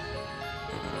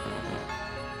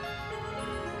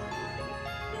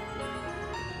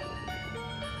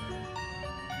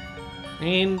 I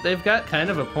mean, they've got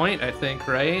kind of a point, I think,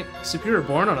 right? So if you were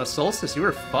born on a solstice, you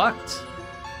were fucked.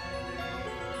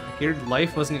 Like, your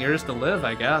life wasn't yours to live,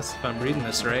 I guess, if I'm reading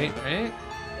this right, right?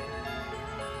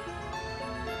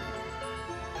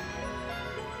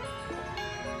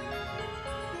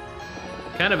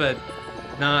 Kind of a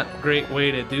not great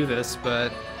way to do this,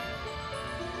 but...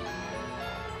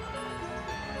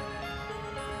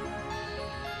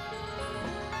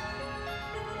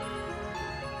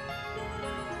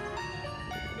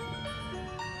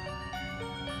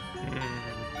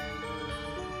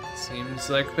 Seems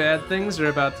like bad things are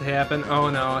about to happen. Oh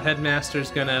no, Headmaster's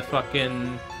gonna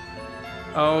fucking...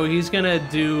 Oh, he's gonna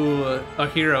do a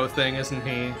hero thing, isn't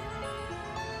he?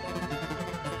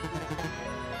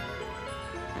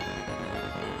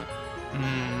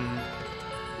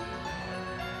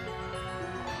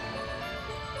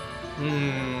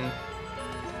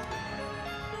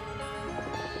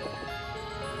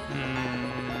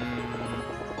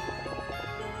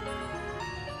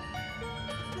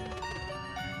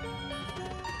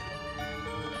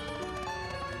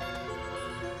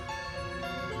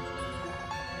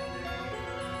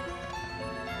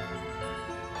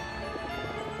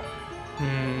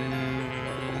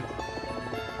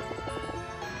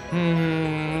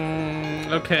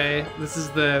 Okay, this is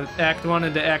the Act 1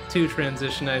 into Act 2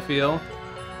 transition, I feel.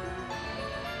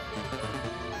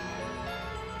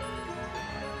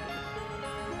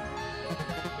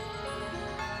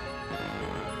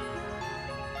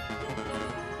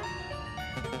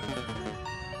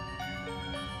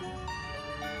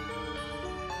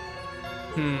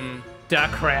 Da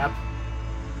crap.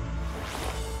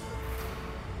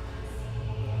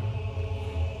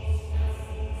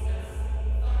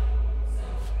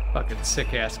 Fucking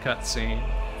sick-ass cutscene.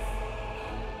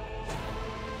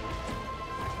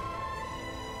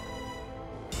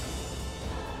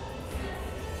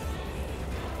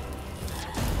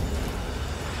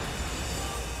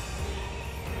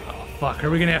 Oh, fuck. Are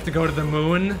we gonna have to go to the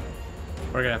moon?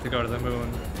 We're gonna have to go to the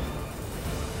moon.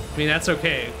 I mean, that's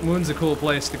okay. Moon's a cool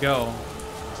place to go.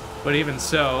 But even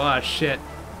so, ah, shit.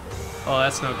 Oh,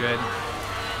 that's no good.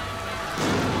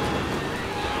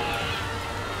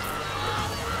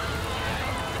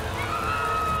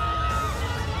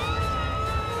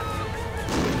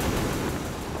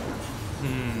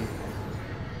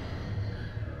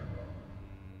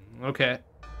 Okay.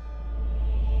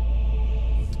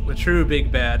 The true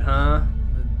big bad, huh?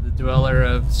 The Dweller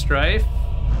of Strife?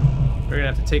 We're gonna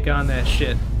have to take on that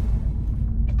shit.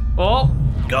 Oh!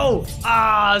 Go!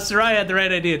 Ah, Sarai had the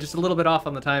right idea. Just a little bit off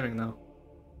on the timing, though.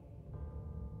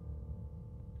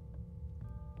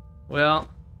 Well,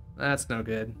 that's no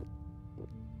good.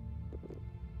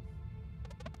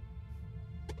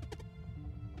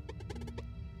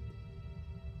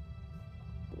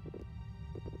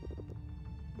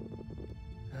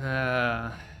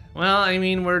 Well, I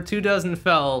mean, where 2 dozen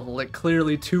fell, like,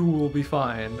 clearly 2 will be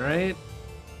fine, right?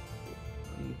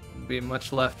 Wouldn't be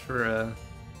much left for a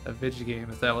Vigi game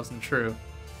if that wasn't true.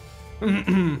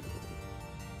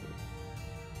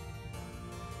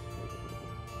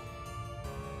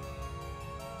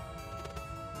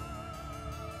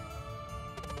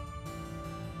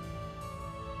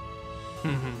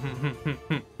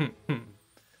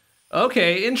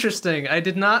 Okay, interesting. I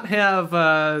did not have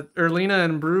Erlina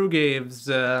and Brugaves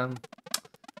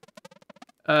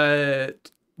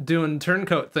doing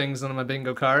turncoat things on my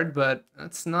bingo card, but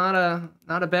that's not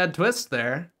a bad twist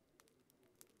there.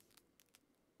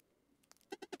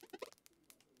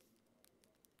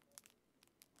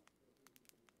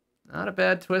 Not a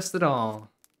bad twist at all.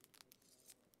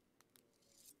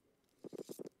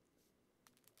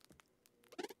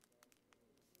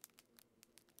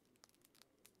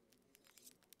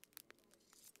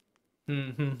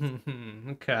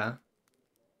 Okay.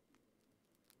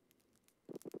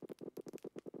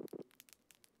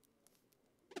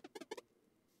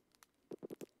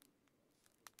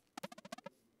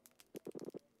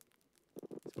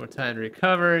 More time to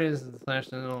recover. Is the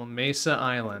National Mesa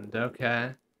Island.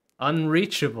 Okay.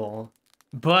 Unreachable.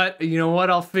 But, you know what?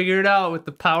 I'll figure it out with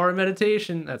the power of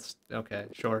meditation. That's... okay,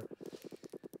 sure.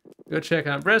 Go check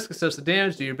on Brisk, assess the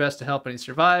damage, do your best to help any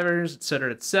survivors,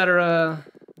 etc., etc.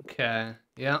 Okay,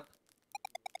 yeah.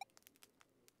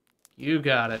 You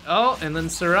got it. Oh, and then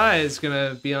Sarai is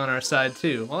gonna be on our side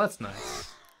too. Well, that's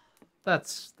nice.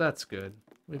 That's good.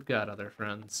 We've got other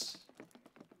friends.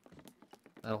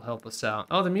 That'll help us out.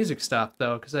 Oh, the music stopped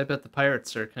though, because I bet the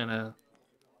pirates are kind of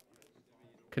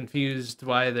confused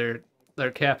why their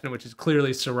captain, which is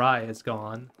clearly Sarai, is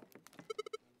gone.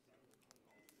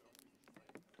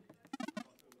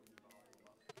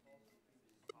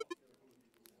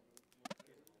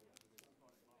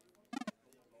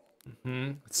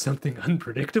 Something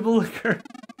unpredictable occurred.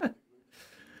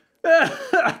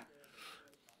 Hey,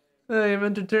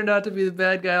 Mentor turned out to be the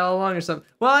bad guy all along or something.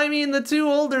 Well, I mean, the 2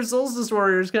 older Solstice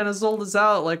Warriors kind of sold us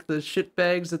out like the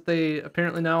shitbags that they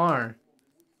apparently now are.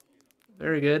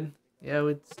 Very good. Yeah,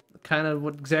 it's kind of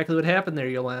exactly what happened there,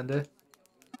 Yolanda.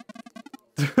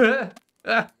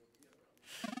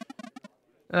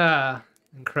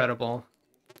 Incredible.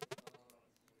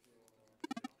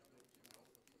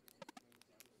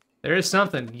 There is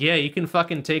something. Yeah, you can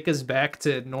fucking take us back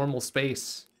to normal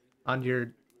space. on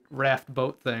your raft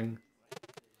boat thing.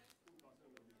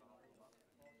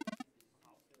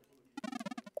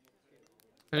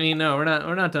 I mean, no, we're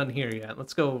not done here yet.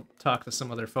 Let's go talk to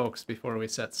some other folks before we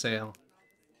set sail.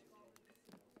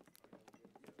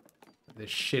 This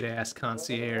shit-ass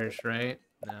concierge, right?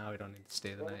 No, we don't need to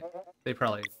stay the night. They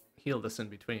probably healed us in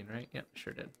between, right? Yep,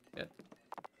 sure did. Good.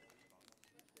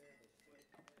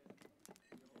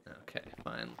 Okay,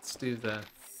 fine. Let's do the...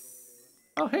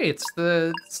 Oh, hey, it's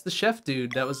the chef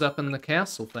dude that was up in the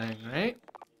castle thing, right?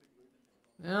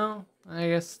 No, I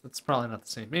guess that's probably not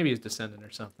the same. Maybe he's descendant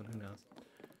or something. Who knows?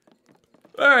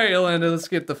 All right, Yolanda, let's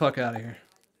get the fuck out of here.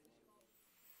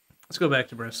 Let's go back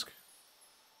to Brisk.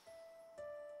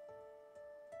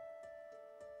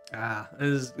 Ah,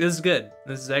 this is good.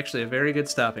 This is actually a very good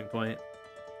stopping point.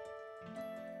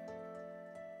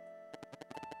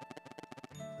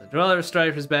 The Dweller of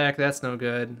Strife is back. That's no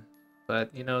good.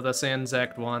 But, you know, thus ends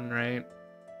Act 1, right?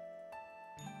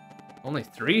 Only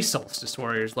 3 Solstice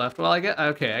Warriors left. Well, I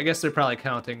guess they're probably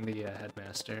counting the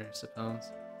Headmaster, I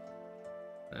suppose.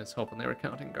 I was hoping they were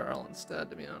counting Garl instead,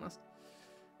 to be honest.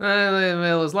 They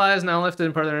veil his lies, now lifted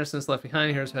and part of their innocence left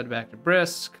behind. Heroes head back to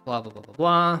Brisk. Blah, blah, blah, blah,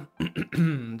 blah.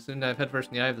 Soon dive headfirst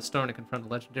in the Eye of the Storm to confront a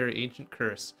legendary ancient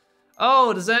curse.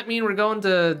 Oh, does that mean we're going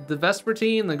to the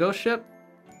Vespertine, the ghost ship?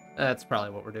 That's probably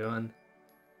what we're doing.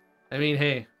 I mean,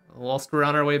 hey, whilst we're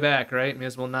on our way back, right? May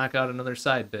as well knock out another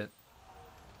side bit.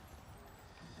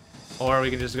 Or we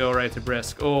can just go right to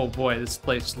Brisk. Oh boy, this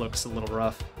place looks a little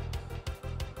rough.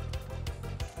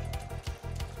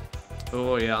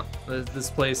 Oh yeah, this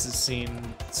place has seen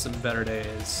some better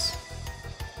days.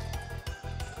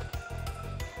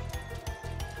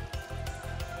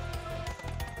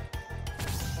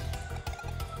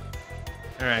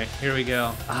 All right, here we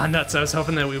go. Ah, nuts, I was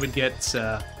hoping that we would get,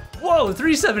 whoa,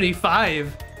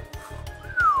 375!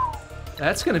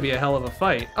 That's gonna be a hell of a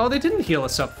fight. Oh, they didn't heal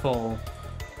us up full.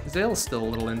 Zale's still a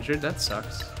little injured, that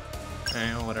sucks. All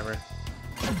right, well, whatever.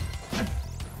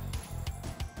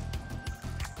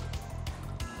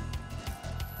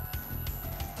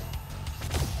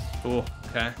 Ooh,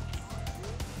 okay.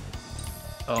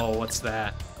 Oh, what's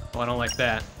that? Oh, I don't like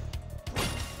that.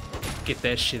 Get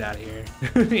that shit out of here.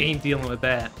 Ain't dealing with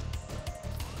that.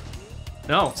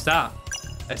 No, stop.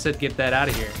 I said get that out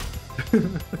of here.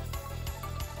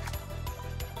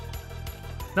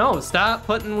 No, stop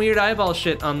putting weird eyeball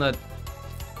shit on the...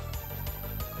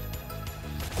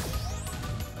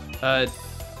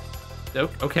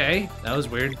 Okay, that was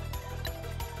weird.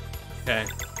 Okay.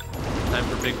 Time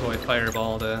for Big Boy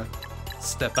Fireball to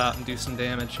step out and do some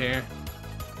damage here.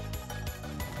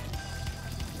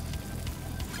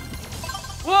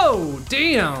 Whoa,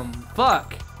 damn,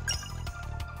 fuck.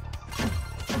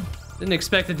 Didn't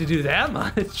expect it to do that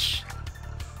much.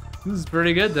 This is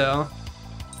pretty good though.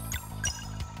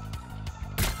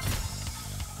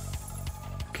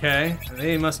 Okay,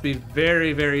 they must be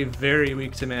very, very, very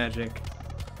weak to magic.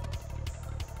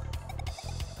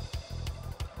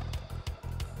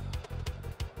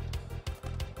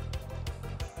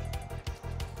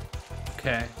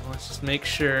 Okay, let's just make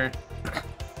sure.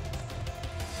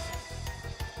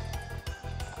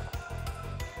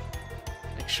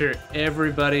 Make sure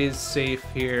everybody's safe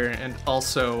here and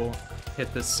also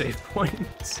hit this save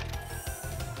point.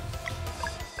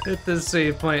 Hit this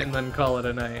save point and then call it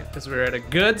a night, because we're at a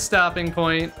good stopping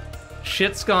point.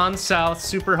 Shit's gone south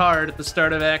super hard at the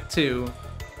start of Act 2.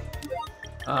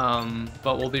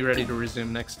 But we'll be ready to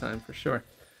resume next time for sure.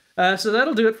 So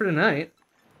that'll do it for tonight.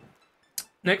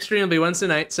 Next stream will be Wednesday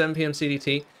night, 7 p.m.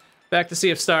 CDT. Back to Sea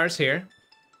of Stars here.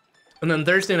 And then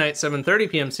Thursday night,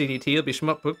 7:30 p.m. CDT, will be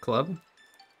Shmup Book Club.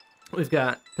 We've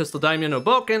got Pistol Daimyo no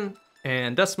Boken,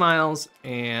 and Dust Miles,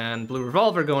 and Blue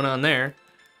Revolver going on there.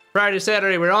 Friday,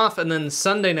 Saturday, we're off, and then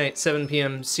Sunday night, 7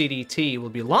 p.m. CDT, will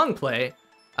be Long Play.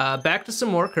 Back to some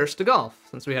more Curse to Golf,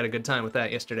 since we had a good time with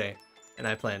that yesterday, and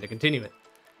I plan to continue it.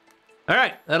 All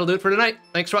right, that'll do it for tonight.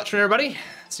 Thanks for watching, everybody.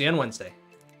 See you on Wednesday.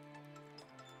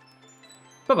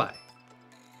 Bye-bye.